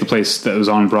to stay at the place that was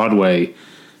on Broadway,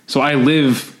 so I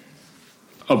live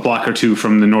a block or two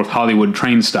from the North Hollywood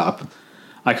train stop.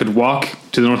 I could walk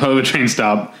to the North Hollywood train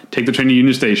stop, take the train to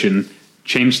Union Station,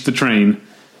 change the train,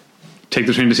 take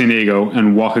the train to San Diego,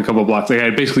 and walk a couple blocks. Like I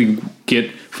basically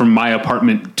get from my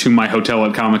apartment to my hotel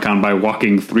at Comic-Con by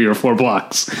walking 3 or 4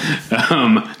 blocks.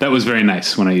 That was very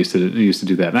nice when I used to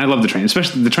do that. And I love the train,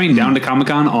 especially the train down to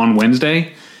Comic-Con on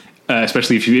Wednesday.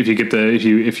 Especially if you get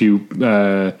if you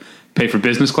pay for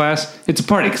business class, it's a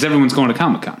party because everyone's going to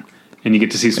Comic-Con and you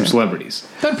get to see some celebrities.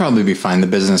 That'd probably be fine. The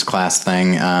business class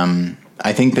thing.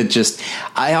 I think that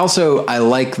I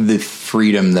like the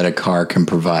freedom that a car can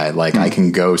provide. Like I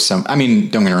can go don't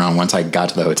get me wrong. Once I got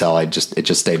to the hotel, it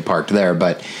just stayed parked there.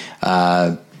 But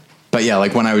yeah,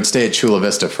 like when I would stay at Chula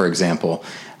Vista, for example,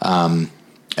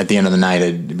 at the end of the night,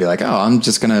 it'd be like, oh,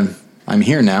 I'm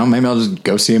here now. Maybe I'll just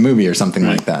go see a movie or something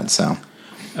like that. So,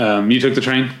 you took the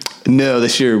train? No,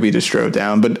 this year we just drove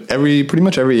down, but pretty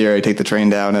much every year I take the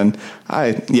train down, and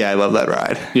I love that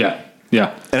ride. Yeah.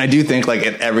 Yeah. And I do think, like,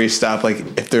 at every stop,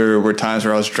 like, if there were times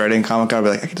where I was dreading Comic-Con, I'd be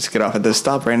like, I could just get off at this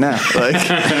stop right now. Like,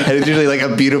 and it's usually, like,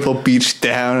 a beautiful beach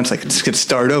down. It's like, just get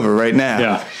start over right now.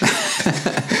 Yeah.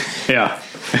 Yeah.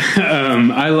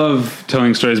 I love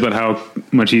telling stories about how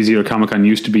much easier Comic-Con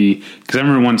used to be. Because I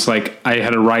remember once, like, I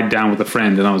had a ride down with a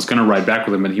friend, and I was going to ride back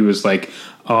with him, and he was like,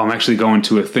 oh, I'm actually going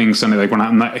to a thing Sunday.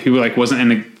 Like, he like wasn't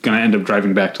going to end up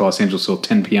driving back to Los Angeles till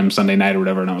 10 p.m. Sunday night or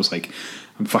whatever. And I was like,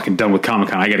 I'm fucking done with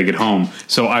Comic-Con. I got to get home.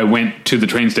 So I went to the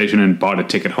train station and bought a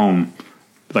ticket home,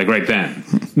 like right then.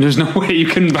 There's no way you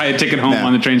couldn't buy a ticket home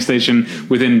on the train station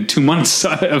within 2 months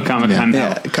of Comic-Con.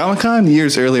 Yeah. Comic-Con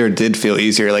years earlier did feel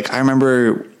easier. Like I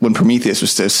remember when Prometheus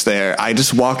was just there, I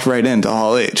just walked right into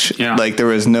Hall H. Yeah. Like there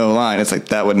was no line. It's like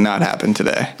that would not happen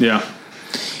today. Yeah.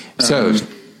 So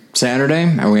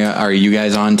Saturday, are you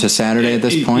guys on to Saturday at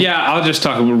this point? Yeah, I'll just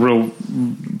talk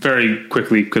very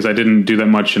quickly because I didn't do that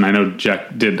much, and I know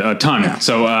Jack did a ton. Yeah.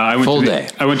 So I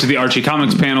went to the Archie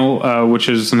Comics panel, which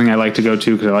is something I like to go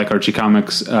to because I like Archie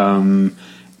Comics, and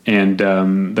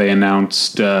they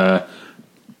announced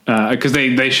because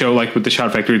they show, like with the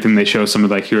Shout Factory thing, they show some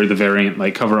of like, here are the variant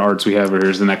like cover arts we have, or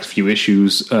here's the next few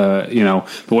issues. But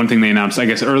one thing they announced, I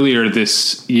guess earlier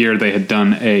this year, they had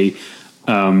done a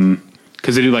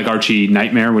because they do like Archie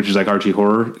Nightmare, which is like Archie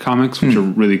horror comics, which are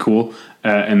really cool.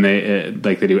 And they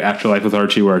they do Afterlife with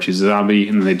Archie, where Archie's a zombie,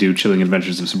 and then they do Chilling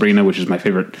Adventures of Sabrina, which is my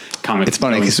favorite comic. It's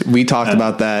funny because we talked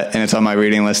about that, and it's on my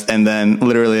reading list, and then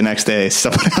literally the next day,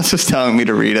 someone else was telling me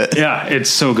to read it. Yeah, it's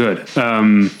so good.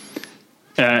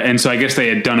 And so I guess they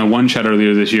had done a one-shot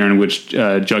earlier this year in which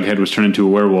Jughead was turned into a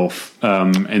werewolf,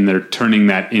 and they're turning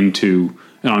that into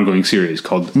an ongoing series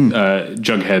called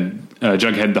Jughead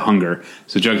Jughead the Hunger.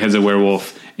 So Jughead's a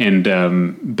werewolf, and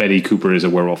Betty Cooper is a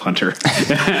werewolf hunter. So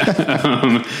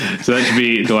that should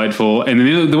be delightful. And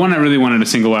then the one I really wanted to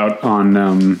single out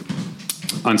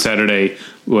on Saturday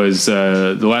was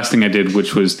the last thing I did,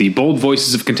 which was the Bold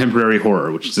Voices of Contemporary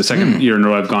Horror, which is the second year in a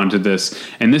row I've gone to this.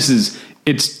 And this is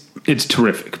it's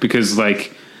terrific because,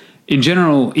 like, in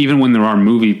general, even when there are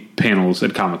movie panels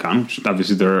at Comic-Con, which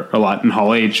obviously there are a lot in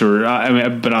Hall H,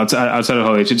 but outside of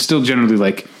Hall H, it's still generally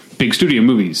like big studio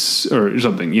movies or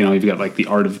something. You know, you've got like The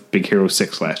Art of Big Hero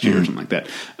 6 last year or something like that.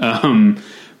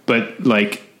 But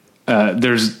like,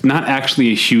 there's not actually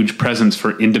a huge presence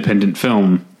for independent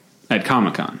film at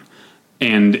Comic-Con.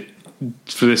 And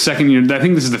for the second year, I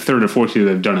think this is the third or fourth year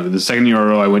they've done it. The second year in a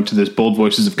row, I went to this Bold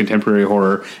Voices of Contemporary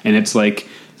Horror, and it's like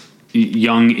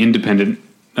young independent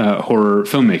horror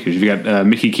filmmakers. You've got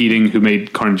Mickey Keating, who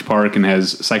made Carnage Park and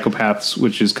has Psychopaths,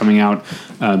 which is coming out.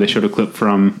 They showed a clip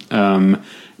from, and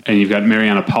you've got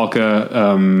Mariana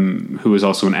Palka, who is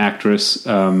also an actress,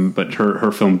 but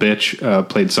her film Bitch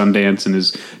played Sundance and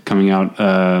is coming out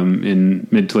in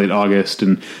mid to late August.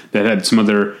 And that had some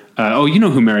other. You know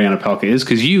who Mariana Palka is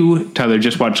because you, Tyler,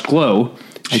 just watched Glow.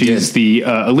 She's the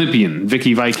Olympian,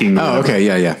 Vicky Viking. Oh, okay,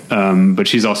 yeah. But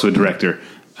she's also a director.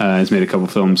 Has made a couple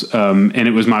films, and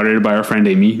it was moderated by our friend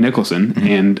Amy Nicholson.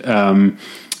 And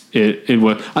it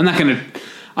was. I'm not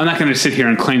gonna sit here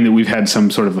and claim that we've had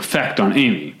some sort of effect on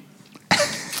Amy.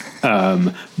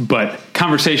 But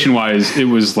conversation wise, it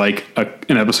was like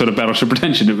an episode of Battleship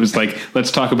Pretension. It was like,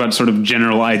 let's talk about sort of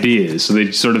general ideas. So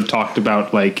they sort of talked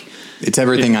about like. It's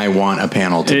everything I want a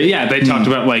panel to be. Yeah, they talked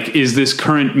about like, is this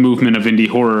current movement of indie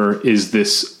horror, is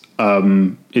this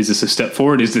a step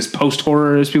forward? Is this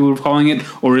post-horror, as people were calling it?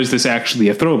 Or is this actually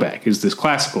a throwback? Is this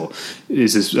classical?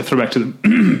 Is this a throwback to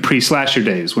the pre-slasher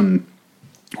days when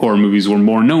horror movies were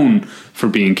more known for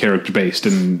being character-based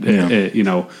and,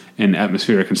 and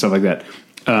atmospheric and stuff like that?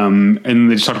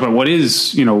 And they just talked about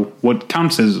what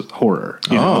counts as horror.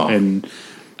 And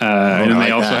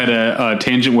they also had a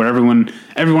tangent where everyone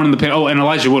in the panel. Oh, and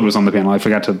Elijah Wood was on the panel. I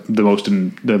forgot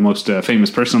the most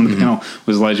famous person on the panel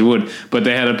was Elijah Wood. But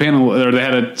they had a panel, or they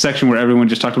had a section where everyone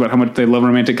just talked about how much they love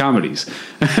romantic comedies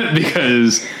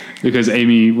because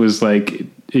Amy was like,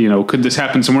 could this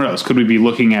happen somewhere else? Could we be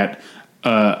looking at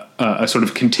a sort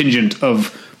of contingent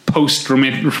of post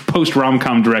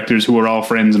rom-com directors who are all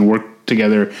friends and work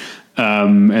together?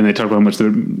 And they talked about how much they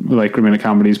like romantic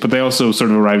comedies, but they also sort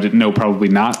of arrived at no, probably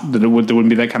not. That there wouldn't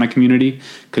be that kind of community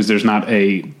because there's not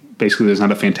a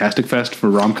Fantastic Fest for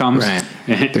rom-coms. Right.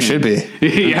 There should be.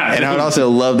 Yeah. And I would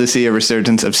also love to see a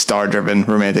resurgence of star-driven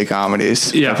romantic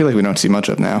comedies. Yeah. I feel like we don't see much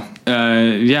of now.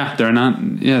 There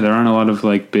aren't a lot of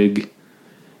like big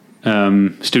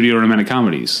studio romantic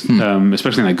comedies,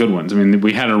 especially not good ones. I mean,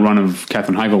 we had a run of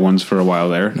Katherine Heigl ones for a while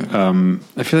there.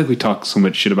 I feel like we talk so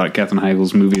much shit about Katherine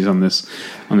Heigl's movies on this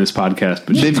podcast,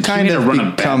 but they've kind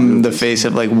of become the face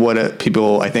of like what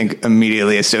people I think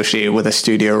immediately associate with a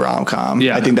studio rom-com.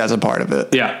 Yeah. I think that's a part of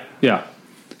it. Yeah.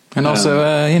 And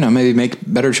also, maybe make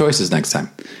better choices next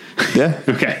time. Yeah.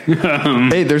 Okay.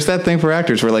 Hey, there's that thing for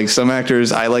actors where like some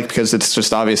actors I like because it's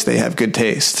just obvious they have good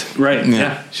taste. Right.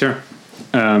 Yeah, sure.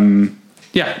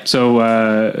 So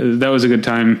that was a good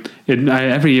time.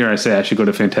 Every year I say I should go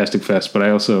to Fantastic Fest, but I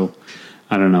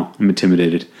don't know. I'm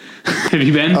intimidated. Have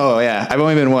you been? Oh yeah, I've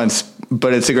only been once,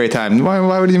 but it's a great time.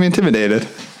 Why would you be intimidated?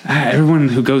 Everyone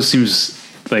who goes seems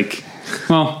like,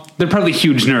 well, they're probably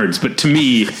huge nerds, but to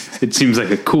me, it seems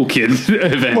like a cool kid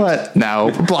event. What? No,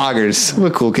 we're bloggers.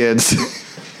 We're cool kids.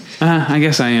 I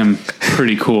guess I am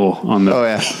pretty cool on the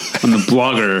on the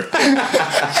blogger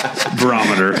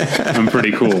barometer. I'm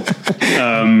pretty cool.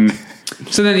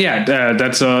 So then,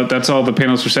 that's all the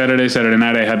panels for Saturday. Saturday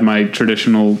night, I had my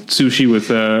traditional sushi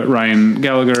with Ryan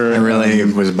Gallagher. I really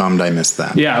was bummed I missed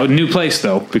that. Yeah, a new place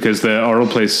though, because our old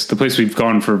place, the place we've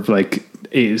gone for like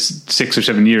 6 or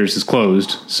 7 years, is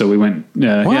closed. So we went.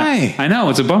 Why? Yeah. I know,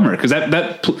 it's a bummer because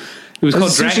it was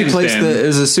called Dragon's Den. It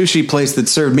was a sushi place that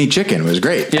served me chicken. It was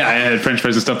great. Yeah, it had French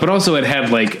fries and stuff, but also it had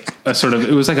like a sort of,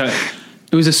 it was a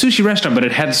sushi restaurant, but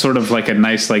it had sort of like a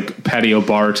nice like patio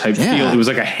bar type feel. It was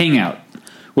like a hangout.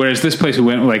 Whereas this place we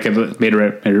went like made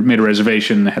a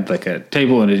reservation, had like a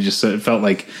table, and it just felt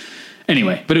like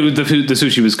anyway. But the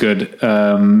sushi was good.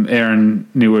 Aaron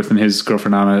Newworth and his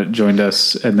girlfriend Anna joined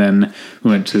us, and then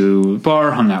we went to the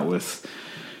bar, hung out with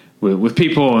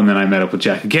people, and then I met up with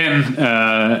Jack again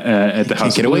at the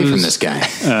House. Can't get away from this guy.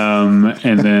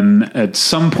 And then at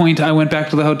some point, I went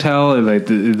back to the hotel. And like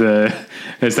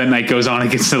as that night goes on,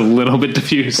 it gets a little bit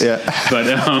diffused. Yeah, but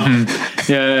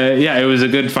it was a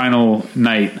good final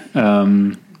night.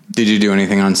 Did you do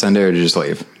anything on Sunday, or did you just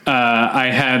leave? I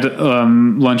had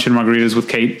lunch and margaritas with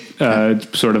Kate,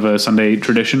 sort of a Sunday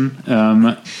tradition.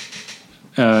 And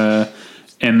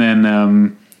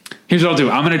then here's what I'll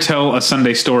do. I'm going to tell a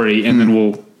Sunday story, and then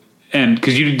we'll end.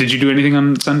 Because did you do anything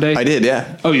on Sunday? I did,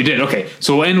 yeah. Oh, you did? Okay.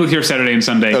 So we'll end with your Saturday and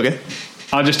Sunday. Okay.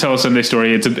 I'll just tell a Sunday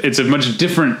story. It's a much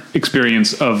different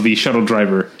experience of the shuttle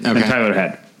driver than Tyler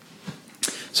had.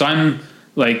 So I'm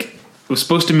was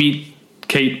supposed to meet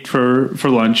Kate for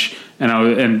lunch,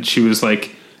 and she was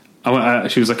like, oh, I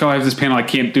have this panel. I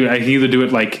can't do it. I can either do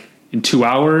it in 2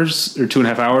 hours or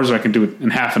 2.5 hours, or I can do it in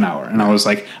half an hour. And I was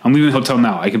like, I'm leaving the hotel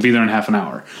now. I can be there in half an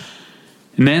hour.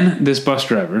 And then this bus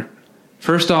driver,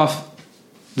 first off,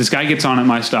 this guy gets on at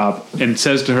my stop and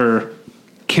says to her,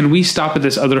 can we stop at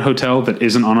this other hotel that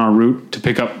isn't on our route to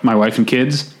pick up my wife and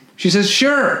kids? She says,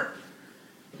 sure.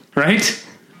 Right?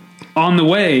 On the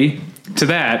way to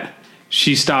that,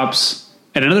 she stops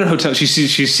at another hotel. She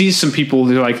sees some people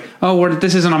who are like, oh,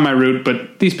 this isn't on my route,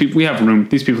 but these people, we have room.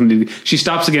 These people need. She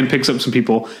stops again, picks up some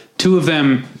people. Two of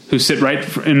them who sit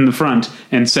right in the front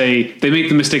and they make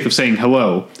the mistake of saying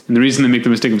hello. And the reason they make the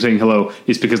mistake of saying hello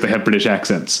is because they have British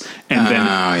accents. And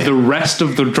then the rest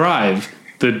of the drive,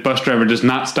 the bus driver does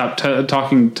not stop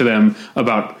talking to them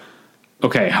about,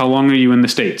 okay, how long are you in the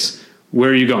States? Where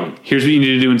are you going? Here's what you need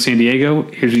to do in San Diego.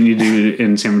 Here's what you need to do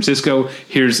in San Francisco.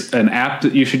 Here's an app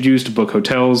that you should use to book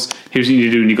hotels. Here's what you need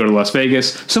to do when you go to Las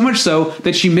Vegas. So much so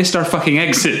that she missed our fucking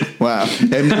exit. Wow.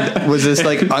 And was this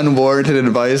unwarranted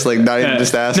advice? Not even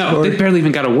just asked no, for? they barely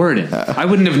even got a word in. I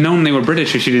wouldn't have known they were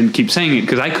British if she didn't keep saying it,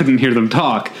 because I couldn't hear them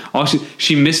talk.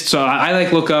 She missed. So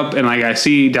I look up and I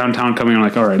see downtown coming. I'm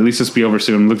like, all right, at least this will be over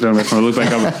soon. Look down my phone. Look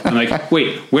back over. I'm like,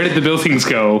 wait, where did the buildings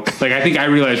go? I think I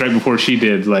realized right before she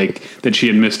did, that she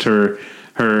had missed her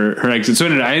exit. So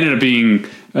I ended up being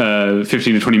 15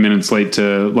 to 20 minutes late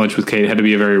to lunch with Kate. It had to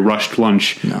be a very rushed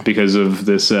lunch because of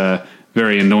this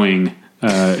very annoying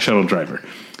shuttle driver.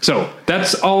 So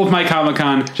that's all of my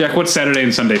Comic-Con. Jack, what's Saturday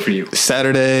and Sunday for you?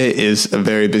 Saturday is a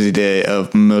very busy day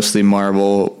of mostly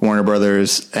Marvel, Warner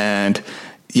Brothers, and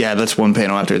yeah, that's one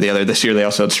panel after the other. This year they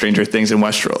also had Stranger Things and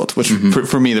Westworld, which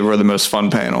for me, they were the most fun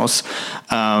panels.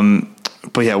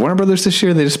 But yeah, Warner Brothers this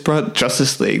year, they just brought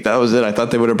Justice League. That was it. I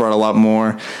thought they would have brought a lot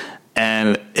more.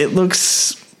 And it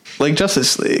looks like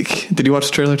Justice League. Did you watch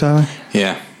the trailer, Tyler?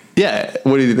 Yeah. Yeah.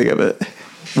 What did you think of it?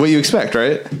 What you expect,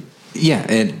 right? Yeah,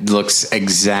 it looks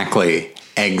exactly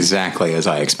as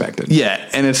I expected. Yeah,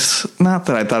 and it's not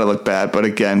that I thought it looked bad, but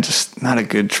again, just not a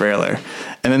good trailer.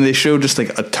 And then they showed just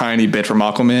a tiny bit from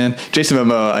Aquaman. Jason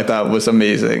Momoa, I thought, was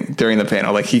amazing during the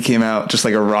panel. He came out just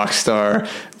like a rock star,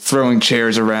 throwing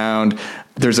chairs around.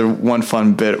 There's one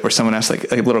fun bit where someone asked,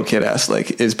 a little kid asked,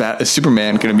 is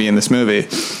Superman going to be in this movie?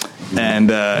 And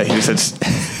he just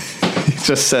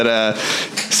said,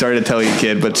 sorry to tell you,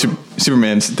 kid, but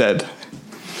Superman's dead.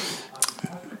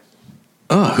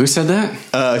 Oh, who said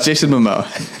that? Jason Momoa.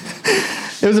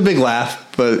 It was a big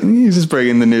laugh, but he's just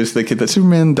bringing the news to the kid that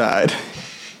Superman died.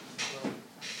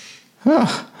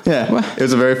 Oh, yeah. What? It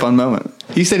was a very fun moment.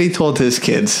 He said he told his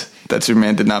kids that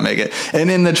Superman did not make it. And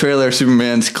in the trailer,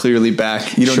 Superman's clearly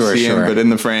back. You don't see him, but in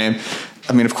the frame,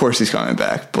 I mean, of course he's coming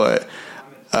back. But,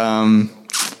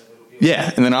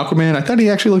 yeah. And then Aquaman, I thought he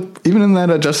actually looked, even in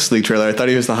that Justice League trailer, I thought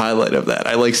he was the highlight of that.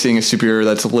 I like seeing a superhero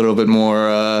that's a little bit more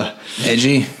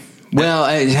edgy. Well,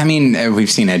 I mean, we've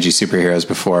seen edgy superheroes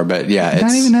before, but yeah, it's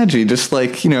not even edgy. Just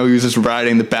he was just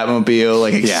riding the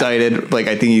Batmobile, excited.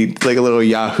 I think he a little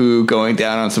Yahoo going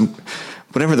down on some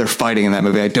whatever they're fighting in that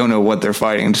movie. I don't know what they're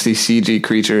fighting. Just these CG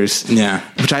creatures. Yeah,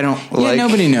 which I don't like.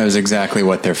 Nobody knows exactly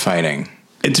what they're fighting.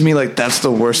 And to me, that's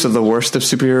the worst of the worst of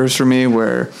superheroes for me,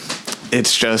 where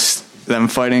it's just them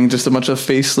fighting just a bunch of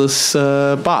faceless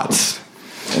bots.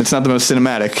 It's not the most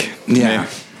cinematic. Yeah.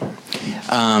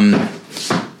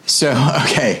 So,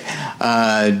 okay.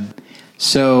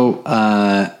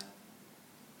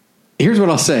 Here's what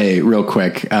I'll say real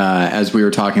quick. As we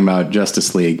were talking about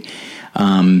Justice League,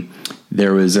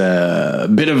 there was a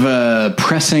bit of a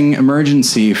pressing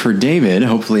emergency for David.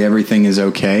 Hopefully everything is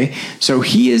okay. So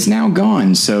he is now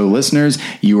gone. So listeners,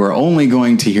 you are only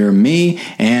going to hear me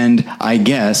and, I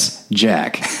guess,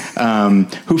 Jack,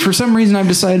 who for some reason I've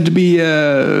decided to be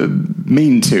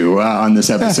mean to on this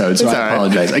episode. So I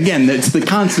apologize. Again, it's the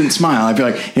constant smile. I feel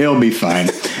like he'll be fine.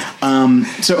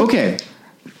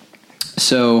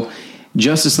 So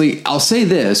Justice League, I'll say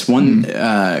this one,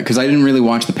 because I didn't really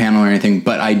watch the panel or anything,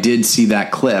 but I did see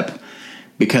that clip,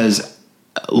 because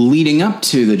leading up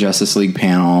to the Justice League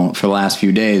panel for the last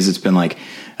few days, it's been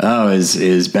oh,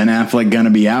 is Ben Affleck going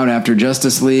to be out after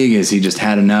Justice League? Has he just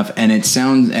had enough? And it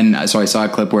sounds, and so I saw a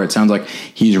clip where it sounds like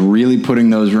he's really putting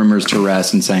those rumors to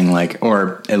rest and saying like,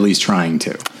 or at least trying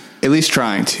to. At least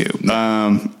trying to.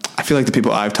 I feel like the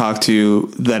people I've talked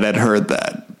to that had heard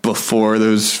that before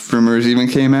those rumors even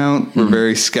came out were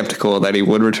very skeptical that he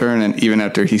would return. And even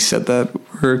after he said that,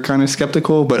 we're kind of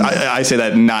skeptical. But I say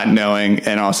that not knowing,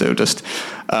 and also just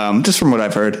from what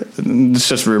I've heard, it's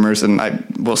just rumors, and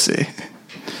we'll see.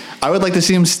 I would like to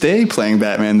see him stay playing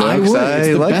Batman, though. I would. It's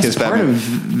the like best his part Batman.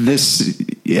 of this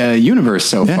universe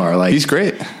so far. Like, he's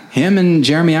great. Him and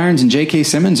Jeremy Irons and J.K.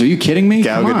 Simmons. Are you kidding me?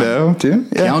 Gal Come on. Gadot too.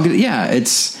 Yeah.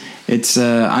 It's.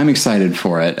 I'm excited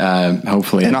for it.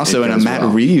 Hopefully, and also in a Matt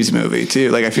Reeves movie too.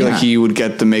 Like, I feel like he would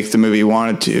get to make the movie he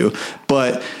wanted to,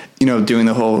 but doing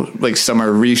the whole like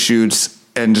summer reshoots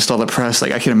and just all the press.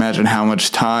 Like, I can imagine how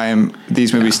much time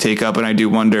these movies take up, and I do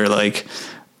wonder like.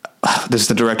 How does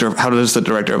the director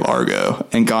of Argo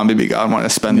and Gone Baby Gone want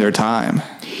to spend their time?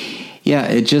 Yeah,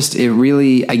 it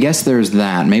really, I guess there's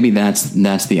that. Maybe that's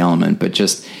the element, but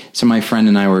just, so my friend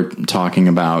and I were talking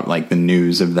about like the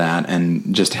news of that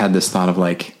and just had this thought of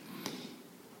like,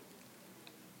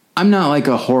 I'm not like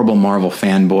a horrible Marvel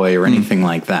fanboy or anything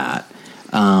like that.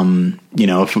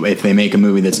 If they make a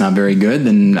movie that's not very good,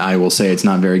 then I will say it's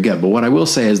not very good. But what I will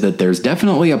say is that there's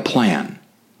definitely a plan.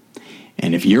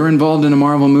 And if you're involved in a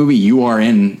Marvel movie, you are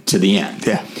in to the end.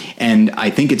 Yeah. And I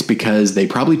think it's because they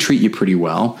probably treat you pretty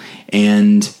well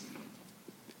and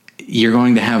you're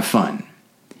going to have fun.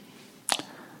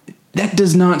 That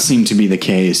does not seem to be the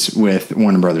case with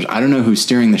Warner Brothers. I don't know who's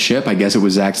steering the ship. I guess it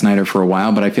was Zack Snyder for a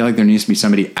while, but I feel like there needs to be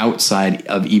somebody outside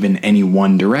of even any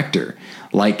one director,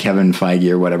 like Kevin Feige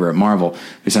or whatever at Marvel,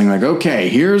 who's saying like, okay,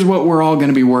 here's what we're all going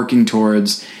to be working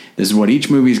towards. This is what each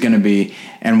movie is going to be.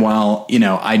 And while,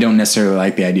 I don't necessarily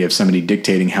like the idea of somebody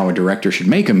dictating how a director should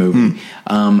make a movie,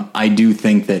 I do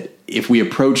think that if we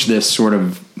approach this sort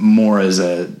of more as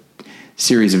a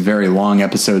series of very long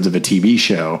episodes of a TV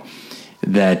show,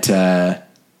 that,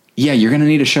 you're going to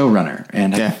need a showrunner.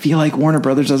 And I feel like Warner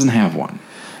Brothers doesn't have one.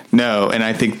 No, and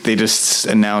I think they just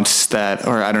announced that,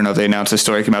 or I don't know if they announced a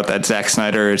story came out that Zack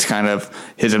Snyder is kind of,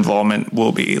 his involvement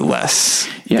will be less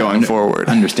going forward.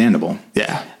 Understandable.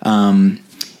 Yeah.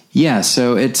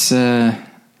 So it's,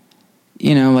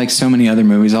 like so many other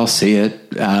movies, I'll see it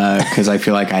because I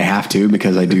feel like I have to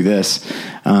because I do this.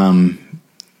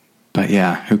 But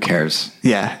yeah, who cares?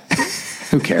 Yeah.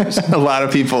 Who cares? A lot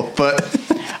of people, but...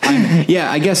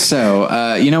 I guess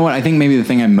so. You know what? I think maybe the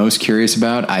thing I'm most curious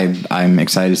about, I'm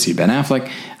excited to see Ben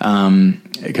Affleck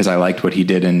because I liked what he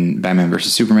did in Batman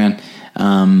vs. Superman.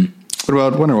 What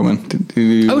about Wonder Woman?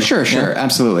 Sure.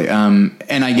 Absolutely. And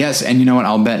I guess, and you know what?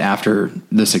 I'll bet after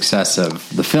the success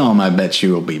of the film, I bet she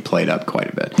will be played up quite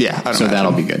a bit. Yeah. So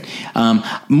that'll be good.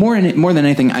 More than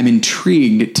anything, I'm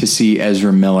intrigued to see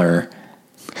Ezra Miller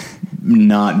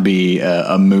not be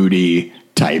a moody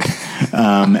type.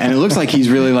 And it looks like he's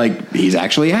really he's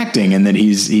actually acting and that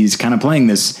he's kind of playing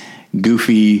this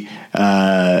goofy,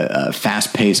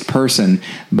 fast paced person.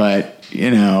 But,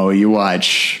 you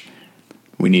watch,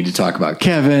 We Need to Talk About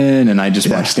Kevin, and I just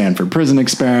watched Stanford Prison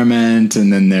Experiment,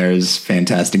 and then there's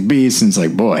Fantastic Beasts, and it's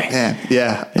like, boy.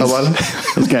 Yeah. A lot of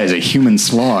this guy's a human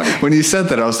slog. When you said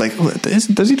that, I was like,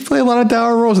 does he play a lot of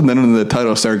dour roles? And then when the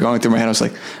title started going through my head, I was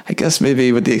like, I guess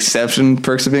maybe with the exception,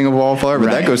 Perks of Being a Wallflower, but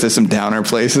that goes to some downer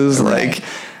places, like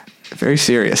very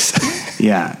serious.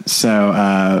 Yeah. So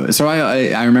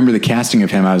I remember the casting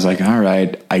of him. I was like, all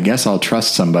right, I guess I'll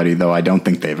trust somebody, though I don't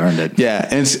think they've earned it. Yeah.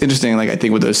 And it's interesting. Like, I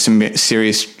think with those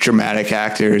serious dramatic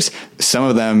actors, some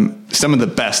of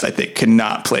the best, I think,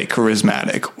 cannot play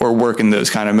charismatic or work in those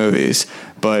kind of movies.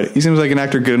 But he seems like an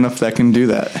actor good enough that can do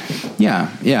that.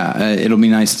 Yeah. It'll be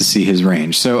nice to see his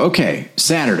range. So, okay,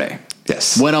 Saturday.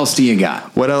 Yes. What else do you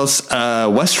got? What else?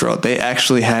 Westworld. They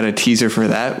actually had a teaser for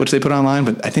that, which they put online,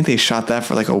 but I think they shot that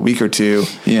for like a week or two.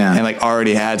 Yeah. And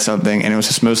already had something, and it was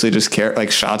just mostly just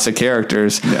shots of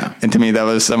characters. Yeah. And to me, that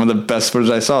was some of the best footage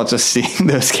I saw, just seeing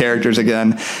those characters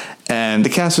again. And the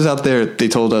cast was out there. They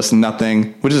told us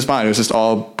nothing, which is fine. It was just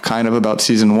all kind of about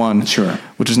season 1. Sure.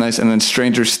 Which is nice. And then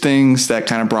Stranger Things, that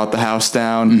kind of brought the house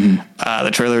down. Mm-hmm.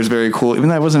 The trailer is very cool. Even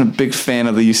though I wasn't a big fan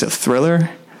of the use of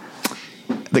Thriller.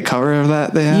 The cover of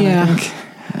that they had, yeah. I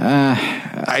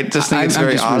think. I just think it's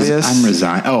very obvious. I'm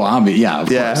resigned. Oh, obvious. Yeah, of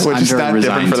course. Which is not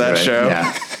different for that show.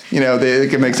 Yeah. They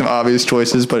can make some obvious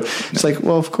choices, but it's like,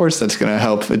 well, of course that's going to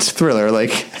help. It's Thriller.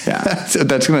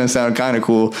 That's going to sound kind of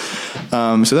cool.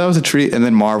 So that was a treat. And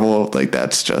then Marvel,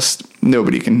 that's just,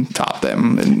 nobody can top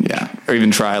them or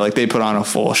even try. They put on a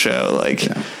full show.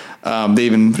 They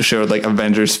even showed like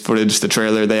Avengers footage, the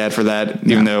trailer they had for that,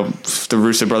 even though the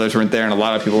Russo brothers weren't there and a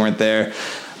lot of people weren't there.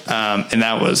 And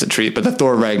that was a treat. But the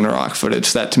Thor Ragnarok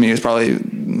footage, that to me is probably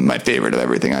my favorite of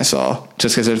everything I saw,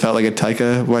 just because it felt like a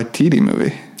Taika Waititi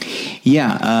movie.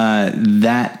 Yeah,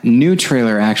 that new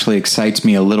trailer actually excites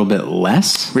me a little bit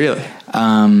less. Really?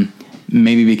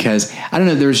 Maybe because, I don't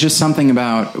know, there was just something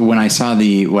about when I saw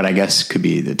what I guess could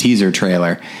be the teaser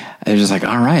trailer. I was just like,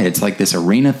 all right, it's like this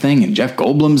arena thing and Jeff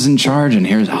Goldblum's in charge and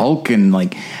here's Hulk, and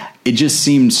like it just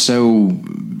seemed so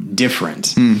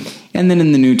different. And then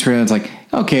in the new trailer, it's like,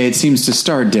 okay, it seems to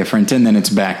start different, and then it's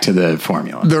back to the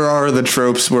formula. There are the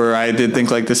tropes where I did think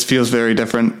like this feels very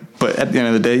different, but at the end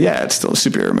of the day, yeah, it's still a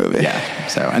superhero movie. Yeah.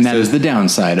 So, and that is the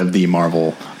downside of the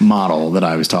Marvel model that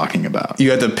I was talking about.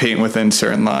 You have to paint within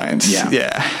certain lines.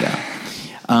 Yeah.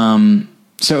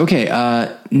 So, okay,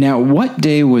 now what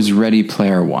day was Ready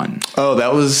Player One? Oh,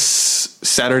 that was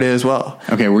Saturday as well.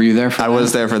 Okay, were you there for that? I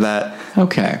was there for that.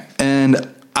 Okay. And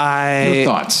Your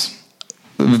thoughts?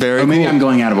 Very maybe cool. I'm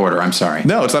going out of order. I'm sorry.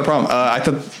 No, it's not a problem. I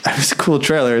thought it was a cool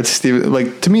trailer. It's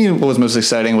like, to me, what was most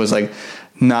exciting was like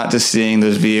not just seeing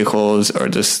those vehicles or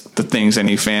just the things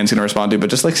any fans can respond to, but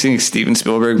just like seeing Steven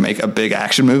Spielberg make a big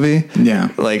action movie.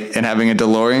 Yeah. Like, and having a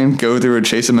DeLorean go through a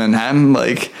chase in Manhattan.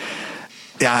 Like,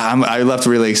 yeah, I left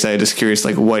really excited, just curious,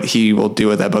 like what he will do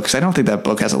with that book. Cause I don't think that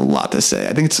book has a lot to say.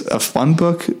 I think it's a fun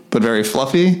book, but very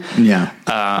fluffy. Yeah.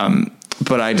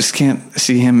 But I just can't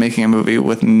see him making a movie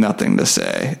with nothing to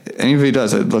say. And even if he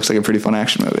does, it looks like a pretty fun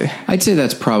action movie. I'd say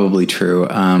that's probably true.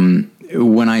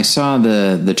 When I saw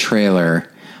the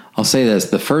trailer, I'll say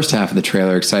this, the first half of the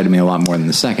trailer excited me a lot more than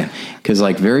the second. Because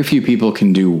like very few people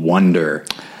can do wonder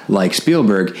like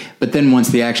Spielberg. But then once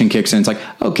the action kicks in, it's like,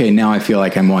 okay, now I feel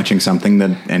like I'm watching something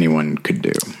that anyone could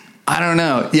do. I don't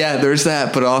know. Yeah, there's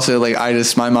that, but also like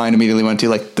my mind immediately went to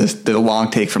like the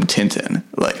long take from Tintin.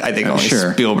 Like I think only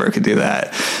Spielberg could do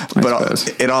that.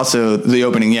 But it also the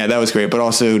opening, yeah, that was great. But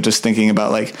also just thinking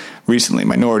about like recently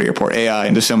Minority Report, AI,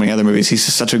 and just so many other movies. He's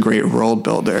just such a great world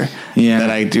builder. Yeah, that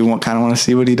I do kind of want to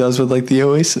see what he does with like the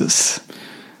Oasis.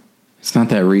 It's not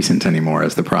that recent anymore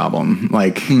is the problem.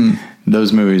 Like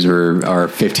those movies are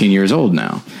 15 years old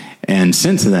now, and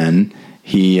since then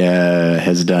he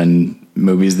has done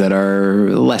movies that are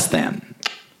less than.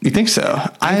 You think so?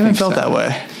 I haven't felt that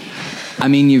way. I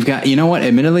mean, you've got, you know what?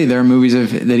 Admittedly, there are movies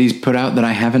that he's put out that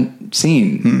I haven't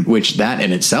seen, which that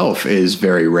in itself is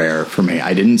very rare for me.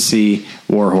 I didn't see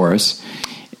War Horse,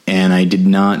 and I did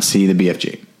not see the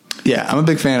BFG. Yeah, I'm a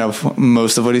big fan of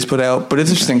most of what he's put out, but it's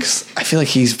interesting because I feel like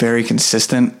he's very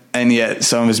consistent, and yet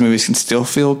some of his movies can still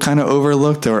feel kind of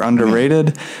overlooked or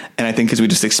underrated. And I think because we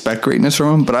just expect greatness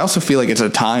from him, but I also feel like it's a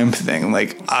time thing.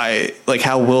 Like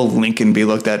how will Lincoln be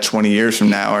looked at 20 years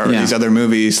from now, or these other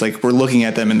movies? Like we're looking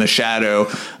at them in the shadow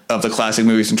of the classic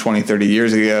movies from 20, 30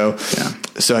 years ago. Yeah.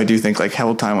 So I do think like how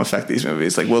will time affect these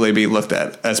movies? Like will they be looked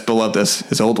at as beloved as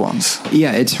his old ones?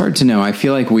 Yeah, it's hard to know. I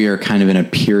feel like we are kind of in a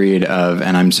period of,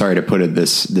 and I'm sorry to put it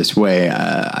this way,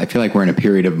 I feel like we're in a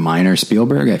period of minor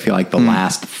Spielberg. I feel like the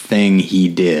last thing he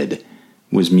did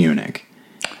was Munich.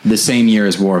 The same year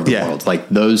as War of the Worlds. Like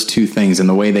those two things and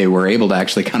the way they were able to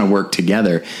actually kind of work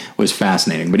together was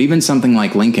fascinating. But even something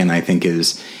like Lincoln, I think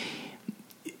is,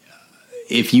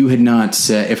 if you had not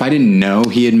said, if I didn't know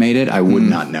he had made it, I would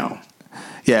not know.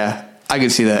 Yeah, I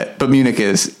could see that. But Munich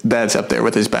that's up there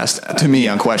with his best, to me,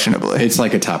 unquestionably. It's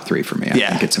like a top 3 for me. I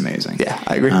think it's amazing. Yeah,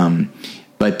 I agree.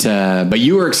 But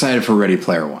you were excited for Ready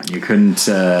Player One. You couldn't.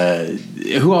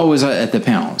 Who all was at the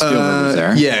panel? Spielberg was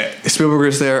there. Yeah, Spielberg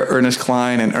was there. Ernest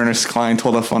Cline, and Ernest Cline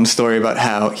told a fun story about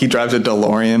how he drives a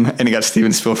DeLorean and he got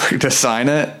Steven Spielberg to sign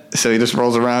it. So he just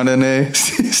rolls around in a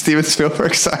Steven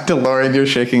Spielberg signed DeLorean. You're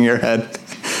shaking your head,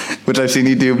 which I've seen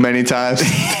you do many times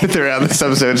throughout this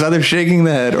episode. It's either shaking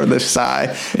the head or the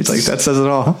sigh. It's like that says it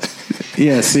all.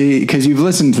 Yeah, see, because you've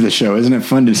listened to the show. Isn't it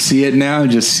fun to see it now?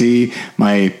 Just see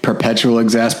my perpetual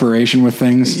exasperation with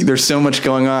things. There's so much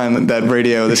going on that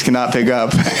radio this cannot pick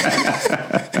up.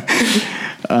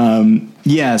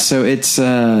 Yeah, so it's.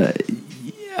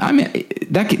 I mean,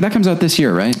 that comes out this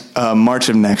year, right? March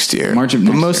of next year. But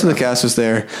most of the cast was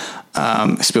there.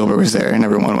 Spielberg was there, and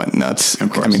everyone went nuts.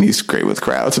 Of course. I mean, he's great with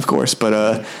crowds, of course.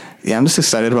 But yeah, I'm just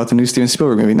excited about the new Steven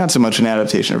Spielberg movie. Not so much an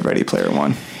adaptation of Ready Player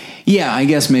One. Yeah, I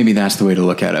guess maybe that's the way to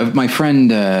look at it. My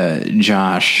friend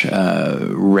Josh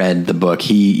read the book.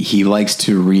 He likes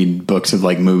to read books of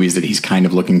like movies that he's kind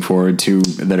of looking forward to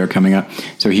that are coming up.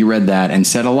 So he read that and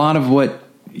said a lot of what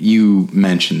you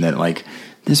mentioned, that like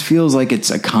this feels like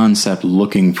it's a concept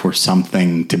looking for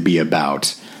something to be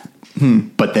about.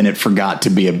 But then it forgot to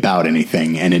be about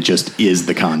anything, and it just is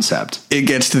the concept. It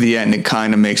gets to the end, it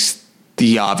kind of makes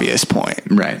the obvious point.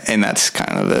 Right. And that's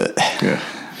kind of it.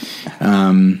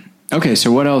 Okay,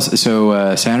 so what else?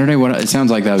 So Saturday, it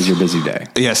sounds like that was your busy day.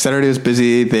 Yeah, Saturday was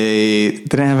busy. They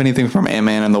didn't have anything from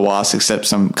Ant-Man and the Wasp except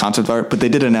some concept art, but they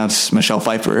did announce Michelle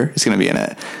Pfeiffer is going to be in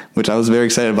it, which I was very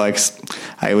excited about because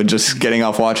I was just getting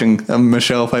off watching a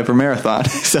Michelle Pfeiffer marathon.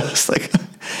 So it's like,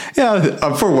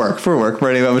 yeah, for work,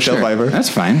 writing about Michelle Pfeiffer. That's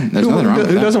fine. There's nothing wrong with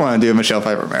that. Who doesn't want to do a Michelle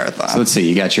Pfeiffer marathon? So let's see.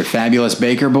 You got your Fabulous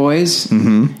Baker Boys.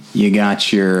 Mm-hmm. You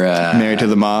got your Married to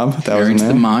the Mob. Married to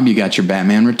the Mob. You got your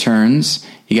Batman Returns.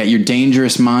 You got your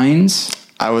Dangerous Minds.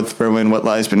 I would throw in What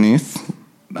Lies Beneath.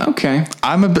 Okay.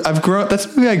 I've grown. That's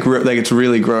the movie I grew. Like, it's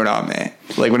really grown on me.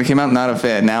 Like, when it came out, not a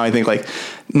fan. Now I think, like,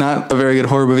 not a very good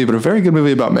horror movie, but a very good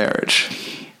movie about marriage.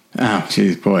 Oh,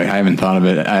 geez, boy, I haven't thought of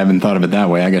it that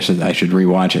way. I guess I should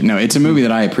rewatch it. No, it's a movie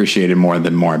that I appreciated more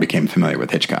the more I became familiar with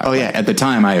Hitchcock. Oh, yeah. Like, at the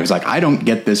time, I was like, I don't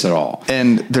get this at all.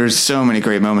 And there's so many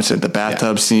great moments at the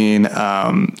bathtub scene,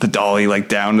 the dolly, like,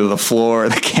 down to the floor,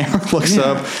 the camera looks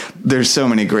up. There's so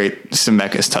many great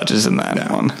Zemeckis touches in that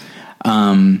one.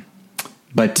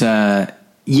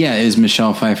 Is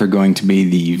Michelle Pfeiffer going to be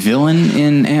the villain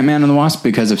in Ant-Man and the Wasp?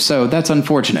 Because if so, that's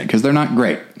unfortunate, because they're not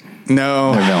great.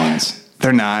 No. They're villains.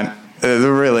 They're not.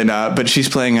 They're really not. But she's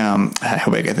playing, I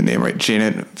hope I get the name right,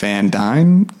 Janet Van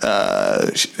Dyne,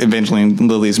 Evangeline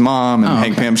Lilly's mom, and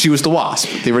Hank Pym. She was the Wasp,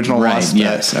 the original Wasp.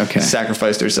 Yes, okay.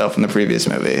 Sacrificed herself in the previous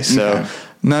movie. So,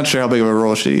 not sure how big of a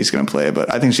role she's going to play,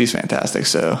 but I think she's fantastic.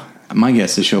 So, my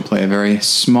guess is she'll play a very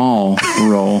small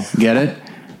role. Get it?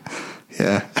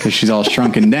 Yeah. Because she's all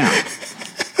shrunken down.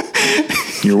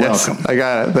 You're welcome. I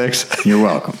got it. Thanks. You're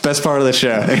welcome. Best part of the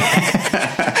show.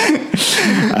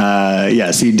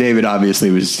 See, David obviously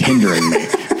was hindering me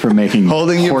from making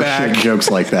holding you horseshit back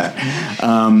jokes like that.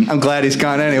 I'm glad he's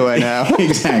gone anyway now.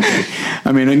 Exactly.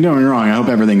 I mean, don't get me wrong. I hope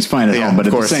everything's fine at home, but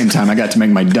at the same time, I got to make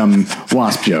my dumb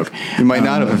Wasp joke. You might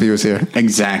not have if he was here.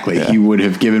 Exactly. Yeah. He would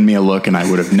have given me a look, and I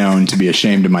would have known to be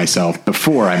ashamed of myself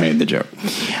before I made the joke.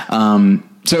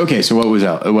 So what was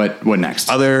out? What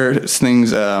next? Other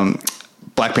things.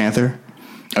 Black Panther.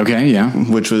 Okay, yeah.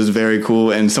 Which was very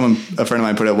cool. And a friend of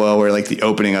mine put it well, where like the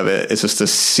opening of it is just a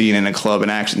scene in a club, an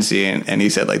action scene. And he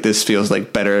said, like, this feels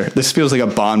like a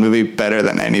Bond movie better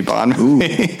than any Bond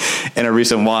movie in a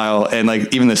recent while. And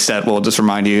like, even the set will just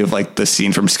remind you of like the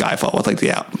scene from Skyfall with like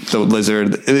the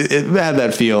lizard. It had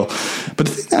that feel. But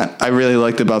the thing that I really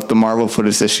liked about the Marvel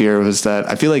footage this year was that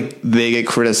I feel like they get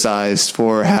criticized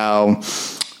for how,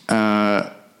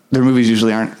 their movies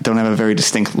usually don't have a very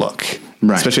distinct look.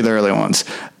 Right. Especially the early ones.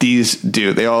 These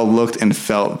do. They all looked and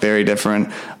felt very different.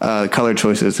 Color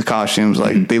choices, the costumes,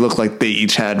 like they look like they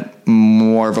each had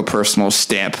more of a personal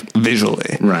stamp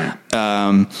visually. Right.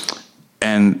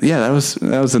 And yeah, that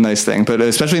was a nice thing. But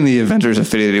especially in the Avengers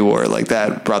Infinity War, like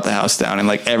that brought the house down. And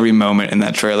like every moment in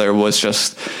that trailer was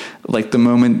just like the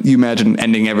moment you imagine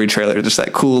ending every trailer, just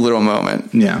that cool little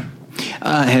moment. Yeah.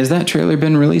 Has that trailer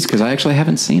been released? Because I actually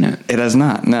haven't seen it. It has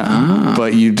not, no.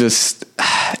 But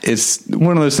it's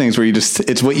one of those things where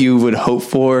it's what you would hope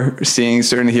for, seeing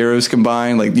certain heroes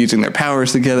combine, like using their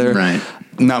powers together. Right.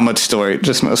 Not much story,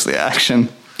 just mostly action.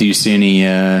 Do you see any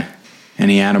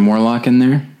Adam Warlock in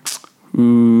there?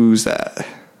 Who's that?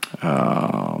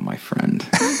 Oh, my friend.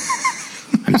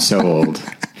 I'm so old.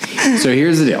 So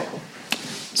here's the deal.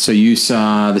 So you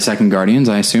saw the second Guardians,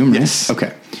 I assume, right? Yes.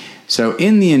 Okay. So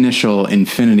in the initial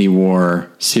Infinity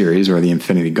War series, or the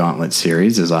Infinity Gauntlet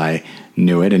series, as I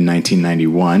knew it in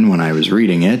 1991 when I was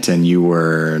reading it, and you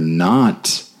were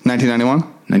not... 1991?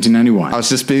 1991. I was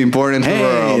just being born into the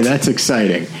world. Hey, that's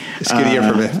exciting. It's a good year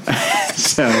for me.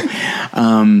 So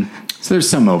there's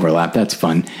some overlap. That's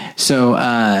fun. So,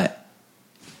 and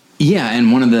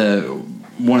one of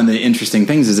the interesting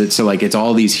things is it's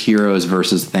all these heroes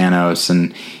versus Thanos,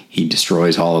 and he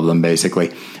destroys all of them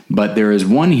basically. But there is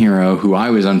one hero who I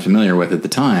was unfamiliar with at the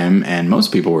time, and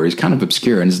most people were. He's kind of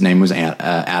obscure, and his name was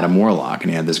Adam Warlock, and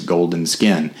he had this golden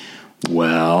skin.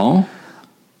 Well,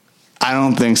 I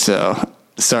don't think so.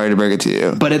 Sorry to break it to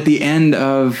you. But at the end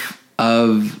of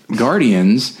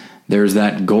Guardians, there's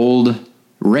that gold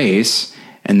race,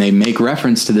 and they make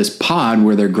reference to this pod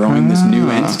where they're growing this new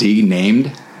entity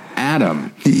named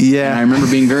Adam. Yeah. And I remember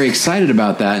being very excited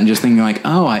about that and just thinking like,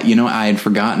 I had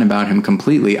forgotten about him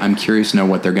completely. I'm curious to know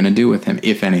what they're going to do with him,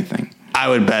 if anything. I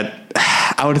would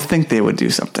think they would do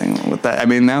something with that. I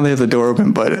mean, now they have the door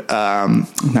open, but now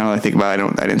that I think about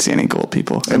it, I didn't see any gold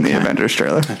people in the Avengers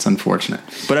trailer. That's unfortunate.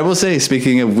 But I will say,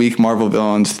 speaking of weak Marvel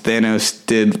villains, Thanos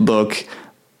did look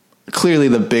clearly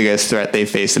the biggest threat they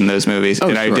faced in those movies.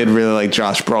 I did really like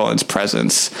Josh Brolin's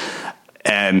presence.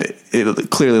 And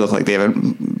it clearly looked like they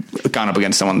haven't gone up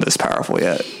against someone this powerful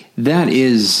yet. That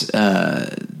is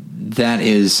that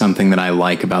is something that I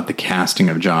like about the casting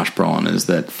of Josh Brolin, is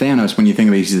that Thanos, when you think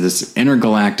of it, he's this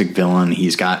intergalactic villain. He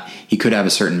could have a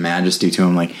certain majesty to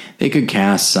him. Like, they could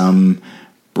cast some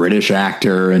British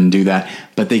actor and do that,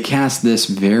 but they cast this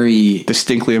very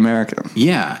distinctly American.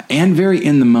 Yeah, and very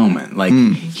in the moment. Like,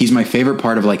 he's my favorite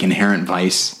part of like Inherent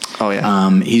Vice. Oh yeah.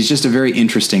 He's just a very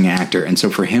interesting actor, and so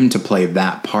for him to play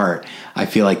that part, I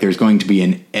feel like there's going to be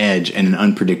an edge and an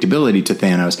unpredictability to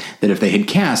Thanos that if they had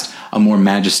cast a more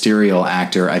magisterial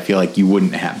actor, I feel like you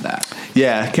wouldn't have that.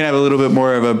 Yeah, can have a little bit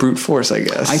more of a brute force, I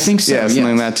guess. I think so. Yeah,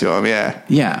 something like that to him. Yeah.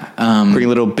 Yeah. Bring a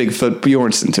little Bigfoot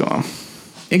Bjornsson to him.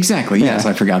 Exactly. Yes,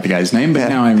 Yeah. I forgot the guy's name, but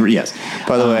now yes.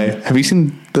 By the way, have you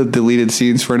seen the deleted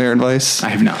scenes for Inherent Vice? I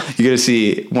have not. You got to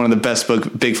see one of the best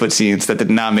Bigfoot scenes that did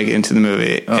not make it into the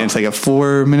movie. Oh. And it's like a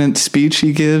 4-minute speech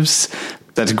he gives.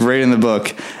 That's great in the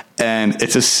book. And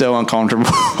it's just so uncomfortable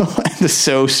and just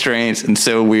so strange and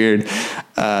so weird.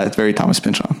 It's very Thomas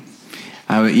Pynchon.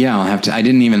 I'll have to. I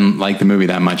didn't even like the movie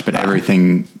that much, but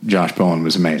everything Josh Brolin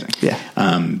was amazing. Yeah.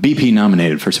 BP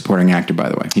nominated for supporting actor, by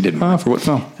the way. He didn't. For what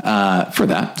film? For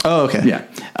that. Oh, okay. Yeah.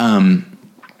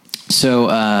 So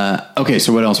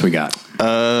what else we got?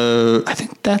 I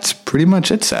think that's pretty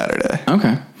much it Saturday.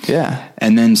 Okay. Yeah.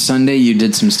 And then Sunday, you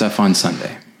did some stuff on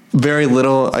Sunday. Very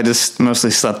little. I just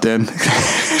mostly slept in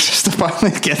just to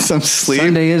finally get some sleep.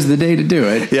 Sunday is the day to do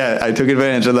it. Yeah, I took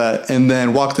advantage of that and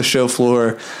then walked the show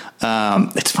floor.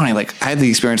 It's funny, like I had the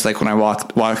experience like when I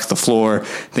walked the floor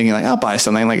thinking like I'll buy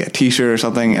something like a t-shirt or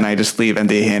something, and I just leave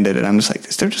empty-handed, and I'm just like,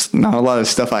 is there just not a lot of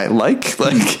stuff I like?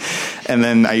 And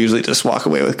then I usually just walk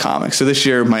away with comics. So this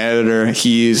year my editor,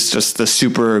 he's just the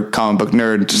super comic book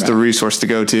nerd, just the resource to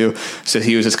go to. So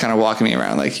he was just kind of walking me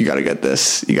around like, you got to get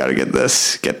this, you got to get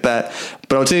this, get that.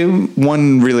 But I'll tell you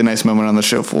one really nice moment on the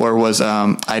show floor was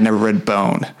I'd never read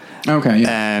Bone. Okay.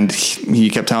 Yeah. And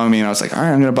he kept telling me, and I was like, all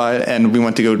right, I'm going to buy it. And we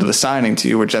went to go to the signing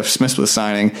too, where Jeff Smith was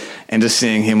signing, and just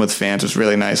seeing him with fans was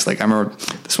really nice. Like I remember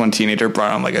this one teenager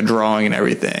brought him like a drawing and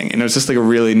everything. And it was just like a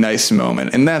really nice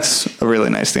moment. And that's a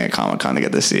really nice thing at Comic-Con to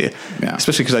get to see. Yeah.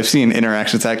 Especially because I've seen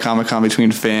interactions at Comic-Con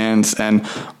between fans and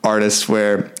artists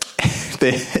where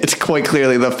it's quite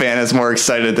clearly the fan is more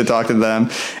excited to talk to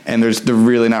them, and they're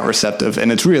really not receptive.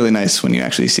 And it's really nice when you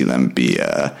actually see them be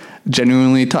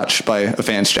genuinely touched by a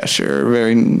fan's gesture.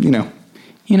 Very,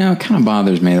 it kind of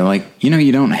bothers me. Like,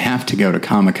 you don't have to go to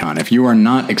Comic-Con. If you are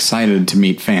not excited to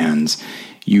meet fans,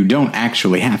 you don't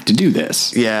actually have to do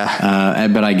this. Yeah.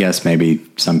 But I guess maybe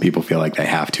some people feel like they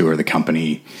have to, or the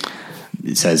company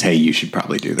says, hey, you should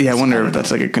probably do this. Yeah, I wonder if that's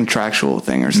like a contractual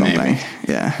thing or something. Maybe.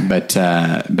 Yeah. But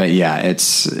yeah,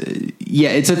 it's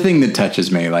a thing that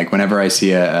touches me. Like whenever I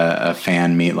see a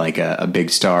fan meet like a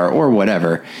big star or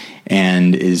whatever,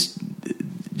 and is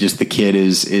just the kid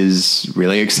is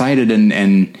really excited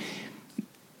and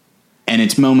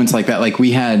it's moments like that. Like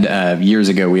we had years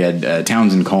ago, we had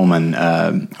Townsend Coleman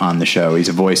on the show. He's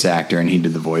a voice actor, and he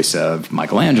did the voice of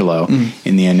Michelangelo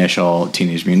in the initial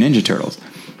Teenage Mutant Ninja Turtles.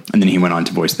 And then he went on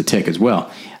to voice the Tick as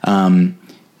well.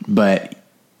 But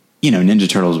Ninja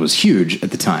Turtles was huge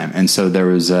at the time. And so there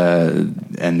was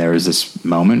this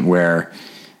moment where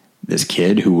this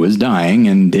kid who was dying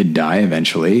and did die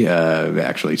eventually,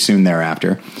 actually soon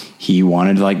thereafter, he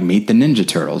wanted to meet the Ninja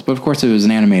Turtles. But of course it was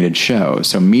an animated show.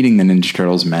 So meeting the Ninja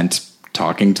Turtles meant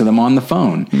talking to them on the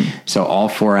phone. So all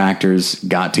 4 actors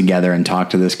got together and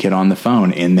talked to this kid on the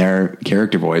phone in their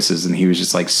character voices. And he was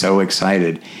just so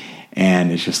excited.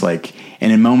 And it's just and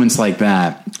in moments like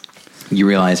that, you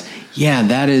realize, yeah,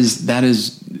 that is,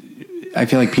 I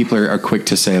feel like people are quick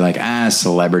to say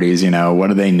celebrities, what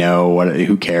do they know?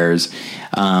 Who cares?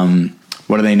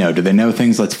 What do they know? Do they know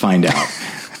things? Let's find out.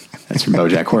 That's from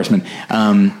BoJack Horseman.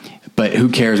 But who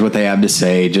cares what they have to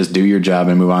say? Just do your job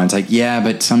and move on. It's yeah,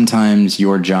 but sometimes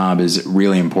your job is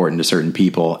really important to certain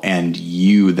people, and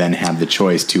you then have the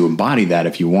choice to embody that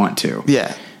if you want to.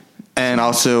 Yeah. And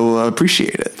also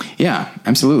appreciate it. Yeah,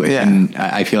 absolutely. Yeah. And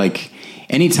I feel like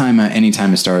anytime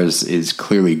a star is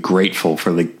clearly grateful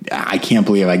for I can't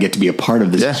believe I get to be a part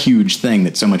of this huge thing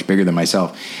that's so much bigger than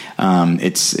myself.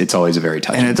 It's always a very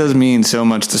touching. And it does mean so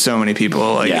much to so many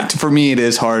people. For me, it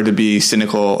is hard to be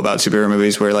cynical about superhero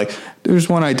movies where there's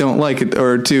one I don't like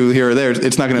or two here or there.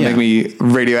 It's not going to make me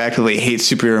radioactively hate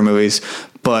superhero movies,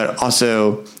 but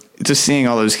also just seeing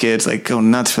all those kids go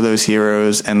nuts for those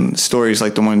heroes and stories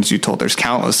like the ones you told, there's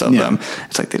countless of them.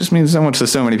 It's they just mean so much to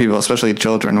so many people, especially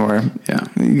children, where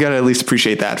you got to at least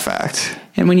appreciate that fact.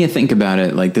 And when you think about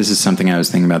it, this is something I was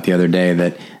thinking about the other day,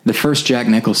 that the first Jack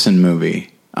Nicholson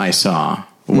movie I saw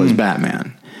was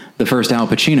Batman. The first Al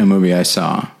Pacino movie I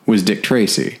saw was Dick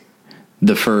Tracy.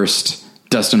 The first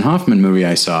Dustin Hoffman movie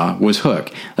I saw was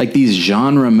Hook. These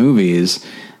genre movies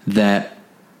that,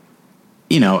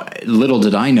 little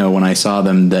did I know when I saw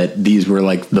them that these were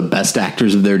like the best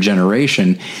actors of their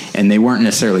generation, and they weren't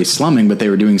necessarily slumming, but they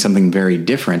were doing something very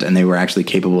different, and they were actually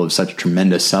capable of such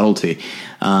tremendous subtlety.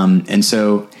 And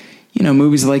so,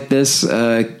 movies like this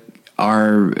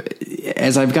are,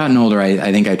 as I've gotten older,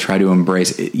 I think I try to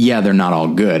embrace, they're not all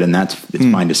good, and it's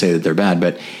fine to say that they're bad,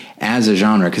 but as a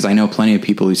genre, because I know plenty of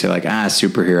people who say like,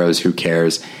 superheroes, who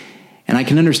cares? And I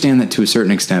can understand that to a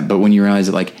certain extent, but when you realize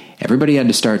that like everybody had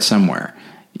to start somewhere,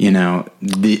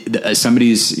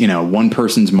 somebody's, one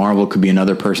person's Marvel could be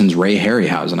another person's Ray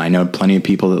Harryhausen. I know plenty of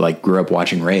people that like grew up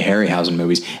watching Ray Harryhausen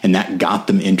movies, and that got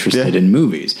them interested in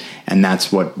movies. And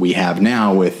that's what we have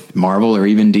now with Marvel or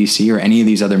even DC or any of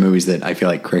these other movies that I feel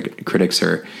like critics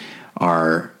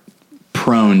are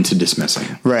prone to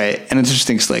dismissing. Right. And it's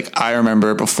interesting because like I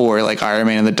remember before like Iron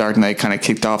Man and the Dark Knight kind of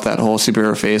kicked off that whole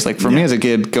superhero phase. Like for me as a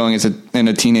kid going and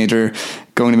a teenager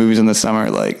going to movies in the summer,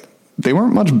 like they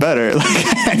weren't much better. Like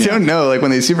I don't know, like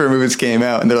when these superhero movies came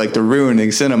out and they're like they're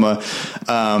ruining cinema.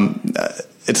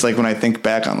 It's like when I think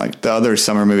back on like the other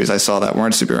summer movies I saw that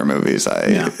weren't superhero movies,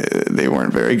 they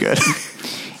weren't very good.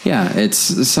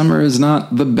 Summer is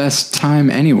not the best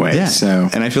time anyway. Yeah. So,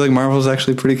 and I feel like Marvel's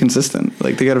actually pretty consistent.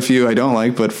 Like they got a few I don't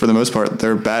like, but for the most part,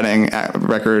 their batting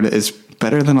record is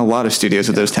better than a lot of studios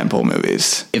with those tentpole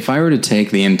movies. If I were to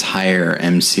take the entire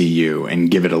MCU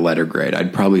and give it a letter grade,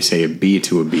 I'd probably say a B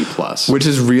to a B plus, which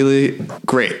is really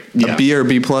great. A B or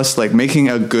B plus, like making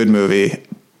a good movie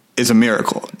is a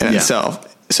miracle in itself.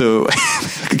 So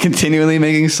continually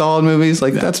making solid movies,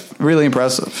 like that's really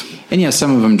impressive. And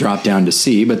some of them drop down to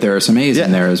C, but there are some A's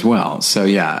in there as well. So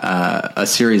a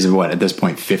series of at this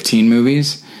point, 15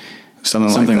 movies?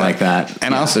 Something like that.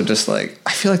 And also just like,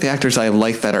 I feel like the actors I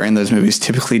like that are in those movies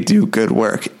typically do good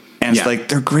work. And it's like,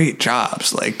 they're great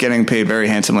jobs, like getting paid very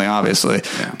handsomely, obviously,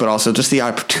 but also just the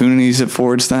opportunities it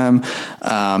affords them.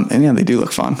 And they do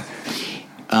look fun.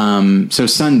 So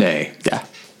Sunday. Yeah.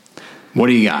 What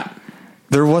do you got?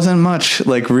 There wasn't much,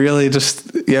 like really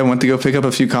just, I went to go pick up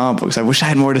a few comic books. I wish I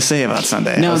had more to say about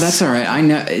Sunday. No, that's all right. I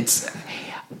know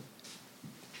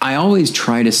I always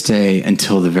try to stay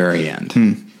until the very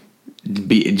end.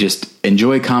 Just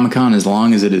enjoy Comic-Con as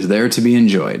long as it is there to be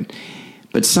enjoyed.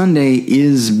 But Sunday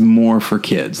is more for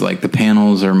kids. Like the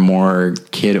panels are more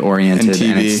kid oriented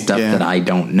and it's stuff that I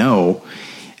don't know.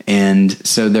 And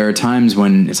so there are times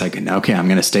when it's like, okay, I'm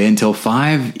going to stay until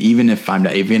 5, even if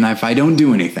I don't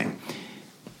do anything.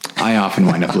 I often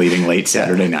wind up leaving late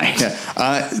Saturday night.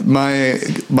 Yeah.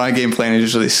 My game plan is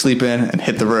usually sleep in and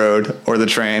hit the road or the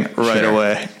train right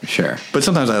away. Sure. But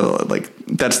sometimes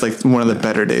that's like one of the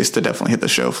better days to definitely hit the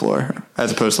show floor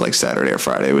as opposed to like Saturday or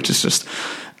Friday, which is just,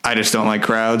 I just don't like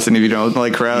crowds. And if you don't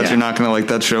like crowds, you're not going to like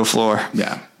that show floor.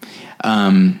 Yeah.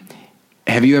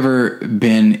 Have you ever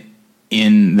been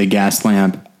in the gas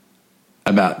lamp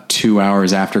about 2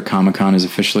 hours after Comic-Con is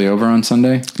officially over on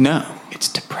Sunday? No. It's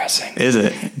depressing. Is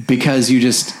it? Because you're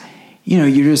just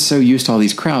so used to all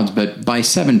these crowds, but by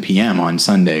 7 p.m. on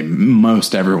Sunday,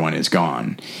 most everyone is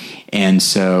gone. And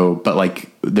so, but like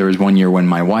there was one year when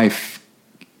my wife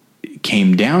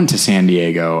came down to San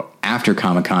Diego after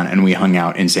Comic-Con and we hung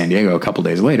out in San Diego a couple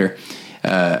days later,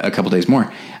 a couple days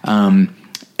more.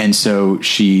 And so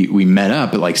we met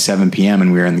up at like 7 p.m.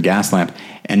 and we were in the gas lamp,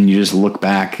 and you just look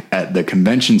back at the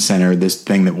convention center, this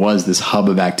thing that was this hub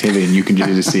of activity, and you can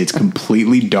just see it's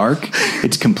completely dark,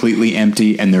 it's completely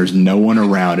empty, and there's no one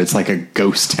around. It's like a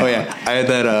ghost town. Oh yeah, I had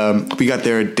that. We got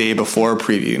there a day before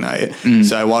preview night,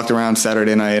 so I walked around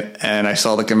Saturday night and I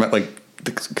saw the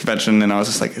convention, and I was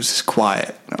just like, it was just quiet.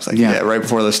 And I was like, right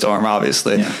before the storm,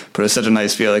 obviously. Yeah. But it was such a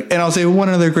nice feeling. And I'll say one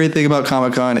other great thing about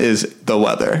Comic-Con is the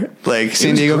weather. Like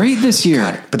San Diego, great this year.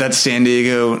 God, but that San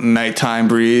Diego nighttime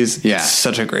breeze,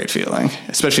 such a great feeling.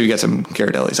 Especially if you get some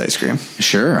Ghirardelli's ice cream.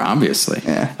 Sure, obviously.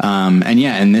 Yeah.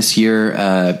 And this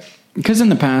year, because in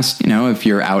the past, if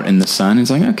you're out in the sun, it's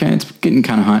like, okay, it's getting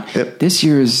kind of hot. Yep. This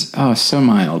year is, so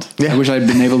mild. Yeah. I wish I'd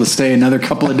been able to stay another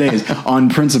couple of days on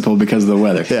principle because of the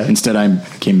weather. Yeah. Instead, I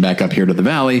came back up here to the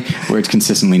valley where it's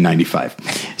consistently 95.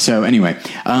 So anyway,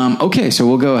 okay, so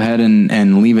we'll go ahead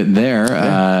and leave it there.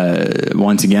 Yeah.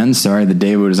 Once again, sorry that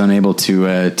David was unable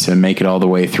to make it all the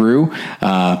way through.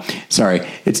 Sorry,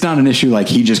 it's not an issue like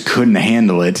he just couldn't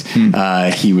handle it.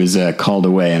 He was called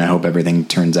away, and I hope everything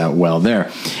turns out well there.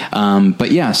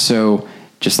 So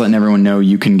just letting everyone know,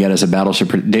 you can get us a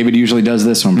Battleship. David usually does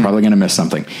this, so I'm probably going to miss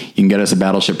something. You can get us at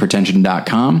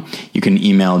battleshippretension.com. You can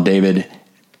email David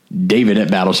David at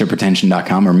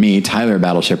battleshippretension.com, or me, Tyler at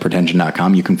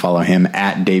battleshippretension.com. You can follow him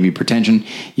at Davey Pretension.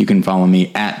 You can follow me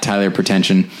at Tyler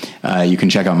Pretension. You can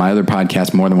check out my other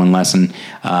podcast, More Than One Lesson.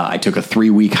 I took a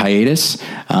 3-week hiatus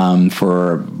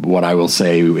for what I will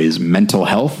say is mental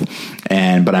health,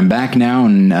 but I'm back now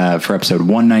and for episode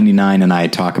 199, and I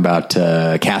talk about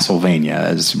Castlevania,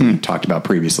 as we talked about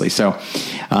previously. So,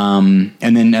 and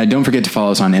then don't forget to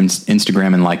follow us on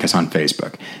Instagram and like us on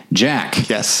Facebook. Jack.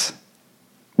 Yes.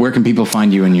 Where can people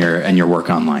find you and your work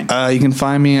online? You can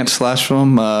find me at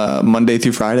Slashfilm Monday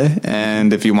through Friday,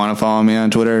 and if you want to follow me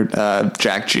on Twitter,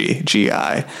 Jack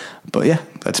G.I. But yeah,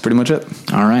 that's pretty much it.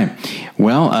 All right.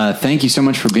 Well, thank you so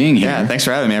much for being here. Yeah, thanks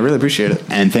for having me. I really appreciate it.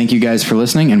 And thank you guys for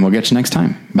listening, and we'll get you next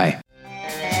time. Bye.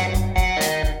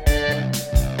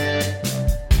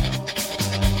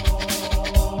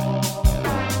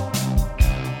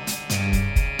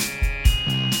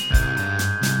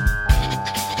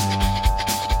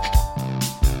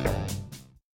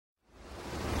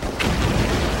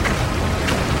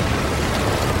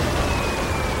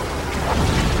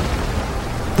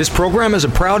 This program is a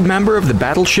proud member of the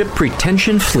Battleship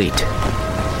Pretension Fleet.